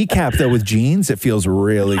 On a kneecap, though, with jeans, it feels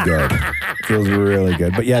really good. Feels really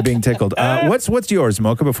good. But yeah, being tickled. What's yours,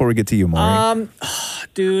 Mocha, before we get to you, Maury?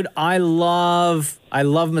 Dude, I love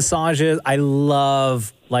massages. I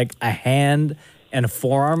love like a hand and a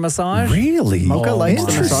forearm massage. Really? Mocha likes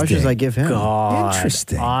the massages I give him. God,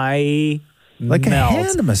 Interesting. Like a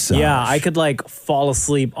hand massage. Yeah, I could like fall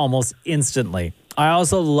asleep almost instantly. I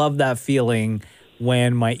also love that feeling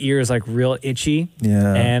when my ear is like real itchy.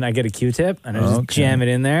 Yeah. And I get a Q-tip and I just jam it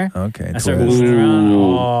in there. Okay. I start moving around.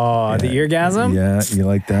 Oh, the eargasm? Yeah, you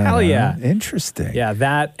like that? Hell huh? yeah. Interesting. Yeah,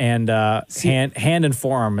 that and hand and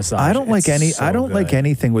forearm massage. I don't like It's I so don't good. like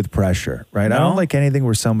anything with pressure, right? I No? don't like anything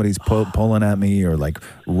where somebody's pulling at me or like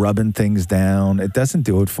rubbing things down. It doesn't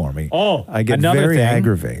do it for me. Oh, I get another very thing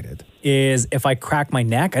aggravated. Is if I crack my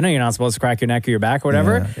neck. I know you're not supposed to crack your neck or your back or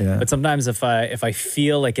whatever, Yeah. but sometimes if I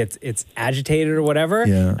feel like it's agitated or whatever,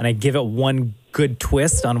 Yeah. and I give it one good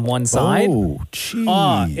twist on one side, Oh,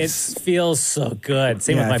 jeez. it feels so good.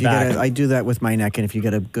 Same with my if you back. get I do that with my neck, and if you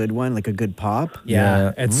get a good one, like a good pop,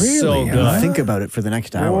 Yeah, it's so really, good. Think about it for the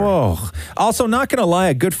next hour. Whoa. Also, not going to lie,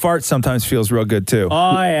 a good fart sometimes feels real good too.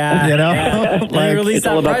 Oh yeah, You know? yeah. Let me release it's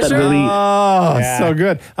all that about that pressure. release. Oh, Yeah. so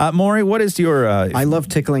good. Maury, what is your... I love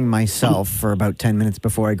tickling myself for about 10 minutes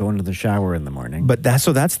before I go into the shower in the morning. But that's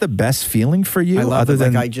the best feeling for you? I love other it.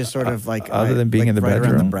 than Like I just sort of like... other than being in the right around the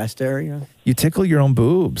bedroom? breast area. You tickle your own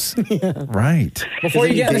boobs. Right. Before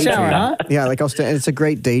you get in the shower, huh? Yeah, like it's a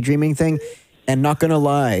great daydreaming thing. And not gonna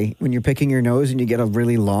lie, when you're picking your nose and you get a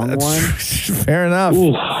really long one, Fair enough.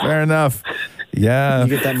 Fair enough. Yeah. you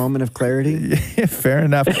get that moment of clarity. Fair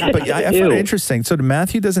enough. But I find it interesting. So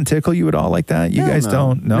Matthew doesn't tickle you at all like that? You Hell guys no.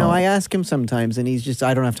 don't? No. No, I ask him sometimes, and he's just,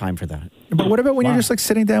 I don't have time for that. But what about when you're just like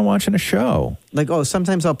sitting down watching a show? Like,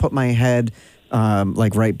 sometimes I'll put my head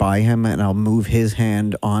like right by him, and I'll move his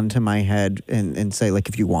hand onto my head and say, like,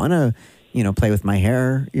 if you want to, play with my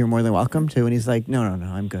hair, you're more than welcome to. And he's like, no,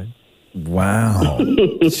 I'm good. Wow.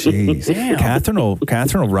 Jeez. Catherine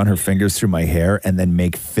will run her fingers through my hair and then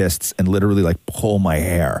make fists and literally like pull my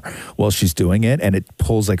hair while she's doing it. And it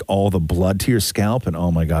pulls like all the blood to your scalp. And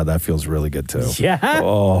oh my God, that feels really good too. Yeah.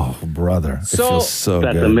 Oh, brother. It feels so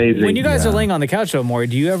That's good. amazing. When you guys are laying on the couch, though, Maury,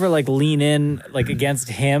 do you ever like lean in like against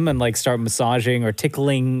him and like start massaging or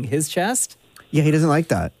tickling his chest? Yeah, he doesn't like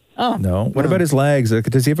that. Oh, No. What about his legs?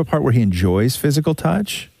 Does he have a part where he enjoys physical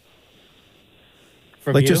touch?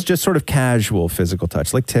 from Like you? just sort of casual physical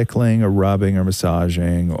touch, like tickling or rubbing or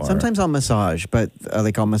massaging or Sometimes I'll massage, but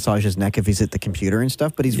like I'll massage his neck if he's at the computer and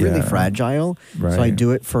stuff, but he's really Yeah. fragile. So I Right. do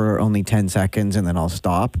it for only 10 seconds and then I'll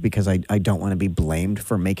stop because I don't want to be blamed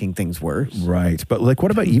for making things worse. Right. But like, what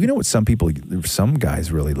about, even know what some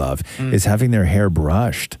guys really love is having their hair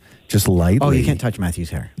brushed just lightly. Oh, you can't touch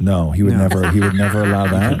Matthew's hair. No, he would never allow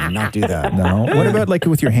that. Not do that. No. What about like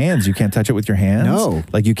with your hands? You can't touch it with your hands? No.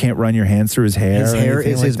 Like you can't run your hands through his hair? His or hair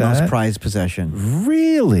anything is like his most that? prized possession.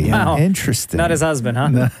 Really? Wow. Interesting. Not his husband,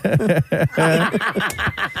 huh?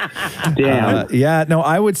 Damn. Yeah, no,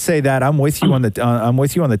 I would say that I'm with you on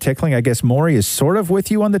the tickling. I guess Maury is sort of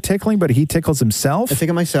with you on the tickling, but he tickles himself. I think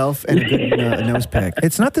of myself and a good nose pick.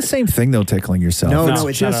 It's not the same thing though, tickling yourself. No, it's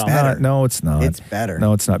it's just better. No, it's not. It's better.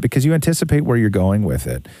 No, it's not, because you anticipate where you're going with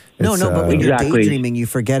it. No, It's, but when you're Exactly. daydreaming, you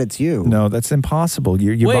forget it's you. no, that's impossible.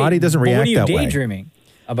 Your Wait, body doesn't but react what are you that way. daydreaming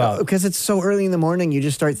about? Because it's so early in the morning, you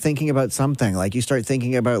just start thinking about something. Like you start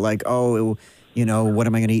thinking about like, oh, what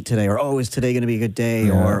am I going to eat today? Or, oh, is today going to be a good day?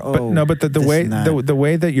 Yeah. Or, oh, but the this way and that. the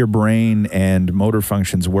way that your brain and motor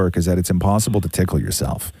functions work is that it's impossible to tickle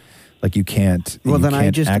yourself. Like you can't. Well, you then I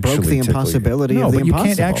can't just broke actually the tickle impossibility no, of the but you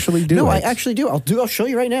impossible. can't actually do it. No, I actually do. I'll show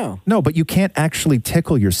you right now. No, but you can't actually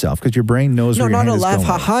tickle yourself because your brain knows No, where your not hand a is laugh going.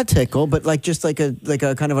 ha-ha tickle, but like just like a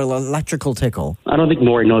kind of an electrical tickle. I don't think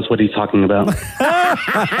Maury knows what he's talking about. You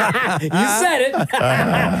said it.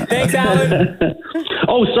 Thanks, Alan.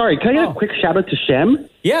 Oh, sorry. Can I get a quick shout out to Shem?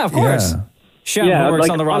 Yeah, of course. Yeah. Shem, who works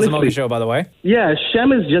on the Roz and Mocha show, by the way. Yeah,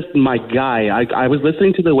 Shem is just my guy. I was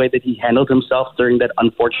listening to the way that he handled himself during that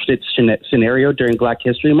unfortunate scenario during Black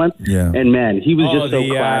History Month. Yeah. And man, he was just so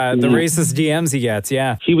classy. The racist DMs he gets,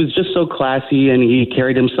 yeah. He was just so classy and he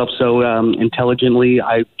carried himself so intelligently.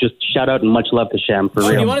 I just shout out and much love to Shem for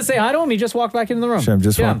real. You want to say hi to him? He just walked back into the room. Shem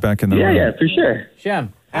just walked back in the room. Yeah, for sure.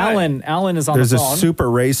 Shem. Alan is on There's the a phone. super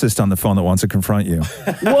racist on the phone that wants to confront you.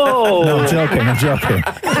 Whoa! No, I'm joking.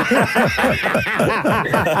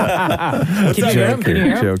 Can you hear him? Can you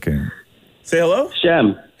hear him? Joking. Say hello?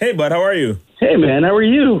 Shem. Hey, bud, how are you? Hey, man, how are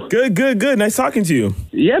you? Good. Nice talking to you.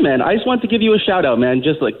 Yeah, man, I just want to give you a shout out, man.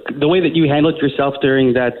 Just like the way that you handled yourself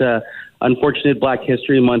during that unfortunate Black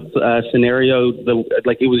History Month scenario,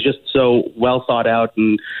 it was just so well thought out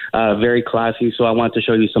and very classy. So I wanted to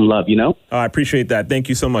show you some love, you know? Oh, I appreciate that. Thank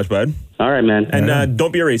you so much, bud. All right, man. And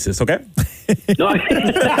don't be a racist, okay? Much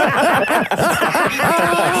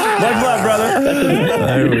love, brother.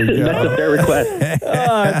 That's a fair request.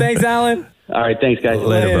 Thanks, Alan. All right, thanks, guys.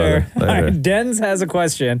 Later. All right, Denz has a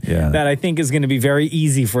question that I think is going to be very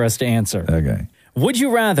easy for us to answer. Okay. Would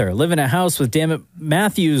you rather live in a house with Dammit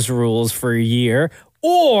Matthews rules for a year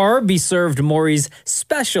or be served Maury's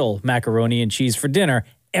special macaroni and cheese for dinner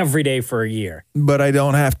every day for a year? But I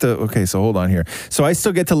don't have to. Okay, so hold on here. So I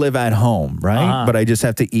still get to live at home, right? Uh-huh. But I just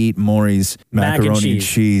have to eat Maury's Mac and macaroni and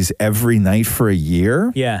cheese every night for a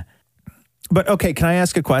year? Yeah. But okay, can I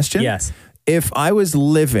ask a question? Yes. If I was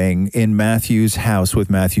living in Matthew's house with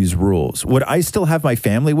Matthew's rules, would I still have my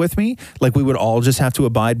family with me? Like we would all just have to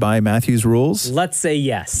abide by Matthew's rules? Let's say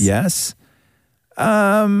yes. Yes.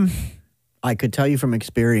 I could tell you from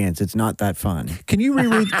experience, it's not that fun. Can you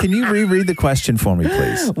reread the question for me,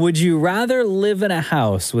 please? Would you rather live in a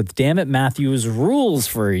house with Dammit Matthews rules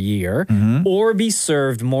for a year or be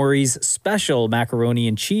served Maury's special macaroni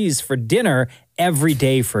and cheese for dinner every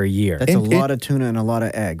day for a year? That's a lot of tuna and a lot of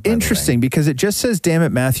egg. Interesting, because it just says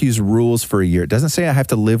Dammit Matthews rules for a year. It doesn't say I have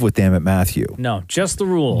to live with Dammit Matthew. No, just the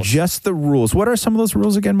rules. Just the rules. What are some of those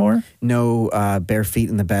rules again, More? No bare feet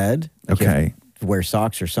in the bed. Like you Okay. have to wear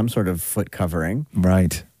socks or some sort of foot covering.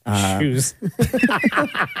 Right. Shoes.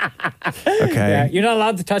 Okay. Yeah, you're not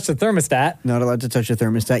allowed to touch the thermostat. Not allowed to touch the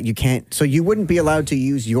thermostat. You can't. So you wouldn't be allowed to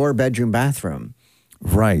use your bedroom bathroom.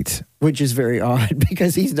 Right. Which is very odd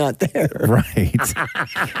because he's not there. Right.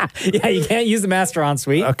 Yeah, you can't use the master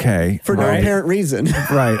ensuite. Okay. For no apparent reason.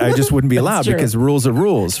 Right. I just wouldn't be allowed true. because rules are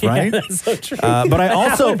rules, right? Yeah, that's so true. But I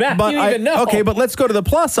also, How would Matthew even know? okay, but let's go to the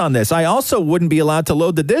plus on this. I also wouldn't be allowed to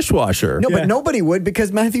load the dishwasher. No, but nobody would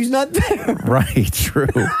because Matthew's not there. Right. True.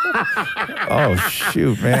 Oh,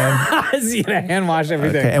 shoot, man. Is he gonna hand wash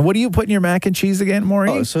everything? Okay. And what do you put in your mac and cheese again,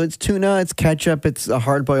 Maureen? Oh, so it's tuna, it's ketchup, it's a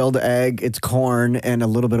hard-boiled egg, it's corn, and a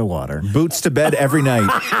little bit of water. Boots to bed every night.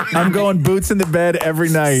 I'm going boots in the bed every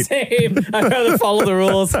night. Same. I'd rather follow the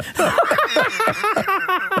rules.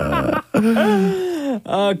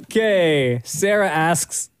 Okay. Sarah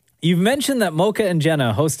asks, you've mentioned that Mocha and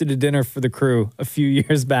Jenna hosted a dinner for the crew a few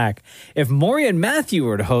years back. If Maury and Matthew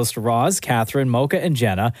were to host Roz, Catherine, Mocha, and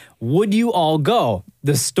Jenna, would you all go?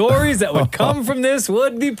 The stories that would come from this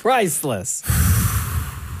would be priceless.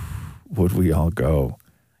 Would we all go?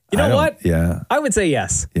 You know what? Yeah. I would say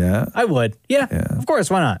yes. Yeah. I would. Yeah. Of course.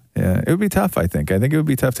 Why not? Yeah. It would be tough, I think. I think it would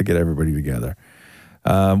be tough to get everybody together.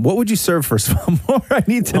 What would you serve first of all? More I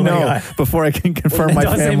need to know before I can confirm my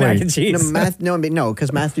Don't say family. mac and cheese. No,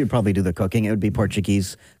 because Matthew would probably do the cooking. It would be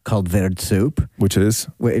Portuguese called verde soup. Which is?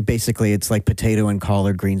 Basically, it's like potato and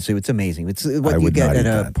collard green soup. It's amazing. It's I what you would get not at eat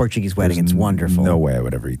a that. Portuguese wedding. There's It's wonderful. No way I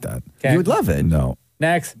would ever eat that. Okay. You would love it. No.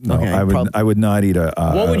 Next. No, Okay, I would not eat a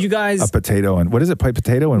What would you guys- a potato and what is it?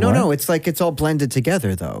 Potato and what? No, it's like it's all blended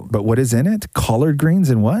together though. But what is in it? Collard greens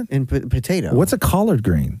and what? And potato. What's a collard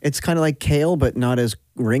green? It's kind of like kale, but not as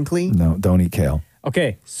wrinkly. No, don't eat kale.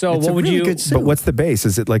 Okay. So It's what a would really you? good soup. But what's the base?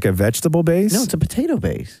 Is it like a vegetable base? No, it's a potato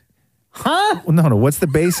base. Huh? Well, no. What's the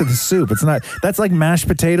base of the soup? It's not. That's like mashed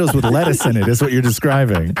potatoes with lettuce in it. Is what you're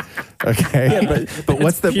describing. Okay. Yeah, but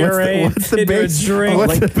what's the puree what's the into a base? drink.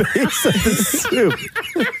 What's Like- the base of the soup?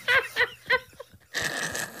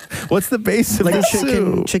 What's the base of Like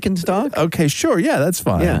the chicken soup? stock? Okay, sure. Yeah, that's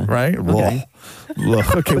fine. Yeah. Right. Okay. Okay. But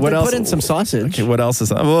What they else? put in some sausage. Okay, what else is?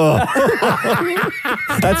 That's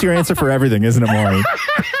your answer for everything, isn't it, Maureen?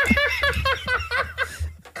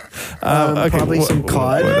 Probably some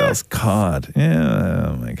cod. What else? Cod.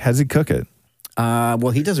 Yeah. Like, how does he cook it? Well,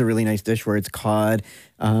 he does a really nice dish where it's cod,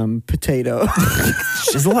 potato.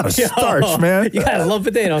 There's a lot of starch, man. You guys love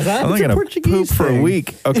potatoes, huh? I'm not gonna Portuguese poop for a thing.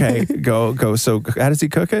 week. Okay, go. So, how does he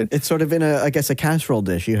cook it? It's sort of in a casserole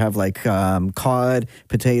dish. You have like cod,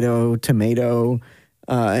 potato, tomato,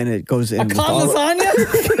 and it goes in. A clown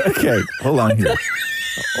lasagna? Okay, hold on here.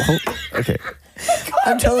 Okay.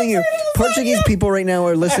 I'm telling you, Portuguese people right now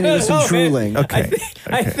are listening to some drooling. Okay.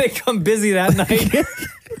 I think I'm busy that night.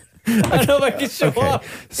 I don't know if I can show up.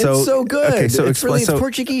 It's so good. Okay, so It's really- it's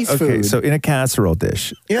Portuguese Okay, food. so in a casserole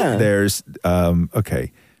dish, Yeah. there's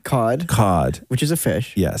cod, which is a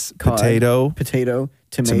fish. Yes, Cod, potato,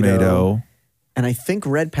 tomato, and I think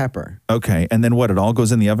red pepper. Okay, and then what? It all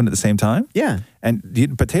goes in the oven at the same time? Yeah. And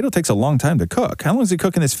potato takes a long time to cook. How long is he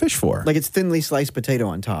cooking this fish for? Like it's thinly sliced potato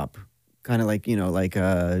on top, kind of like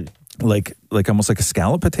like almost like a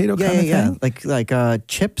scallop potato kind of thing? like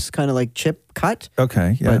chips, kind of like chip cut.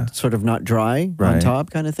 Okay, yeah. But sort of not dry on Right. top,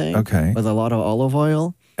 kind of thing. Okay. With a lot of olive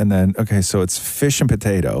oil. And then, okay, so it's fish and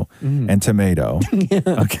potato and tomato.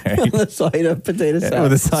 Okay. On the side of potato Yeah, salad.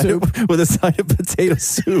 with a side of potato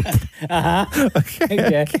soup.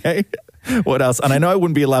 Okay. What else? And I know I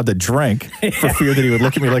wouldn't be allowed to drink for fear that he would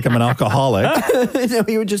look at me like I'm an alcoholic. No,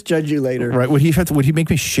 he would just judge you later. Right? Would he make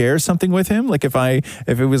me share something with him? Like if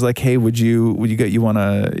it was like, hey, you want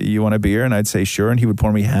a beer? And I'd say sure, and he would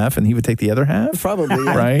pour me half, and he would take the other half. Probably,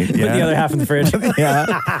 yeah. Right? Put the other half in the fridge.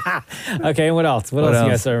 Yeah. Okay, what else? What else you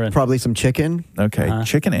guys serving? Probably some chicken. Okay,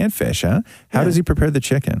 chicken and fish, huh? How does he prepare the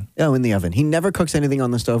chicken? Oh, in the oven. He never cooks anything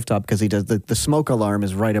on the stovetop because he does the smoke alarm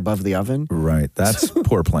is right above the oven. Right, that's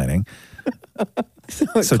poor planning. So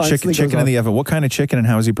constantly chicken goes in the oven. What kind of chicken and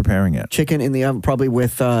how is he preparing it? Chicken in the oven, probably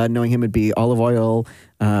with, knowing him, would be olive oil,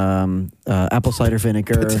 apple cider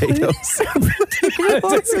vinegar. Potatoes. I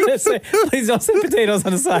was gonna say, please don't say potatoes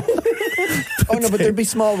on the side. Oh, no, but there'd be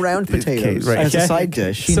small round potatoes as a side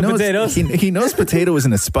dish. He knows, He knows potato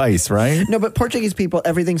isn't a spice, right? No, but Portuguese people,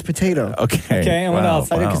 everything's potato. Okay. Okay, and what else?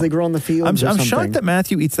 Because they grow in the fields. I'm shocked that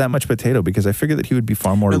Matthew eats that much potato because I figured that he would be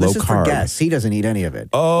far more No, low this is carb. for guests. He doesn't eat any of it.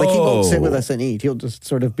 Oh. Like, he won't sit with us and eat. He'll just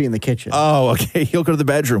sort of be in the kitchen. Oh, okay. He'll go to the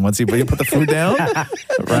bedroom once he put the food down.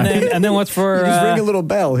 And then what's for You just ring a little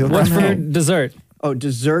bell. He'll what's come for out. dessert? Oh,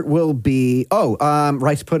 dessert will be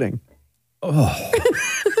rice pudding. Wow,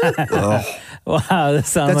 this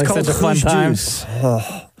sounds That's like called such a fun rouge time. juice.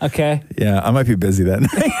 Okay. Yeah, I might be busy that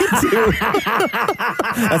night too.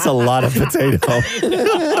 That's a lot of potato.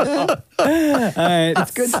 All right.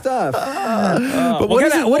 It's good stuff. But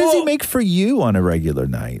what does he make for you on a regular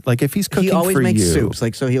night? Like if he's cooking He always for makes you. soups.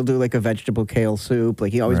 Like, so he'll do like a vegetable kale soup.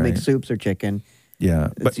 Like, he always Right. makes soups or chicken. Yeah.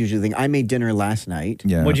 That's usually the thing. I made dinner last night.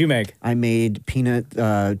 Yeah. What'd you make? I made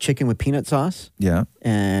chicken with peanut sauce Yeah.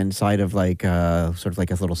 and side of like sort of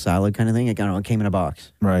like a little salad kind of thing. It came in a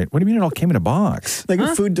box. Right. What do you mean it all came in a box? Like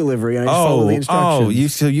a food delivery. And I just follow the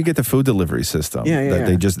instructions. so you get the food delivery system. Yeah, yeah,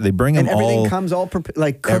 That yeah. They bring them and everything all. comes all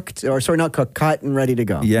cooked, or sorry, not cooked, cut and ready to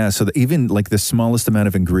go. Yeah, so even like the smallest amount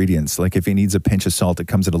of ingredients, like if he needs a pinch of salt, it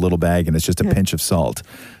comes in a little bag and it's just a pinch of salt.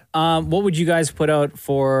 What would you guys put out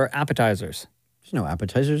for appetizers? There's no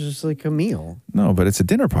appetizers. It's like a meal. No, but it's a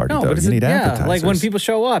dinner party, No, though. but it's You need yeah, appetizers. like when people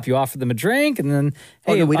show up, you offer them a drink, and then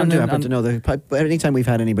Oh, hey, no, we don't on do the- appetizers. on- No, anytime we've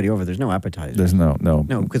had anybody over, there's no appetizers. There's no. No,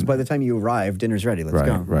 because by the time you arrive, dinner's ready. Let's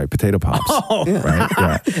go. Right. Potato pops. Oh, Right.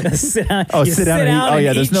 Yeah. sit down. Oh, you sit down and eat. Oh, and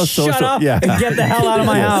yeah. There's eat, no shut social. up Yeah. and get the hell out of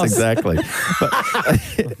my Yes, house. Exactly.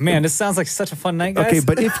 Man, this sounds like such a fun night, guys. Okay,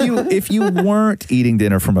 but if you weren't eating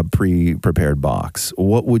dinner from a pre-prepared box,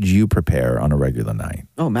 what would you prepare on a regular night?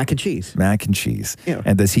 Oh, mac and cheese. Mac and cheese. Yeah.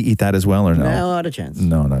 And does he eat that as well or no? No, not a chance.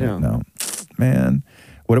 No. No. Man,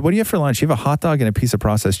 what do you have for lunch? You have a hot dog and a piece of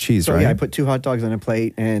processed cheese, So right? yeah, I put 2 hot dogs on a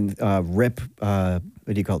plate and rip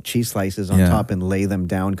what do you call it, cheese slices on Yeah. top and lay them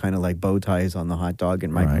down kind of like bow ties on the hot dog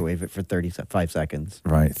and microwave it for 35 seconds.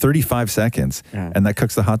 Right, 35 seconds, Yeah. and that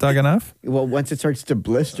cooks the hot dog enough. Well, once it starts to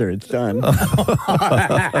blister, it's done.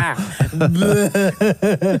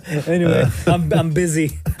 Anyway, I'm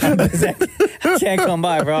busy. I can't come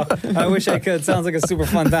by, bro. I wish I could. Sounds like a super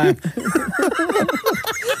fun time.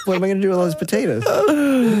 What am I going to do with all those potatoes?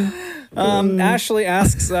 Ashley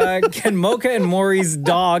asks, can Mocha and Maury's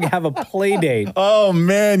dog have a play date? Oh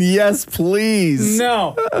man, yes, please.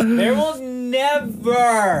 No, there will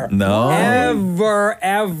never, No? ever.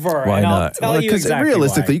 Why and I'll not? tell you Because exactly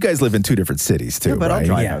realistically, why. you guys live in 2 different cities too, but I'll right?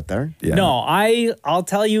 drive out there. Yeah. No, I'll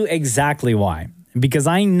tell you exactly why. Because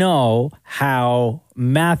I know how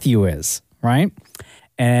Matthew is, right?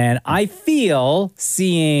 And I feel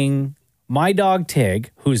seeing my dog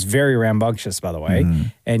Tig, who's very rambunctious, by the way,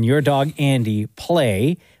 and your dog Andy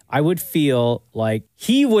play, I would feel like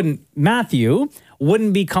Matthew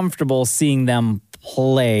wouldn't be comfortable seeing them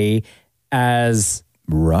play as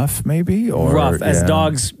rough, maybe, or as yeah.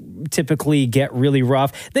 dogs typically get really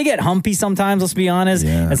rough. They get humpy sometimes, let's be honest.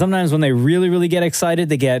 And sometimes when they really, really get excited,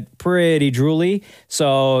 they get pretty drooly.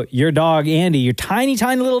 So your dog, Andy, your tiny,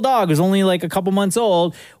 tiny little dog who's only like a couple months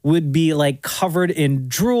old would be like covered in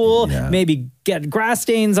drool, maybe get grass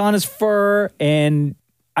stains on his fur. And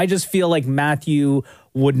I just feel like Matthew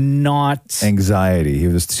would not. Anxiety.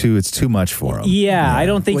 It's too much for him. Yeah, I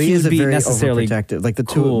don't think he would be necessarily overprotective. Like the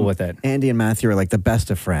two cool of them, with it. Andy and Matthew are like the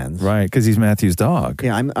best of friends. Right, because he's Matthew's dog.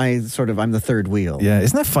 Yeah, I'm the third wheel. Yeah,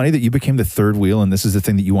 isn't that funny that you became the third wheel and this is the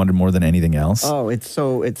thing that you wanted more than anything else? Oh, it's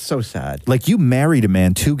so sad. Like you married a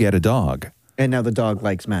man to get a dog. And now the dog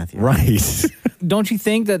likes Matthew. Right. Don't you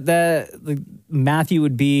think that Matthew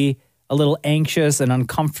would be a little anxious and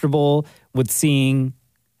uncomfortable with seeing?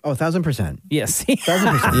 Oh, 1,000%. Yes.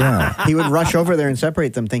 1,000%. Yeah. He would rush over there and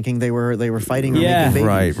separate them, thinking they were fighting or making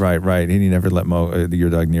babies. Right. And he never let your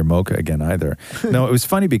dog near Mocha again either. No, it was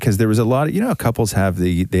funny because there was a lot of, couples have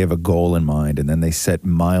a goal in mind and then they set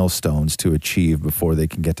milestones to achieve before they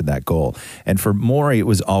can get to that goal. And for Maury, it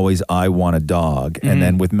was always, I want a dog. Mm-hmm. And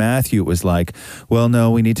then with Matthew, it was like, well, no,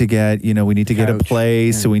 we need to get a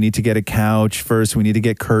place. So we need to get a couch first. We need to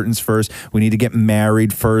get curtains first. We need to get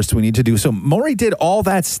married first. We need to do, so Maury did all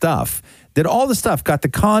that stuff. Did all the stuff, got the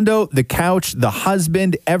condo, the couch, the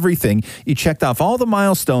husband, everything. He checked off all the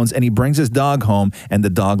milestones and he brings his dog home and the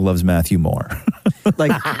dog loves Matthew more.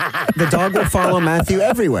 Like the dog will follow Matthew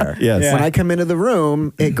everywhere. Yes. Yeah. When I come into the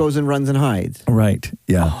room, it goes and runs and hides. Right.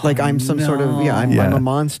 Yeah. Like I'm some sort of, I'm a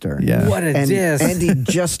monster. Yeah. What a diss. Andy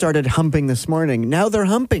just started humping this morning. Now they're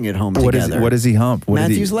humping at home together. What does he hump?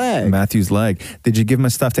 Matthew's leg. Matthew's leg. Did you give him a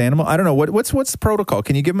stuffed animal? I don't know. What's the protocol?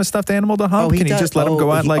 Can you give him a stuffed animal to hump? Can you just let him go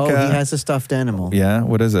out he has a stuffed animal. Yeah,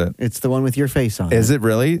 what is it? It's the one with your face on Is it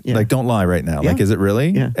really? Yeah. Like, don't lie right now. Yeah. Like, is it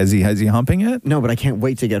really? Yeah. Has he humping it? No, but I can't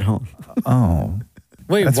wait to get home. Oh.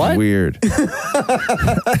 Wait, That's what? weird. That's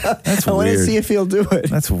I want to weird. see if he'll do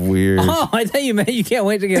it. That's weird. Oh, I thought you meant you can't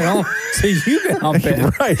wait to get home so you can hump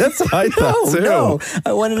it. Right, that's what I thought too. No,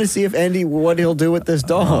 I wanted to see if what he'll do with this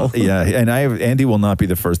doll. Yeah, and Andy will not be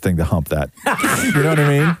the first thing to hump that. You know what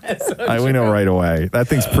I mean? We know right away. That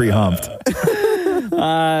thing's pre-humped.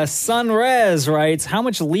 Sunrez writes, how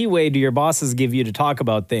much leeway do your bosses give you to talk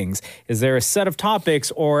about things? Is there a set of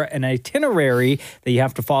topics or an itinerary that you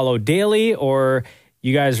have to follow daily, or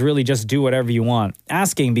you guys really just do whatever you want?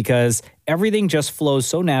 Asking because everything just flows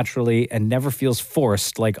so naturally and never feels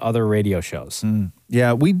forced like other radio shows.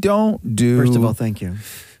 Yeah, we don't do... First of all, thank you.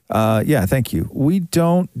 Yeah, thank you. We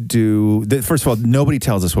don't do. First of all, nobody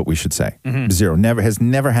tells us what we should say. Mm-hmm. Zero. Has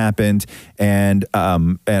never happened. And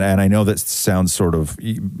I know that sounds sort of,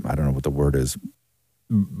 I don't know what the word is,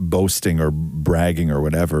 boasting or bragging or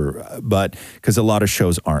whatever, but because a lot of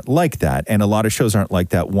shows aren't like that. And a lot of shows aren't like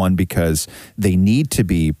that, one, because they need to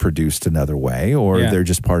be produced another way, or they're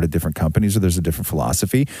just part of different companies, or there's a different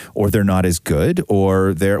philosophy, or they're not as good,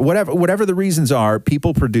 or they're whatever the reasons are.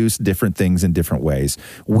 People produce different things in different ways.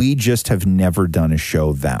 We just have never done a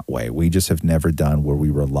show that way. We just have never done where we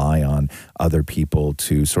rely on other people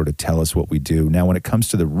to sort of tell us what we do. Now, when it comes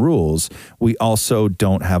to the rules, we also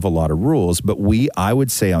don't have a lot of rules, but I would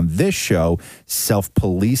say on this show,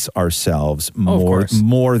 self-police ourselves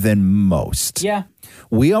more than most. Yeah.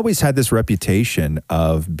 We always had this reputation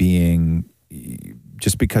of being,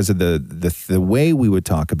 just because of the way we would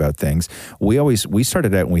talk about things, we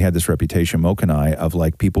started out and we had this reputation, Mocha and I, of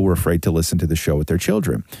like people were afraid to listen to the show with their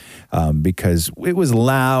children because it was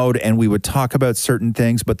loud and we would talk about certain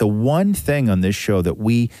things. But the one thing on this show that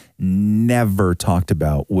we never talked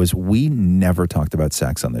about was we never talked about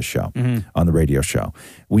sex on this show, on the radio show.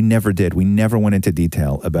 We never did. We never went into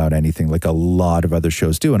detail about anything like a lot of other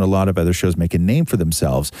shows do. And a lot of other shows make a name for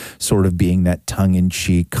themselves, sort of being that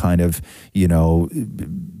tongue-in-cheek kind of,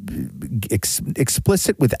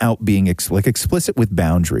 explicit without being explicit with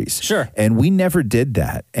boundaries. Sure. And we never did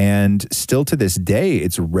that. And still to this day,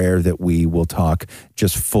 it's rare that we will talk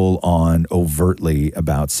just full on overtly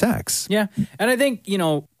about sex. Yeah. And I think,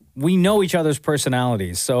 we know each other's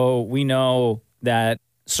personalities. So we know that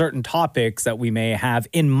certain topics that we may have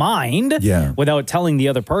in mind without telling the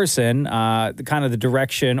other person kind of the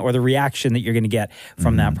direction or the reaction that you're going to get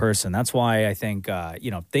from that person. That's why I think,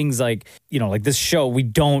 things like, like this show, we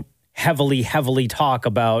don't heavily talk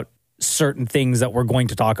about certain things that we're going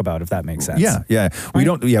to talk about, if that makes sense. Yeah. We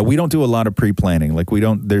don't do a lot of pre-planning. Like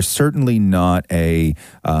there's certainly not a,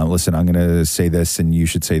 listen, I'm going to say this and you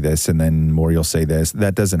should say this and then Maury will say this.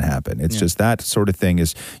 That doesn't happen. It's just that sort of thing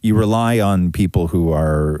is you rely on people who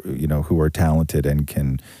are talented and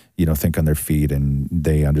can, think on their feet and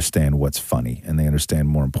they understand what's funny and they understand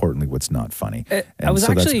more importantly what's not funny. I was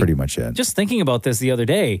so actually that's pretty much it. Just thinking about this the other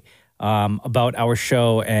day, about our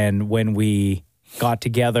show and when we got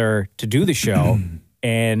together to do the show,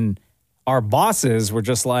 and our bosses were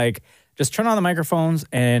just like, just turn on the microphones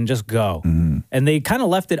and just go. And they kind of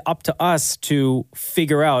left it up to us to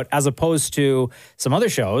figure out, as opposed to some other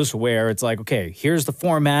shows where it's like, okay, here's the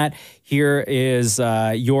format. Here is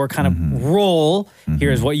your kind of role.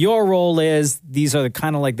 Here's what your role is. These are the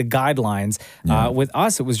kind of like the guidelines. With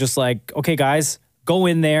us, it was just like, okay, guys, go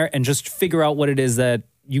in there and just figure out what it is that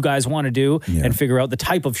you guys want to do and figure out the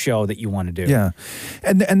type of show that you want to do. Yeah.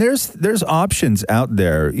 And there's options out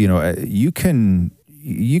there. You know, you can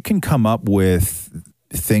come up with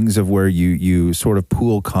things of where you sort of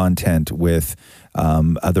pool content with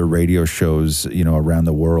other radio shows, you know, around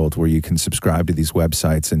the world, where you can subscribe to these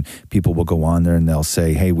websites and people will go on there and they'll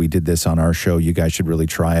say, hey, we did this on our show. You guys should really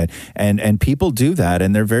try it. And people do that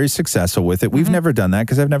and they're very successful with it. We've never done that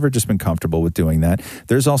because I've never just been comfortable with doing that.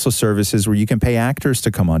 There's also services where you can pay actors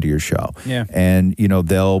to come onto your show. Yeah. And, you know,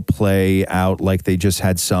 they'll play out like they just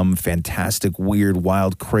had some fantastic, weird,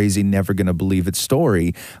 wild, crazy, never going to believe it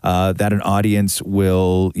story that an audience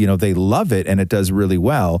will, you know, they love it and it does really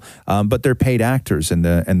well. But they're paid actors. And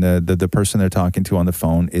the person they're talking to on the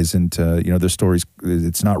phone isn't, you know, their story's,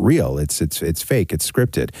 it's not real. It's fake. It's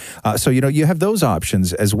scripted. So, you know, you have those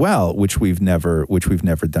options as well, which we've never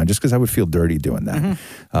done, just because I would feel dirty doing that.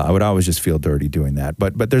 I would always just feel dirty doing that.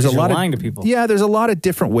 But there's a lot of lying to people. Yeah, there's a lot of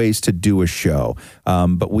different ways to do a show.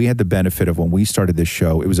 But we had the benefit of when we started this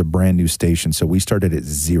show, it was a brand new station. So we started at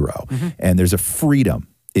zero. And there's a freedom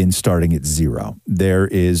in starting at zero.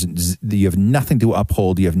 You have nothing to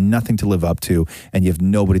uphold, you have nothing to live up to, and you have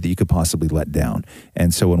nobody that you could possibly let down.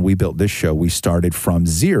 And so when we built this show, we started from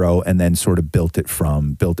zero and then sort of built it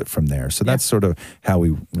from there. So that's sort of how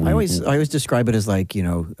we I always describe it as like, you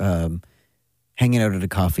know, hanging out at a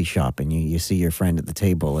coffee shop and you see your friend at the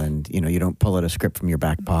table and, you know, you don't pull out a script from your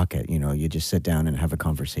back pocket, you know, you just sit down and have a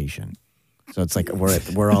conversation. So it's like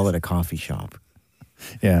we're all at a coffee shop.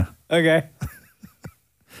 Yeah. Okay.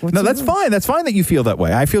 No, that's fine. That's fine that you feel that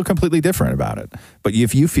way. I feel completely different about it. But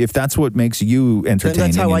if that's what makes you entertaining,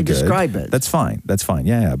 that's how and I good, describe it. That's fine. That's fine.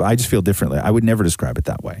 Yeah, but I just feel differently. I would never describe it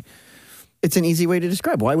that way. It's an easy way to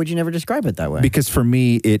describe. Why would you never describe it that way? Because for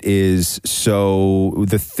me, it is so.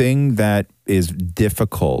 The thing that is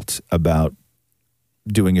difficult about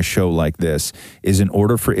doing a show like this is, in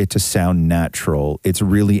order for it to sound natural, it's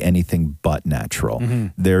really anything but natural.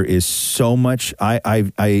 There is so much. I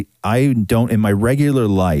don't, in my regular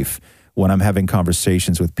life, when I'm having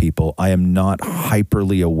conversations with people, I am not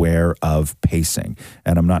hyperly aware of pacing,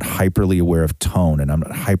 and I'm not hyperly aware of tone, and I'm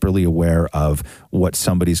not hyperly aware of what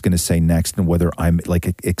somebody's going to say next, and whether I'm like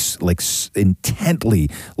intently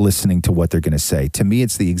listening to what they're going to say. To me,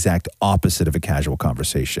 it's the exact opposite of a casual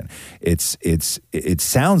conversation. It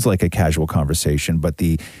sounds like a casual conversation, but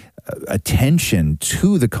the attention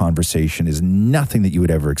to the conversation is nothing that you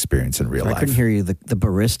would ever experience in real life. I couldn't hear you. The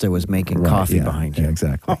barista was making coffee behind you. Yeah,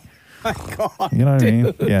 exactly. My God, you know what I mean?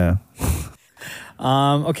 dude. Yeah.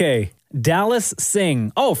 Okay. Dallas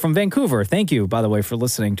Singh. Oh, from Vancouver. Thank you, by the way, for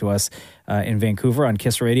listening to us in Vancouver on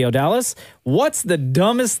Kiss Radio. Dallas, what's the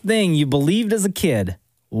dumbest thing you believed as a kid?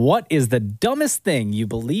 What is the dumbest thing you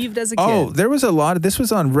believed as a kid? Oh, there was a lot of, this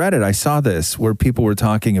was on Reddit. I saw this where people were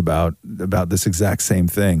talking about this exact same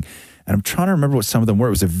thing. And I'm trying to remember what some of them were. It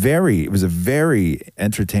was a very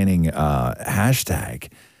entertaining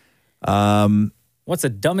hashtag. What's the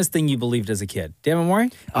dumbest thing you believed as a kid? David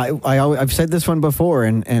Morey? I've said this one before,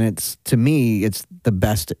 and it's, to me, it's the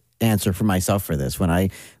best answer for myself for this. When I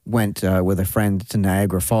went with a friend to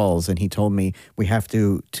Niagara Falls, and he told me we have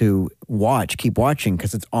to keep watching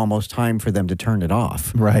because it's almost time for them to turn it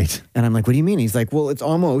off. Right. And I'm like, what do you mean? He's like, well, it's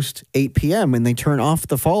almost 8 p.m. and they turn off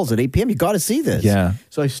the falls at 8 p.m. You got to see this. Yeah.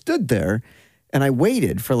 So I stood there and I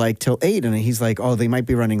waited for like till 8, and he's like, oh, they might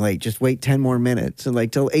be running late. Just wait 10 more minutes. And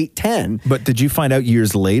like till 8:10. But did you find out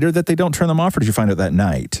years later that they don't turn them off, or did you find out that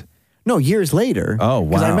night? No, years later. Oh, wow.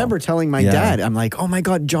 Because I remember telling my dad, I'm like, oh my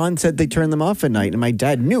God, John said they turned them off at night. And my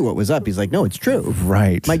dad knew what was up. He's like, no, it's true.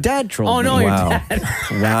 Right. My dad trolled me. Oh, no,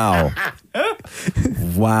 Wow. your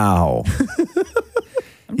dad. Wow.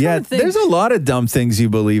 Yeah, there's a lot of dumb things you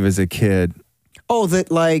believe as a kid. Oh, that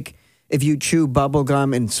like if you chew bubble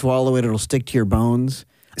gum and swallow it, it'll stick to your bones.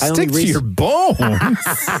 Stick to your bones?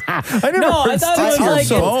 I never heard I thought it was stick to your like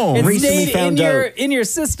bones. it Recently stayed found in your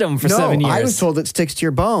system for 7 years. I was told it sticks to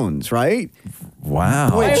your bones, right?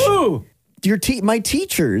 Wow. By who? My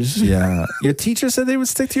teachers. Yeah. Your teacher said they would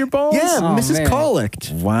stick to your bones? Yeah, Oh, Mrs. man.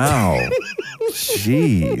 Collick. Wow.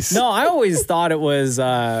 Jeez. No, I always thought it was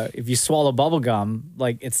if you swallow bubble gum,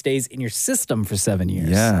 like it stays in your system for 7 years.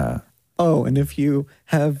 Yeah. Oh, and if you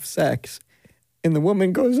have sex And the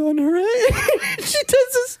woman goes on her head. She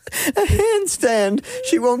does a handstand.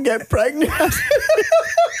 She won't get pregnant.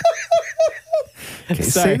 Okay,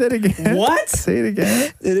 say that again. What? Say it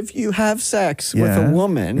again. That if you have sex with Yeah, a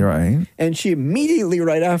woman, right. and she immediately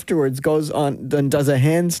right afterwards goes on and does a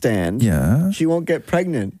handstand, Yeah. she won't get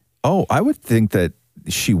pregnant. Oh, I would think that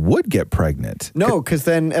she would get pregnant. No, because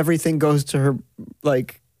then everything goes to her,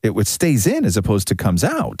 like... It would stays in as opposed to comes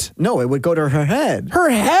out. No, it would go to her head. Her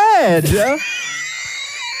head?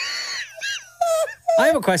 I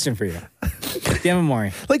have a question for you. Damn,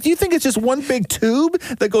 Maury. Like, do you think it's just one big tube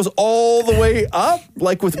that goes all the way up?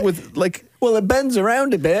 Like with like... Well, it bends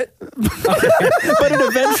around a bit. But it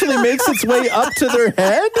eventually makes its way up to their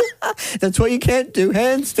head? That's why you can't do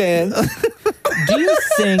handstands. Do you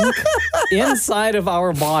think inside of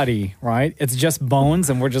our body, right, it's just bones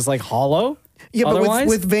and we're just like hollow? Yeah, but Otherwise?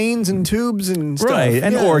 with veins and tubes and stuff. Right,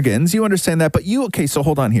 and Yeah. organs, you understand that. But okay, so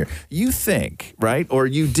hold on here. You think, right, or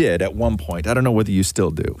you did at one point, I don't know whether you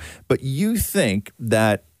still do, but you think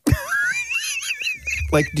that,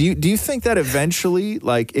 like, do you think that eventually,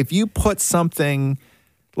 like, if you put something,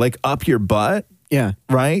 like, up your butt, yeah,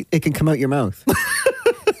 right? It can come out your mouth.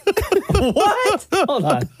 What? Hold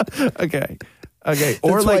on. Okay.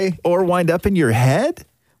 Or wind up in your head?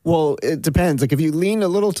 Well, it depends. Like if you lean a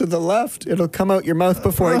little to the left, it'll come out your mouth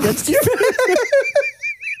before it gets to your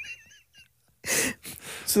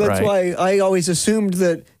So that's Right. why I always assumed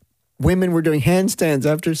that women were doing handstands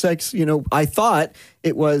after sex. You know, I thought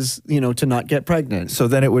it was, to not get pregnant. So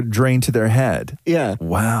then it would drain to their head. Yeah.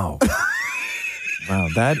 Wow. Wow,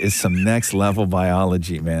 that is some next level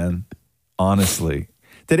biology, man. Honestly.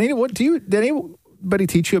 Did anybody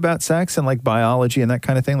teach you about sex and like biology and that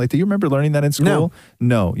kind of thing? Like, do you remember learning that in school?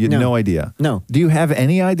 No, you had no idea. No. Do you have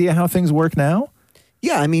any idea how things work now?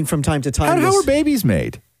 Yeah, I mean, from time to time. How are babies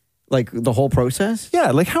made? Like the whole process?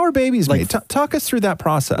 Yeah, like how are babies made? Talk us through that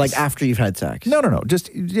process. Like after you've had sex? No.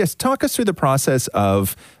 Just talk us through the process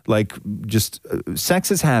of like just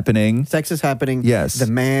sex is happening. Sex is happening. Yes. The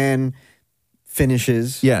man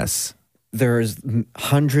finishes. Yes. There's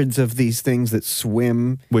hundreds of these things that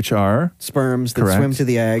swim. Which are? Sperms that Correct. swim to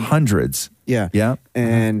the egg. Hundreds. Yeah. Yeah.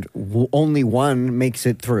 And only one makes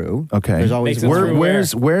it through. Okay. There's always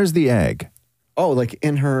where's the egg? Oh, like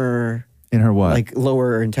in her... In her what? Like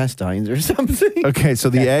lower intestines or something. Okay, so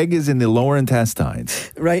the egg is in the lower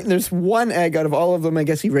intestines. Right? And there's one egg out of all of them. I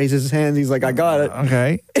guess he raises his hands. He's like, I got it.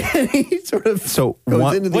 Okay. And he sort of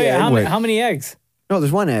goes into the Wait, egg. how many eggs? No,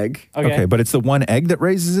 there's one egg. Okay, but it's the one egg that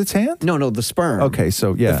raises its hand? No, the sperm. Okay,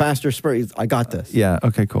 so yeah. The faster sperm. I got this. Yeah,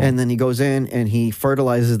 okay, cool. And then he goes in and he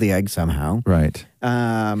fertilizes the egg somehow. Right.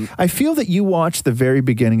 I feel that you watched the very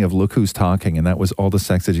beginning of Look Who's Talking, and that was all the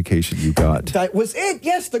sex education you got. That was it.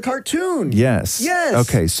 Yes, the cartoon. Yes. Yes.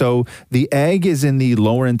 Okay, so the egg is in the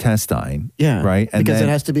lower intestine. Yeah. Right? And because then,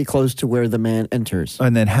 it has to be close to where the man enters.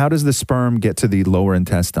 And then how does the sperm get to the lower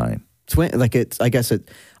intestine? I guess it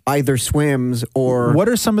either swims or... What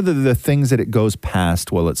are some of the things that it goes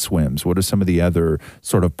past while it swims? What are some of the other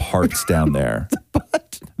sort of parts down there?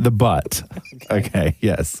 The butt. Okay,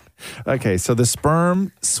 yes. Okay, so the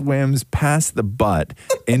sperm swims past the butt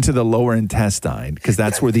into the lower intestine because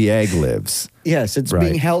that's where the egg lives. Yes, it's Right.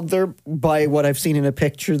 being held there by what I've seen in a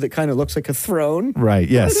picture that kind of looks like a throne. Right,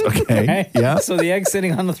 yes, okay. Yeah. So the egg's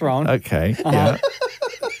sitting on the throne. Okay, yeah.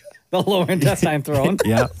 The lower intestine throne.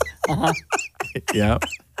 Yeah. Uh-huh. Yeah.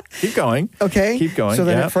 Keep going. Okay. Keep going. So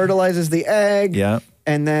then yeah. it fertilizes the egg. Yeah.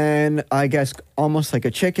 And then I guess almost like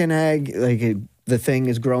a chicken egg, the thing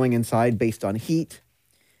is growing inside based on heat.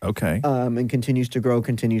 Okay. And continues to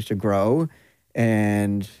grow.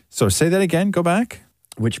 And So say that again. Go back.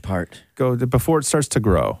 Which part? Before it starts to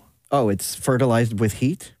grow. Oh, it's fertilized with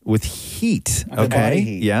heat? With heat. The Okay. body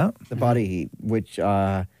heat. Yeah. The body heat, which,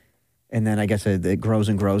 and then I guess it grows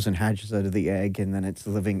and grows and hatches out of the egg, and then it's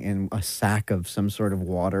living in a sack of some sort of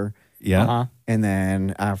water. Yeah. Uh-huh. And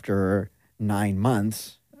then after 9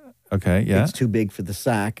 months, Okay. Yeah. it's too big for the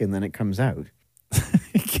sack, and then it comes out.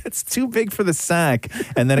 It's too big for the sack,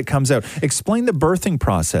 and then it comes out. Explain the birthing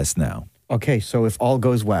process now. Okay, so if all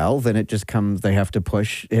goes well, then it just comes, they have to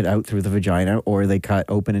push it out through the vagina, or they cut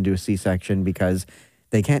open and do a C-section because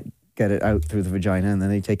they can't get it out through the vagina, and then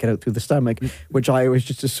they take it out through the stomach, which I always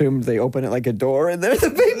just assumed they open it like a door, and there the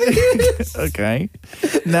baby is. Okay.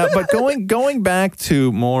 Now, but going back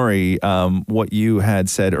to Maury, what you had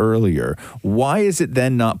said earlier, why is it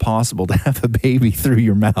then not possible to have a baby through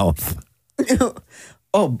your mouth?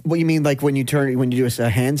 Oh, what you mean like when you do a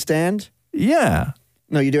handstand? Yeah.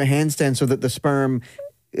 No, you do a handstand so that the sperm,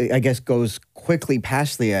 I guess, goes quickly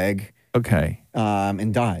past the egg. Okay.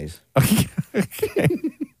 And dies. Okay.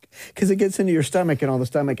 Because because it gets into your stomach and all the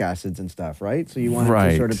stomach acids and stuff, right? So you want it to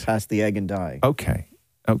Right. sort of pass the egg and die. Okay.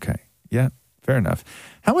 Yeah, fair enough.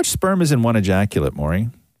 How much sperm is in one ejaculate, Maury?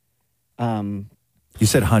 You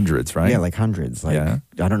said hundreds, right? Yeah, like hundreds. Like, Yeah.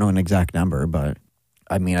 I don't know an exact number, but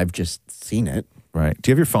I mean, I've just seen it. Right. Do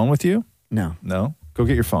you have your phone with you? No. No? Go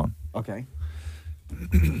get your phone. Okay.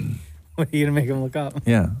 What are you gonna make him look up?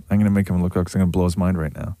 Yeah, I'm going to make him look up because I'm going to blow his mind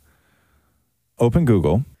right now. Open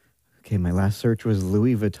Google. Okay, my last search was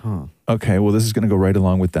Louis Vuitton. Okay, well, this is going to go right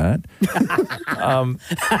along with that.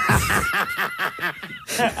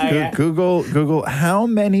 Google how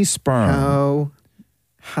many sperm?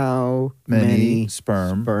 How many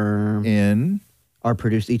sperm in are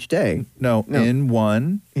produced each day? No, in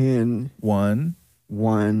one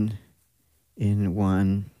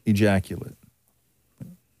ejaculate.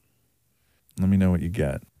 Let me know what you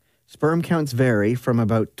get. Sperm counts vary from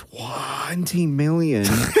about 20 million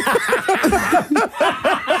to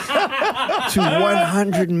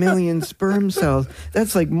 100 million sperm cells.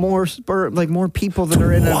 That's like more sperm, like more people that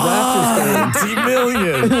are in a Raptors game.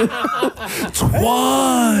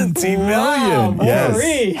 20 million.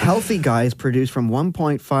 Yes. Healthy guys produce from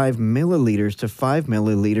 1.5 milliliters to 5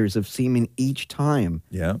 milliliters of semen each time.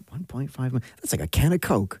 Yeah. 1.5. That's like a can of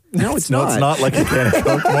Coke. No, it's No, not. it's not like a can of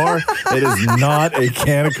Coke, more. It is not a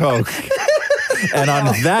can of Coke. And on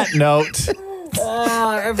that note,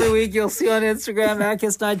 Every week you'll see on Instagram at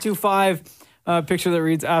Kiss925 a picture that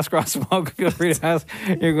reads "Ask Ross Smoke." Feel free to ask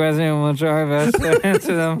your question, and we'll try our best to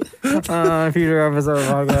answer them on a future episode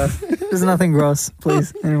of the podcast. There's nothing gross,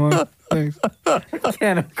 please. Anyone? Thanks.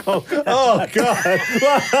 Can of Coke. Oh God.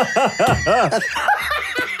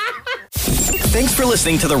 Thanks for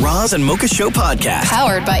listening to the Roz and Mocha Show podcast.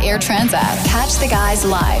 Powered by Air Transat. Catch the guys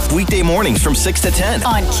live Weekday mornings from 6 to 10.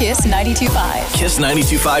 on Kiss 92.5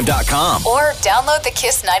 Kiss925.com. or download the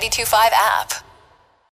Kiss 92.5 app.